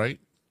 essentially, right?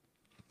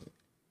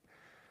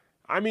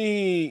 I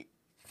mean,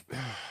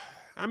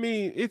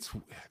 it's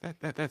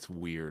that's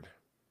weird,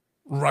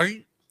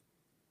 right?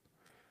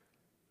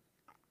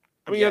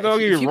 I mean, don't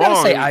get me wrong. You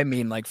gotta say "I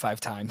mean" like 5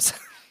 times.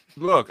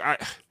 Look,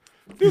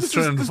 this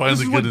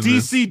is what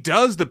DC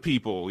does to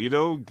people. You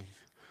know,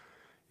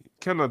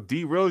 kind of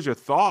derails your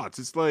thoughts.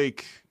 It's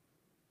like,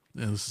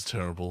 yeah, this is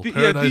terrible.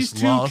 Paradise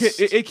Lost.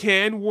 It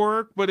can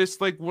work, but it's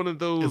like one of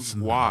those.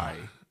 Why?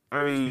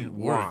 I mean, Can't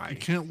work. why? It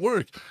can't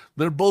work.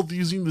 They're both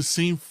using the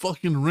same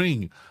fucking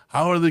ring.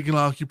 How are they going to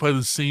occupy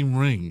the same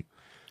ring?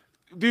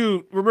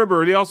 Dude,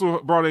 remember, they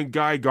also brought in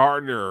Guy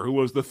Gardner, who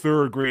was the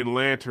third Green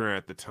Lantern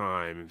at the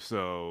time.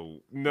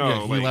 So, no.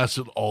 Yeah, he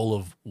lasted all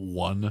of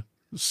one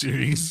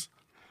series.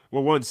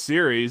 Well, one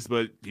series,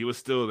 but he was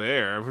still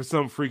there. For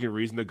some freaking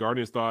reason, the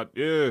Guardians thought,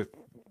 yeah,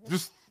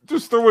 just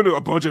throw in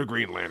a bunch of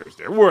Green Lanterns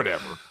there,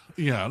 whatever.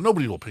 Yeah,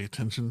 nobody will pay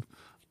attention.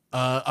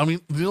 I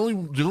mean, the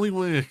only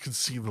way I could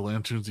see the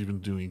Lanterns even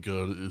doing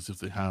good is if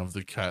they have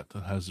the cat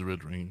that has the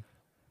red ring.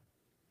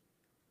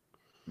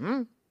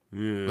 Yeah.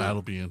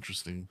 That'll be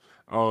interesting.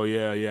 Oh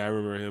yeah, I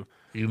remember him.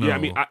 You know. Yeah, I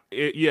mean,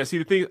 see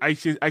the thing, I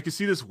can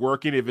see this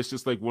working if it's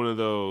just like one of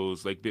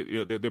those, like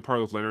they're part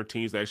of those Lantern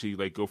teams that actually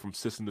like go from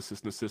system to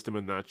system to system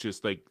and not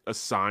just like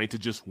assigned to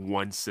just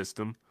one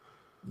system.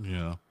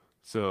 Yeah.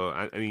 So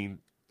I mean,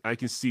 I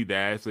can see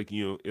that. It's like,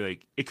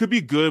 like it could be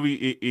good if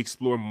we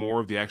explore more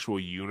of the actual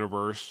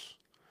universe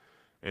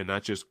and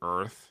not just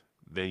Earth.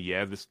 Then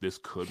yeah, this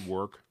could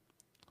work.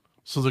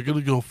 So they're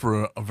gonna go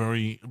for a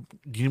very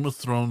Game of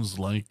Thrones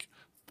like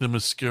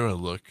Themyscira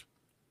look,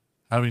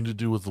 having to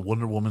do with the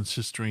Wonder Woman's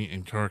history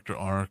and character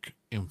arc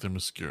in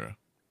Themyscira.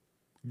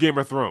 Game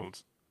of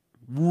Thrones,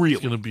 really?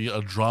 It's gonna be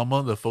a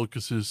drama that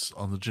focuses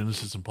on the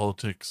genesis and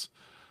politics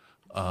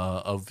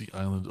of the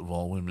Island of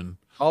All Women.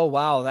 Oh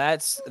wow,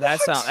 that's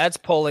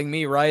pulling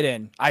me right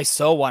in. I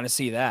so want to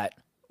see that.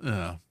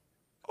 Yeah.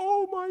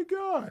 Oh my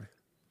god.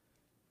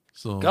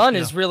 So Gunn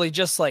is really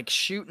just like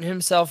shooting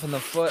himself in the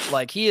foot.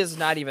 Like he is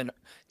not even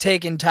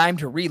taking time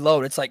to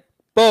reload. It's like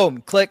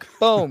boom, click,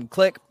 boom,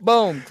 click,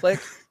 boom, click.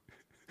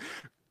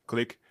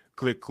 Click,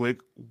 click, click.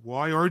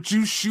 Why aren't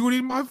you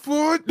shooting my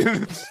foot?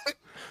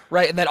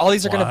 Right, and then all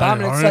these are going to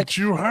bomb, and it's like,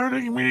 you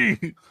hurting me?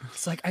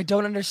 It's like, I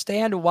don't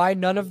understand why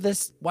none of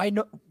this. Why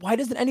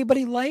doesn't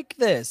anybody like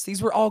this?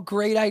 These were all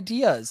great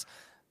ideas,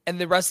 and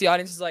the rest of the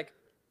audience is like,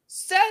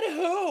 said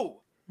who?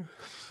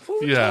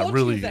 Who Yeah, told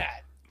really. you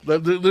that?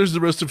 There's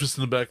the rest of us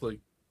in the back, like,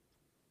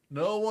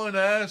 no one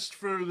asked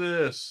for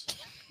this.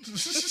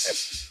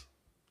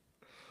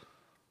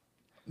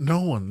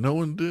 No one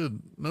did.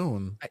 No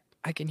one.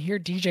 I can hear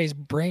DJ's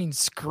brain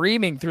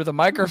screaming through the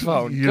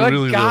microphone. You Good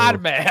really God,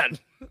 will. man.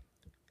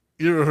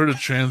 You ever heard of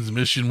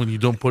transmission when you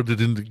don't put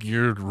it into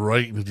gear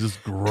right and it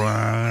just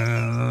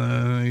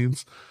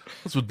grinds?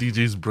 That's what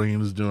DJ's brain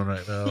is doing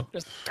right now.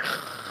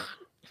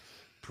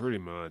 Pretty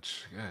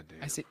much. God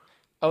damn. I see.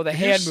 Oh, the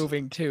hand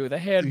moving too. The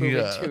hand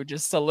moving too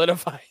just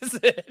solidifies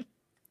it.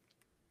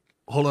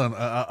 Hold on.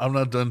 I'm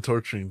not done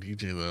torturing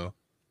DJ, though.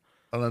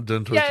 I'm not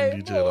done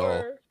torturing DJ at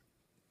all.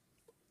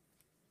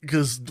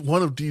 Because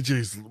one of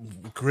DJ's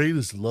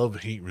greatest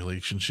love-hate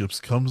relationships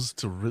comes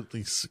to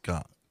Ridley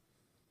Scott.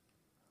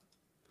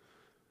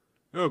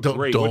 Oh,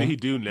 great. What did he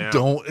do now?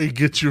 Don't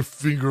get your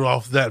finger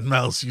off that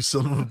mouse, you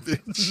son of a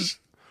bitch.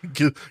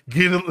 Get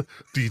it.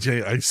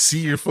 DJ, I see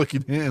your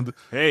fucking hand.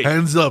 Hey.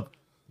 Hands up.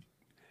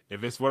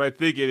 If it's what I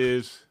think it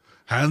is.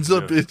 Hands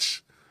up,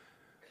 bitch.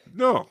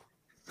 No.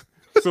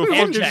 So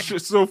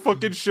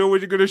fucking show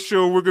what you're going to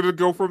show. We're going to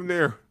go from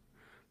there.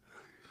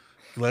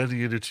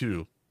 Gladiator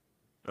 2.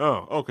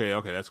 Oh, okay.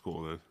 That's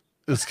cool then.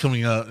 It's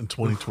coming out in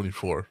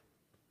 2024.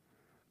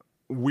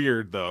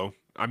 Weird, though.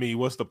 I mean,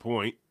 what's the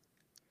point?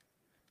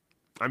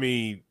 I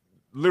mean,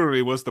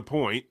 literally, what's the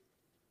point?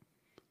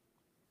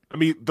 I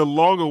mean, the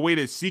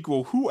long-awaited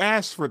sequel, who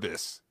asked for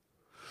this?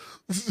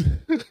 I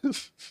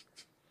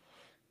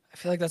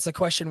feel like that's a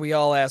question we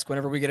all ask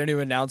whenever we get a new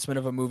announcement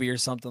of a movie or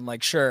something.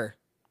 Like, sure,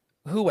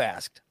 who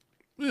asked?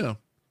 Yeah.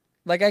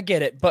 Like, I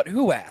get it, but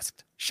who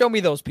asked? Show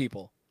me those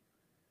people.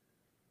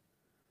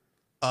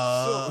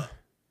 Paul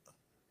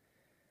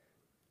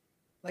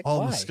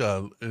why?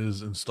 Mescal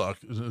is in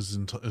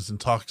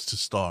talks to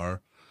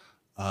star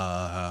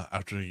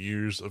after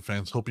years of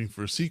fans hoping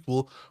for a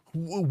sequel.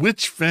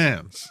 Which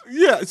fans?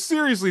 Yeah,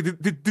 seriously,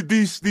 did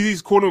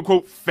these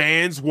quote-unquote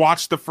fans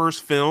watch the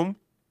first film?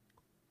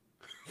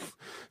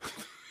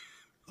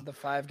 The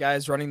 5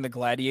 guys running the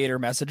Gladiator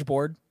message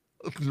board.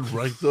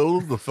 Right, though?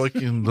 The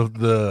fucking,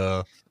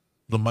 the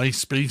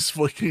MySpace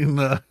fucking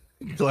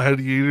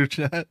Gladiator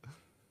chat.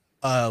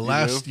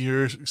 Last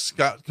year,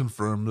 Scott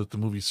confirmed that the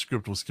movie's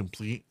script was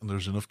complete and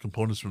there's enough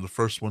components from the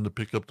first one to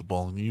pick up the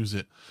ball and use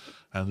it.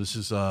 And this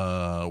is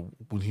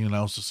when he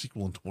announced a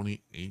sequel in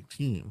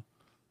 2018.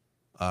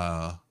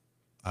 I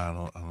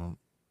don't.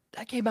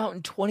 That came out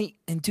in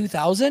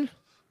 2000.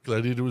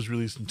 Gladiator was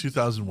released in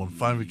 2001,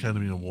 5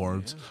 Academy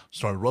Awards,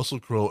 starred Russell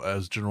Crowe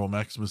as General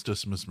Maximus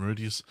Decimus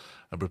Meridius,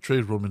 and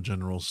portrayed Roman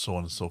generals, so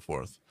on and so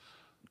forth.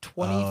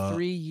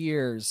 23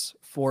 years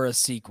for a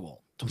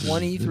sequel.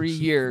 23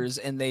 years,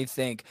 and they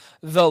think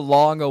the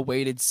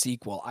long-awaited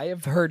sequel. I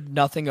have heard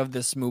nothing of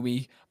this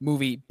movie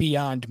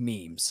beyond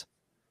memes.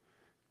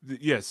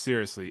 Yes,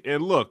 seriously.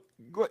 And look,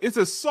 it's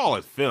a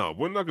solid film.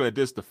 We're not going to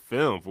diss the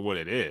film for what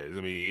it is.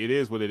 I mean, it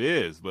is what it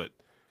is, but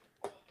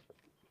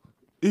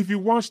if you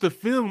watch the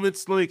film,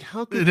 it's like,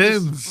 how could it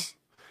ends?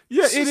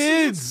 Yeah, it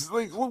ends.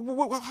 Like,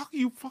 how can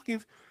you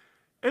fucking...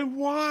 And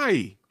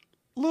why?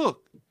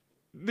 Look,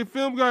 the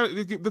film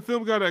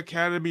got an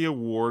Academy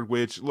Award,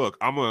 which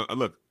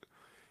I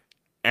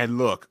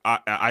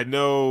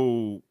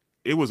know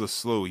it was a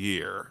slow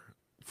year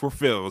for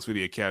films for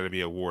the Academy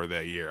Award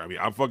that year. I mean,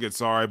 I'm fucking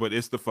sorry, but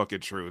it's the fucking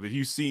truth. If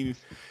you've seen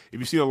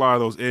a lot of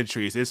those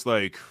entries, it's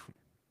like,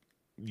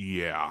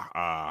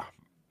 yeah,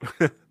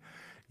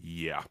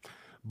 yeah,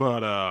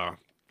 but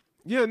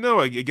yeah, no,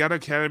 it got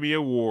Academy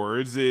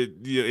Awards.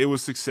 It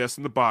was success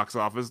in the box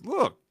office.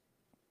 Look,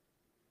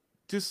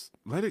 just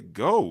let it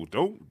go.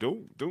 Don't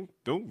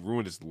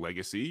ruin its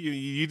legacy.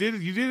 You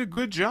did a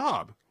good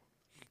job.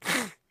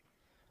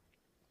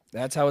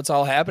 That's how it's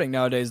all happening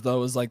nowadays,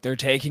 though, is like they're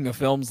taking a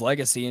film's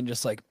legacy and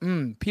just like,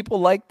 people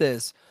like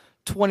this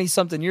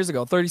 20-something years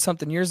ago,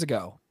 30-something years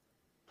ago.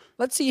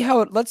 Let's see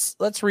how it,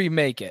 let's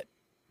remake it.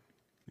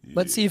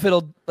 Let's see if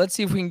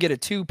we can get a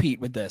two-peat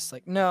with this.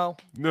 Like, no,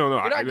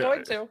 you're not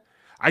going to.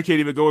 I can't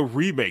even go with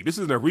remake. This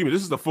isn't a remake.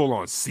 This is a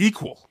full-on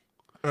sequel.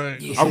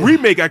 Right. A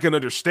remake I can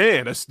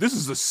understand. This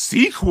is a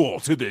sequel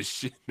to this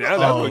shit. Now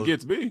that's what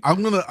gets me.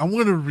 I'm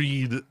gonna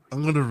read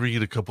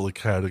a couple of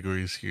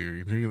categories here.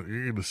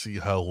 You're gonna see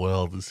how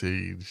well this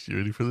aged. You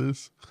ready for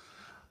this?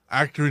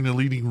 Actor in a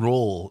leading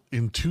role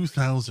in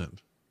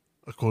 2000,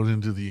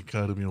 according to the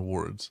Academy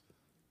Awards.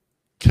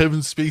 Kevin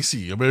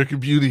Spacey, American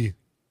Beauty.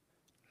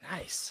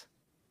 Nice.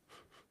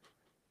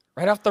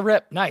 Right off the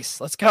rip.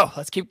 Nice. Let's go.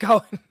 Let's keep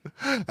going.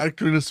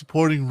 Actor in a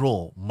supporting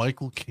role,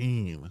 Michael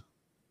Caine.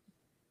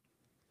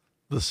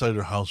 The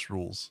Cider House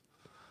Rules.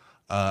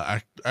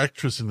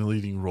 Actress in the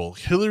leading role,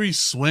 Hilary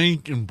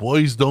Swank in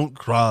Boys Don't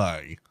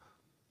Cry.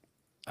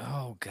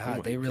 Oh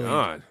God, they really,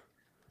 God.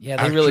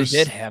 Yeah, they really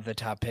did have the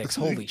top picks.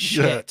 Holy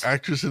shit!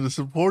 Actress in a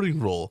supporting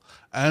role,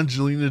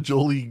 Angelina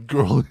Jolie,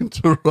 Girl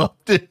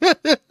Interrupted. Oh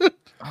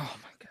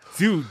my God,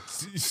 dude,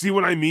 see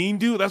what I mean,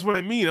 dude? That's what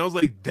I mean. I was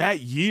like,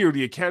 that year,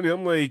 the Academy.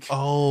 I'm like,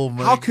 oh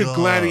my how could God.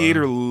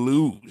 Gladiator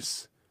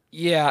lose?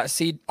 Yeah,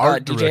 see,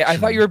 Art DJ, I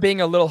thought you were being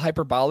a little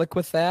hyperbolic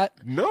with that.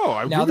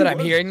 No, now that I'm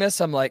hearing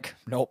this, I'm like,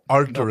 nope.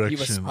 Art nope,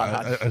 direction.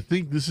 I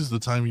think this is the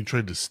time you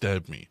tried to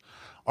stab me.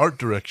 Art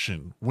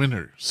direction.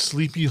 Winner,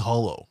 Sleepy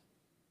Hollow.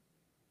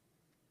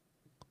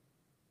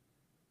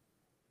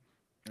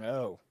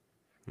 Oh.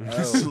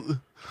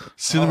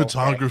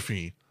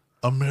 Cinematography,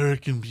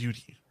 American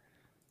Beauty.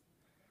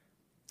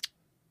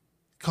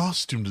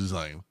 Costume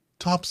design,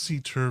 Topsy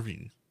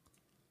Turvy.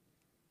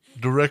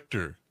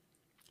 Director,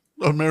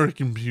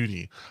 American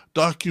Beauty.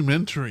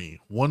 Documentary,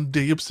 One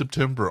Day of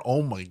September.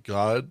 Oh my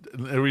God.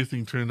 And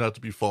everything turned out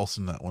to be false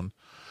in that one.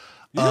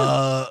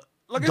 Yeah,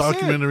 like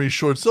documentary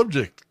short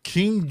subject,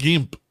 King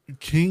Gimp.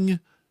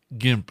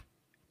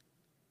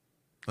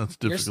 That's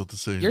difficult to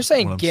say. You're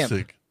saying when I'm GIMP,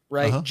 sick.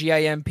 right?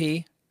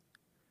 GIMP.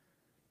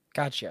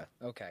 Gotcha.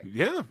 Okay.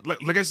 Yeah,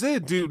 like I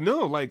said, dude. No,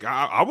 like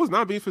I was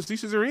not being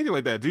facetious or anything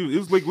like that, dude. It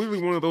was like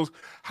literally one of those.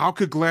 How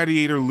could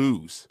Gladiator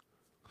lose?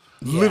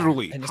 Yeah.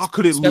 Literally, And how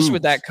could it especially lose?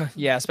 with that?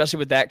 Especially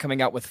with that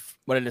coming out with,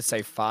 what did it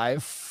say?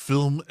 5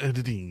 Film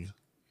editing,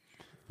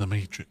 The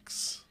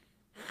Matrix.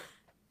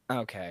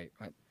 Okay.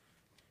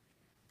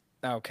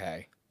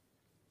 Okay.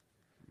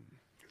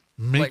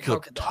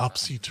 Makeup,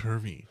 Topsy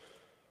Turvy.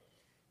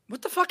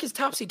 What the fuck is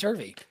topsy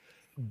turvy?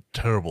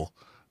 Terrible.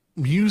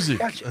 Music,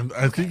 Gotcha. and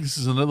I think this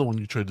is another one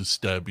you tried to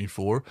stab me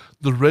for.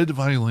 The Red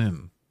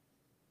Violin.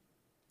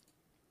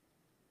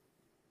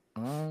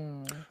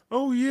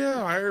 Oh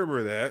yeah, I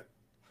remember that.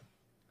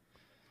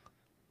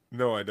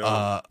 No, I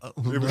don't.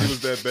 It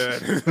was that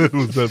bad. It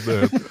was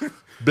that bad.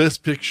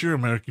 Best Picture,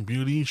 American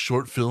Beauty.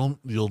 Short film,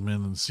 The Old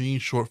Man and the Sea.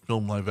 Short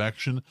film, live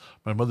action,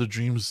 My Mother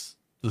Dreams,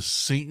 The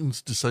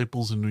Satan's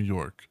Disciples in New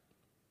York.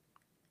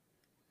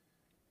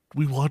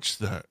 We watched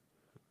that.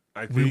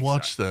 We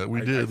watched that.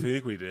 We did. I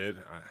think we did.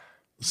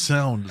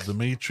 Sound, The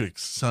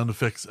Matrix. Sound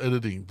effects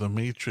editing, The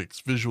Matrix.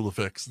 Visual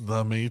effects,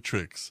 The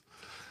Matrix.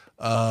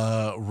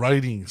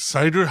 Writing,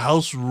 Cider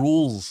House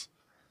Rules.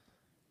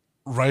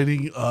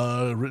 Writing,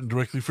 written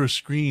directly for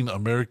screen,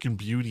 American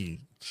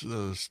Beauty.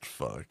 Just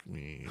fuck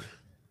me.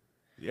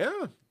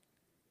 Yeah,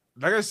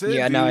 like I said.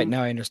 Yeah, dude,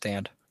 now I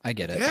understand. I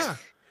get it. Yeah,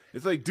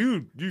 it's like,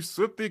 dude, you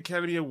slipped the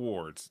Academy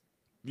Awards.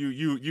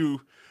 You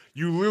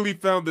literally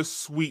found the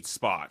sweet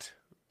spot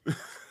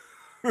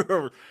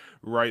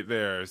right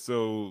there.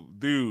 So,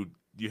 dude,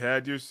 you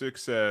had your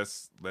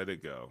success. Let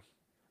it go.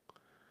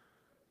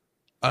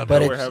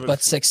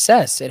 But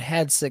success. It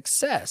had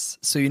success.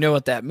 So you know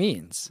what that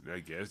means. I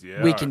guess,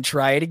 yeah. We can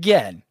try it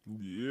again.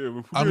 Yeah,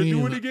 we're gonna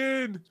do it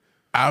again.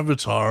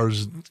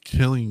 Avatar's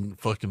killing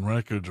fucking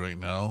records right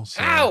now.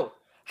 So.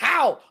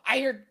 How? I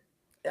hear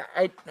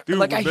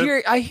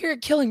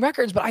it killing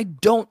records, but I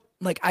don't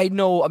I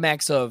know a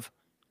max of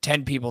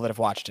 10 people that have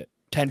watched it.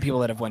 10 people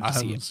that have went to see it.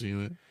 I haven't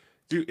seen it.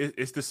 Dude,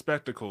 it's the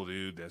spectacle,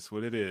 dude. That's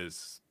what it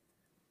is.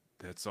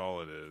 That's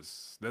all it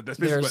is. That's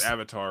basically what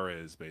Avatar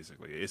is,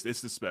 basically. It's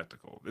the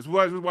spectacle. This is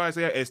why I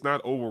say it's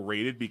not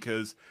overrated,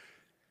 because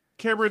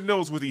Cameron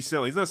knows what he's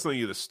selling. He's not selling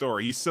you the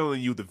story. He's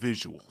selling you the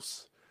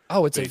visuals.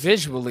 Oh, it's the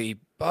visuals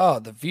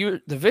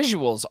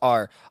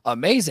are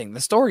amazing.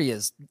 The story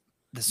is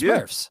the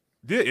Smurfs.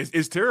 Yeah,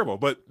 it's terrible.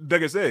 But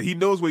like I said, he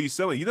knows what he's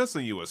selling. He's not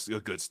selling you a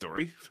good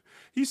story.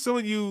 He's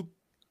selling you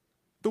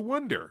the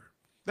wonder.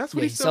 That's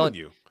what he's selling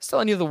you.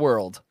 Selling you the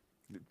world.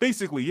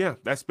 Basically, yeah,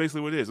 that's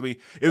basically what it is. I mean,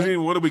 isn't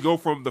even what do we go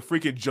from the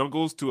freaking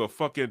jungles to a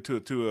fucking to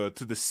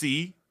the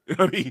sea?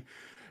 I mean,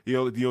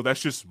 you know,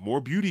 that's just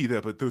more beauty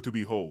to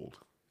behold.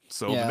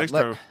 So Yeah, the next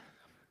time,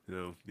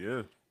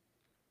 yeah.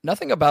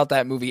 Nothing about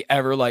that movie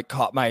ever like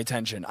caught my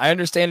attention. I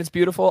understand it's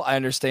beautiful. I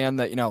understand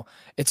that, you know,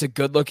 it's a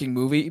good looking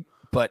movie,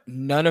 but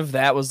none of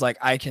that was like,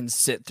 I can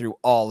sit through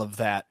all of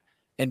that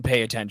and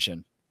pay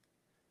attention.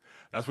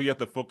 That's where you have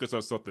to focus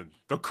on something.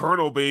 The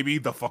Colonel, baby,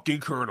 the fucking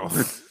Colonel.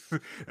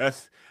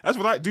 that's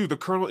what I do. The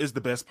Colonel is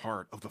the best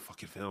part of the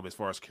fucking film as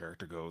far as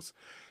character goes.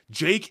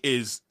 Jake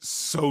is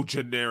so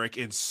generic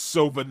and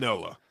so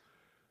vanilla.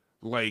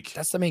 Like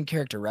that's the main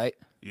character, right?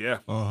 Yeah.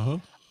 Uh-huh.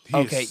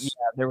 Okay,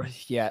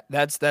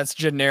 that's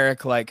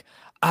generic. Like,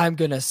 I'm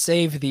gonna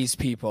save these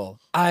people.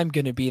 I'm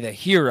gonna be the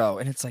hero,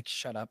 and it's like,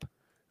 shut up.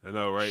 I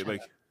know, right?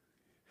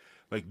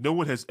 Like no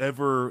one has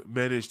ever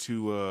managed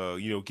to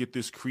get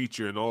this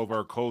creature in all of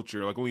our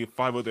culture. Like only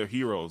 5 other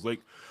heroes. Like,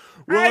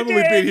 well, I only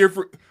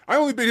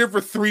been here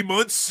for 3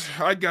 months.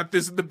 I got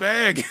this in the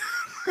bag.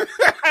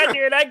 I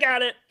did. I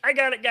got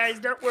it, guys.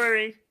 Don't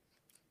worry.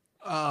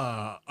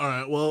 All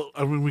right. Well,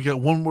 I mean, we got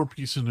one more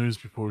piece of news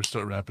before we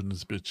start wrapping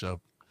this bitch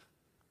up.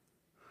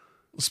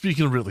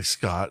 Speaking of Ridley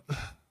Scott,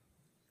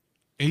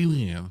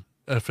 Alien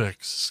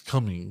FX is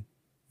coming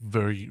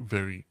very,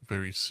 very,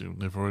 very soon.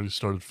 They've already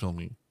started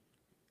filming.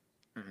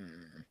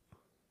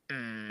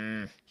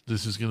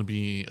 This is going to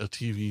be a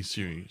TV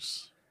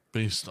series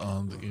based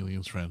on the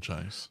Aliens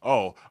franchise.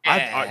 Oh,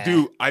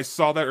 I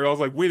saw that. I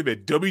was like, wait a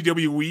minute,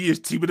 WWE is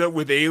teaming up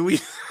with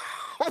Alien.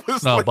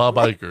 No, like, Bob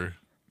Iger.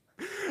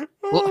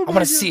 Well,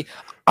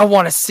 I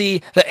want to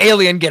see the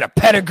alien get a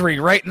pedigree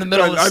right in the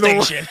middle of the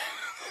station.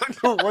 I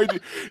know, right?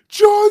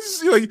 John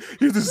Cena, like,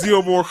 here's the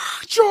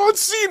Xenomorph. John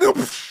Cena.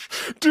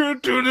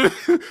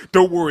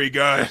 Don't worry,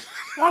 guys.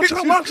 Watch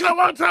out!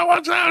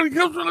 He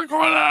comes from the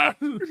corner. I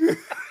was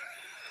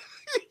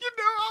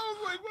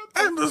like, what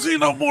the and the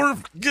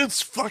Xenomorph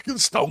gets fucking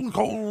stone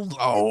cold.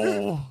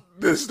 Oh.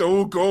 The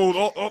Stone Cold.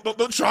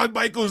 Oh, Shawn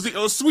Michaels,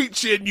 sweet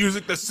chin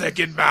music, the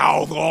second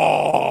mouth.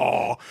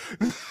 Oh.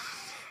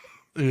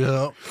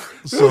 Yeah.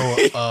 So,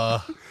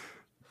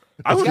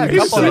 I you was got a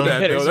couple of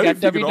that, hitters. though. You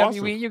got That'd be WWE, freaking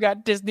awesome. you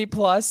got Disney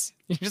Plus.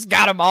 You just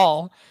got them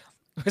all.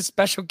 With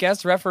special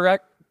guest referee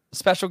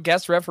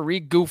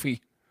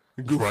Goofy.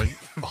 Right.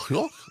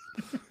 So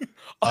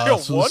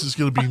what? this is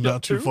going to be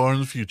not too far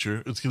in the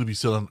future. It's going to be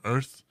set on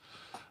Earth,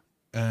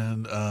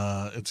 and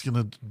it's going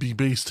to be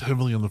based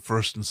heavily on the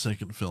first and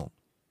second film.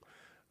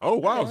 Oh,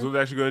 wow. So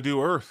they're actually going to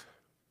do Earth.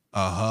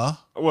 Uh-huh.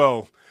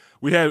 Well,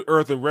 we had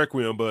Earth and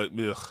Requiem, but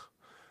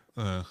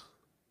ugh.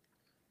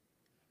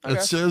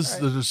 It says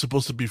that they're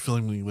supposed to be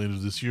filming later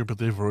this year, but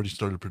they've already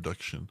started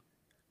production.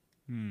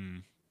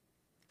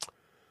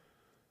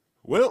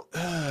 Well,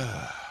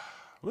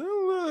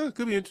 it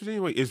could be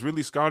interesting. Wait, is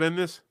Ridley Scott in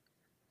this?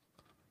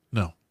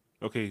 No.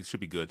 Okay, it should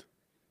be good.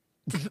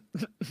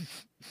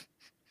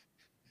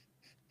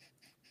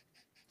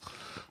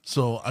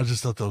 So I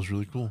just thought that was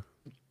really cool.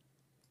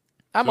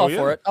 I'm all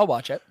for it. I'll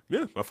watch it.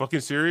 Yeah, a fucking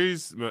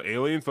series,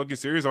 alien fucking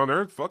series on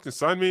Earth. Fucking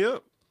sign me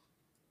up.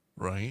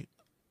 Right.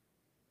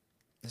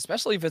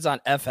 Especially if it's on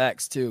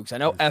FX too, because I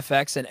know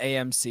FX and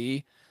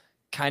AMC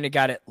kind of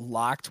got it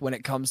locked when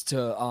it comes to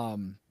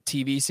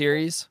TV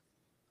series.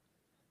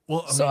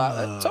 Well, so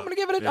I'm gonna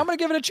give it. I'm gonna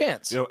give it a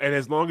chance. And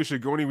as long as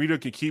Sigourney Weaver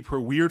can keep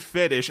her weird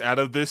fetish out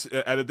of this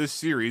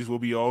series, we'll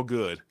be all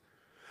good.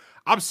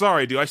 I'm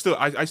sorry, dude.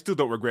 I still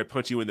don't regret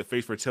punching you in the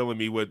face for telling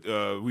me what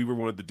Weaver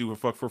wanted to do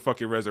for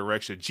fucking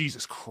Resurrection.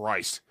 Jesus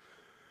Christ.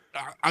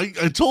 I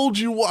told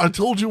you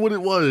what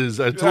it was.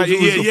 I told you.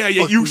 Yeah.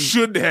 You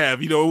shouldn't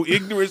have.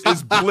 Ignorance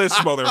is bliss,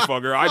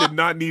 motherfucker. I did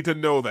not need to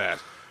know that.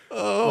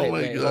 Oh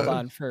wait, God. Hold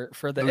on for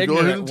the Go ahead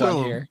ignorant and tell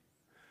one him. here.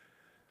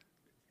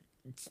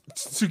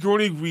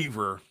 Sigourney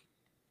Weaver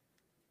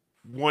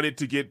wanted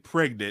to get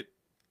pregnant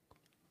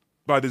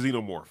by the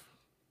Xenomorph.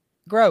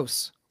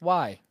 Gross.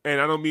 Why?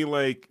 And I don't mean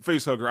like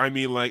face hugger. I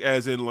mean like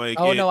as in like.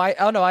 I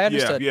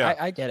understood. Yeah.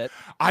 I get it.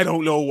 I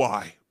don't know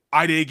why.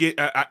 I didn't get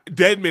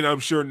Deadman. I'm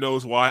sure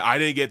knows why. I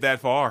didn't get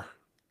that far.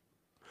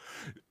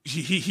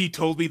 He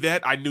told me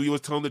that. I knew he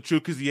was telling the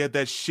truth because he had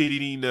that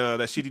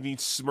shit-eating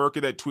smirk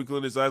and that twinkle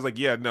in his eyes. Like,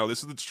 yeah, no,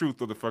 this is the truth,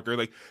 motherfucker.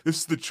 Like, this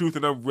is the truth,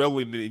 and I'm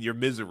reveling in your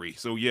misery.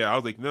 So yeah, I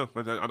was like, no.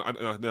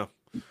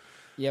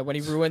 Yeah, when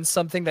he ruins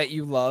something that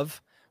you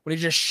love, when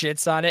he just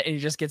shits on it and he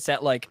just gets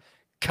that like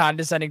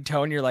condescending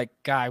tone, you're like,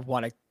 guy, I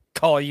want to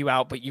call you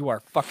out, but you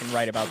are fucking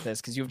right about this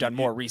because you've done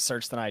more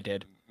research than I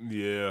did.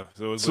 Yeah.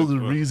 So the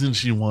reason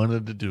she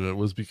wanted to do it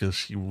was because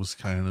she was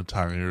kind of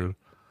tired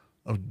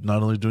of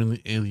not only doing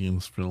the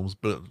Aliens films,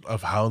 but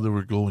of how they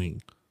were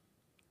going.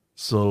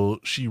 So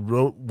she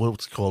wrote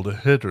what's called a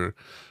header.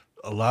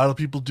 A lot of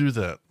people do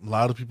that. A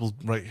lot of people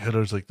write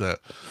headers like that.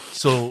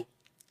 So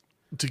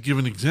to give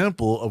an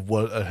example of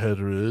what a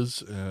header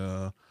is,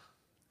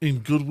 in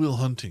Good Will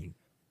Hunting,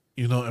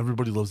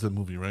 everybody loves that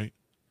movie, right?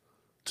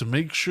 to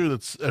make sure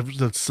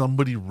that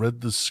somebody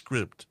read the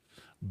script,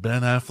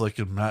 Ben Affleck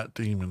and Matt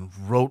Damon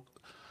wrote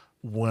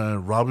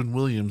when Robin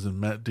Williams and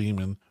Matt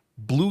Damon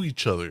blew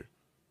each other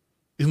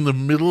in the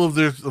middle of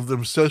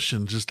their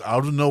session, just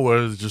out of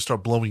nowhere. They just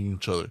start blowing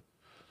each other,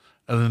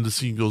 and then the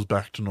scene goes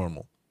back to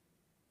normal.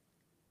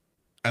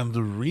 And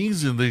the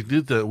reason they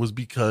did that was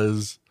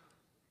because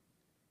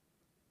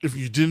if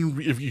you didn't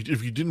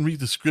read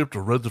the script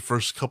or read the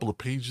first couple of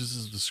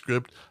pages of the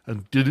script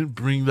and didn't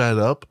bring that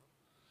up,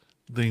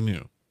 they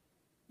knew.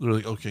 They're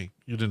like, okay,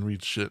 you didn't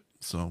read shit,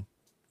 so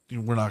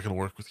we're not going to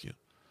work with you.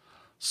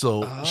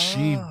 So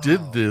she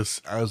did this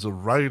as a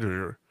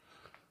writer,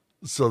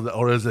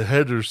 or as a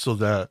header, so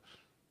that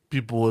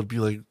people would be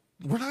like,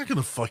 we're not going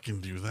to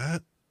fucking do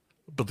that.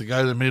 But the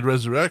guy that made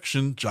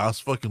Resurrection, Joss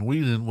fucking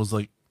Whedon, was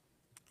like,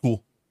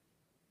 cool.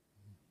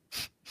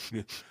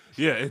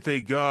 Yeah, and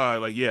thank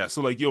God, like, yeah.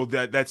 So, like,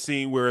 that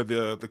scene where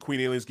the Queen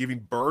Alien's giving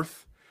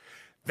birth,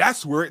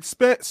 that's where it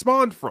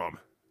spawned from.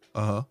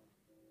 Uh-huh.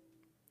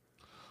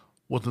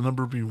 Would the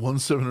number be 1,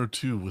 7, or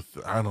 2 with,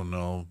 I don't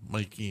know,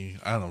 Mikey?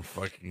 I don't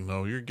fucking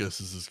know. Your guess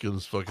is as good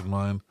as fucking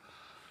mine.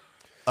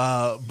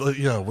 But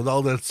yeah, with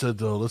all that said,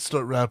 though, let's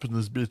start wrapping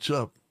this bitch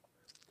up.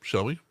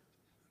 Shall we?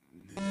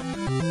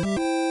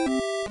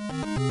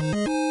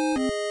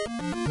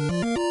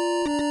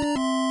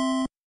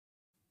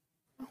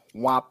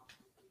 Wop.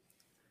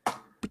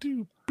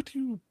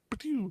 All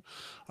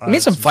We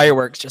need some so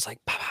fireworks, just like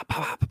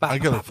I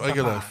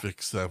gotta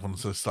fix that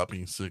once I stop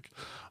being sick.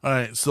 All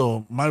right,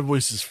 so my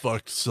voice is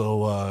fucked.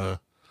 So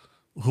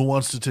who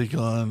wants to take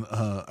on?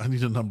 I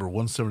need a number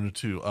 1, 7, or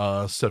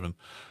 2. 7.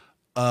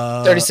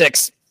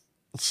 36.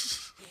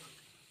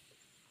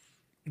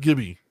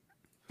 Gibby,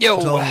 Yo,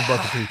 tell them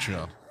about the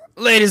Patreon.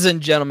 Ladies and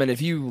gentlemen,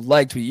 if you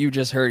liked what you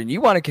just heard and you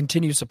want to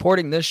continue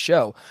supporting this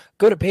show,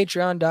 go to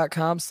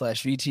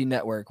patreon.com/VT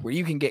Network, where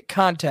you can get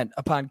content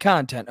upon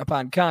content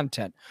upon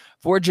content.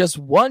 For just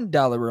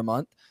 $1 a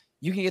month,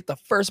 you can get the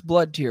First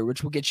Blood tier,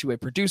 which will get you a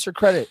producer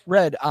credit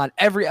read on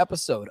every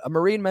episode, a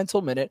Marine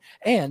Mental Minute,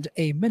 and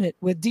a Minute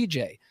with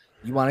DJ.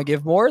 You want to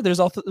give more? There's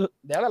also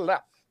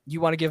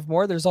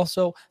there's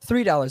also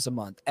 $3 a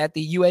month at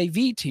the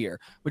UAV tier,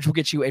 which will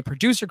get you a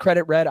producer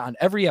credit read on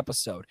every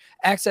episode,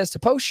 access to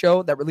post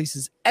show that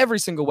releases every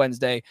single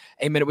Wednesday,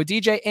 a Minute with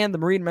DJ, and the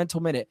Marine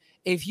Mental Minute.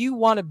 If you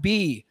want to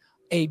be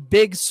a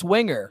big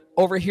swinger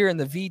over here in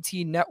the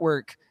VT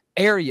Network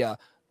area,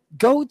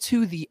 go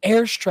to the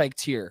Airstrike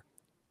tier,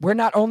 where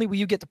not only will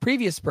you get the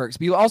previous perks,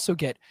 but you also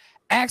get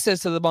access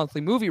to the monthly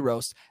movie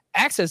roast,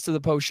 access to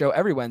the post show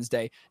every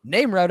Wednesday,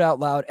 name read out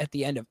loud at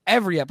the end of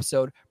every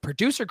episode,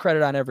 producer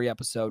credit on every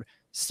episode,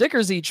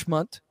 stickers each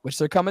month, which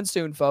they're coming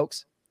soon,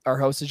 folks. Our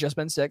host has just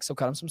been sick, so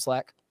cut him some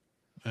slack.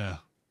 Yeah.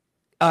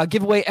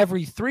 Giveaway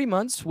every 3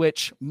 months,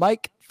 which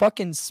Mike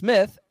fucking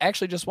Smith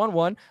actually just won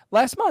one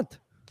last month.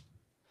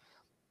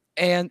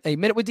 And a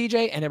Minute with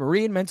DJ and a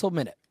Marine Mental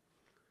Minute.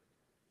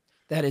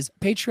 That is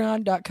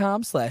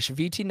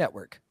patreon.com/VT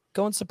Network.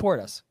 Go and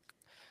support us.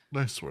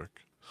 Nice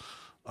work.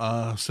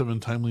 7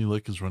 Timely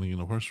Lick is running in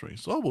a horse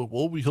race. Oh,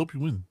 well, we hope you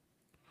win.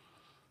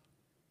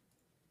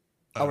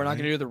 Oh, we're not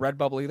going to do the red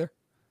bubble either?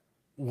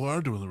 We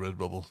are doing the red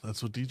bubble.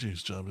 That's what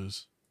DJ's job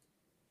is.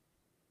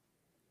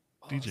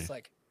 DJ. It's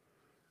like...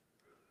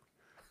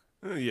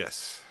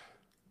 Yes.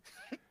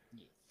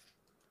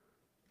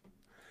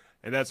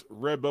 And that's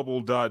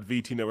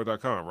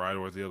redbubble.vtnetwork.com, right?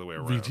 Or is the other way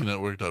around?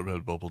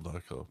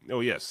 vtnetwork.redbubble.com. Oh,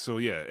 yes. So,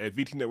 yeah, at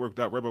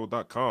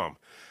vtnetwork.redbubble.com.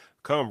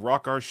 Come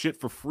rock our shit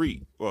for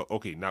free. Well,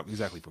 okay, not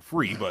exactly for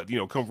free, but,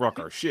 come rock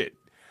our shit.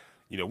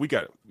 We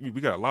got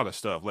a lot of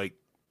stuff, like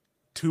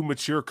too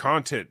mature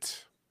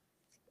content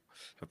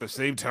at the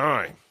same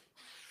time.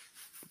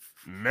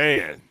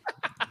 Man.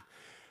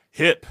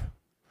 Hip.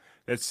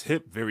 That's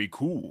hip, very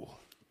cool.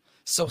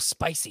 So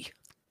spicy.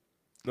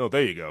 Oh,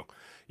 there you go.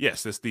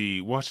 Yes, that's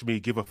the watch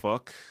me give a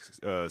fuck,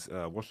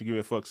 watch me give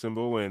a fuck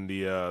symbol, and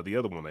the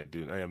other one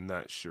I am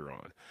not sure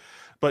on.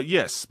 But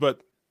yes,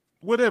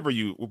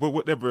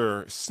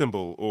 whatever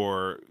symbol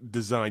or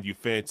design you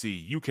fancy,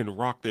 you can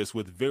rock this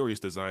with various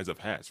designs of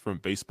hats, from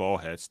baseball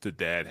hats to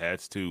dad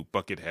hats to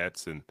bucket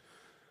hats, and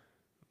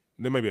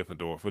there might be a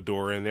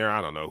fedora in there. I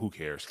don't know. Who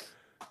cares?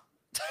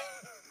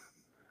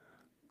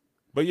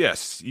 But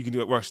yes, you can do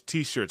it. Watch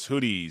t-shirts,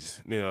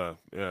 hoodies,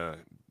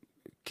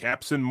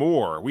 caps, and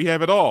more. We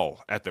have it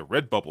all at the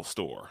Redbubble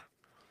store.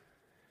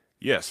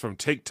 Yes, from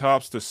tank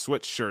tops to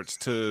sweatshirts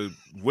to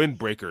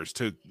windbreakers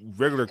to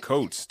regular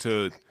coats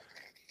to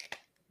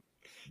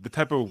the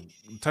type of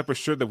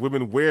shirt that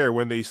women wear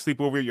when they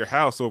sleep over at your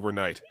house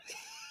overnight.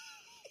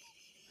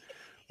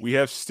 We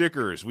have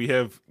stickers, we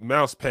have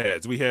mouse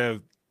pads, we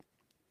have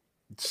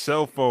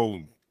cell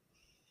phone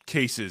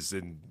cases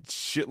and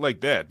shit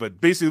like that. But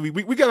basically,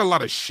 we got a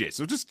lot of shit.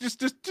 So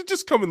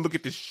just come and look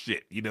at this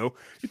shit.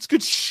 It's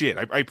good shit.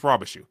 I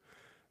promise you.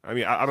 I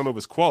mean, I don't know if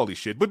it's quality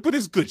shit, but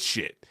it's good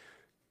shit.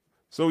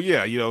 So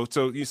yeah,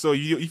 so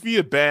you if you need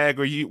a bag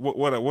or you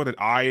want an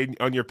eye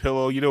on your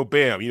pillow,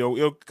 bam,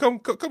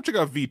 come check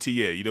out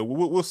VTA.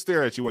 We'll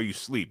stare at you while you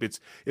sleep. It's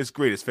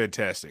great. It's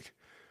fantastic.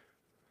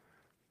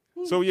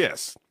 So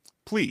yes,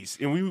 please.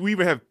 And we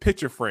even have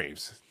picture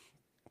frames.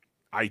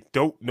 I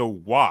don't know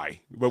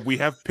why, but we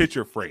have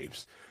picture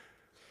frames.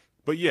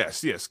 But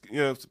yes,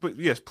 but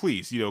yes,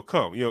 please,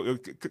 come,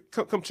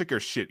 come check our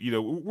shit.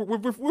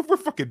 We're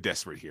fucking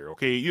desperate here,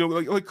 okay?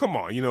 Like come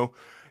on,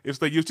 it's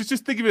like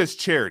just think of it as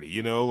charity,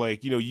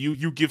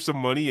 you give some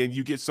money and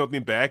you get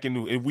something back,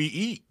 and we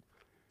eat.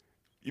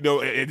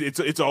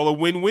 It's all a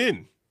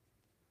win-win,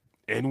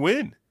 and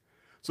win.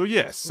 So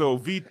yes,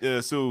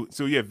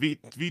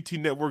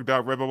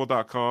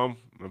 vtnetwork.redbubble.com.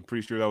 I'm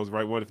pretty sure that was the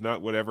right one. If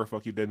not, whatever.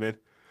 Fuck you, dead man.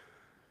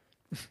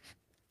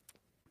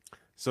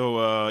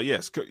 So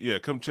yes,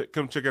 come check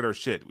out our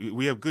shit.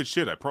 We have good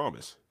shit, I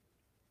promise.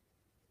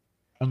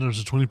 And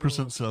there's a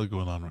 20% sale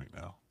going on right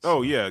now.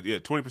 Oh yeah,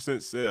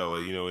 20% sale.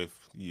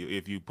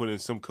 If you put in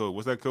some code,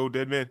 what's that code,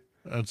 dead man?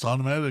 It's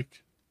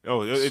automatic.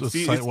 Oh,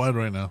 it's site wide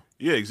right now.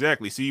 Yeah,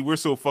 exactly. See, we're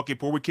so fucking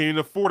poor we can't even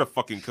afford a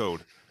fucking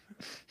code.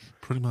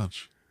 Pretty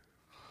much.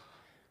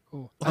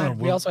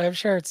 We also have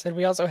shirts and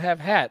we also have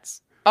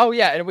hats. Oh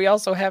yeah, and we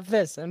also have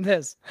this and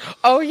this.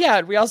 Oh yeah,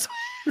 and we also.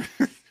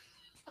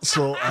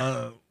 So,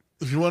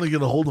 if you want to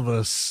get a hold of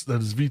us,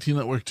 that is VT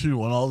Network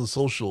 2 on all the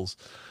socials.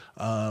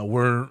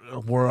 We're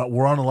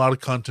on a lot of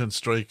content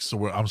strikes,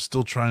 so I'm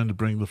still trying to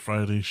bring the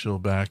Friday show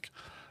back.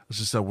 It's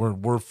just that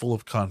we're full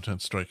of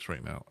content strikes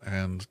right now,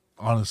 and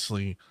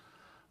honestly,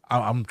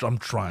 I'm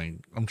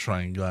trying,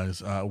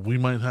 guys. We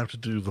might have to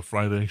do the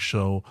Friday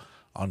show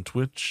on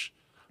Twitch.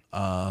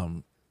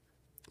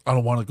 I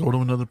don't want to go to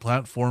another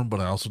platform, but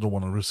I also don't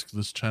want to risk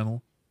this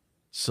channel.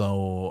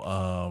 So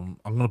I'm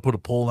going to put a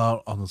poll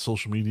out on the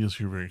social medias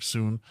here very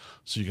soon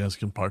so you guys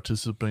can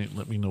participate.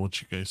 Let me know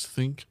what you guys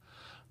think.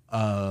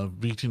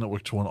 VT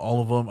Network 2 on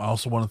all of them. I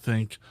also want to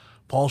thank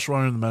Paul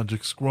Schreier and the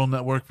Magic Squirrel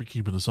Network for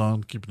keeping us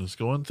on, keeping us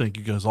going. Thank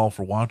you guys all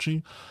for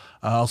watching.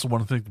 I also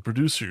want to thank the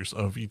producers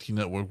of ET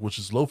Network, which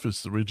is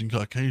Lofus, the Raging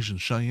Caucasian,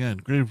 Cheyenne,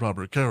 Grave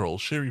Robber, Carol,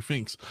 Sherry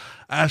Finks,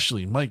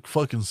 Ashley, Mike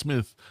fucking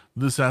Smith,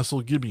 This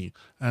Asshole Gibby,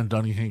 and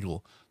Donnie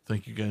Hengel.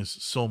 Thank you guys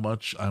so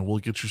much. I will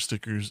get your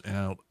stickers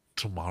out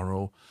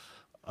tomorrow.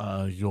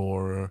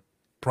 Your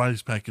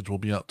prize package will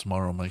be out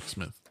tomorrow, Mike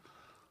Smith.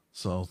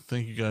 So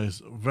thank you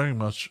guys very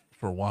much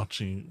for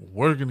watching.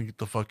 We're going to get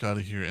the fuck out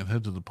of here and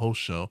head to the post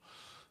show.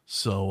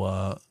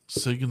 So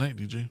say goodnight,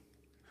 DJ.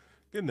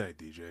 Good night,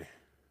 DJ.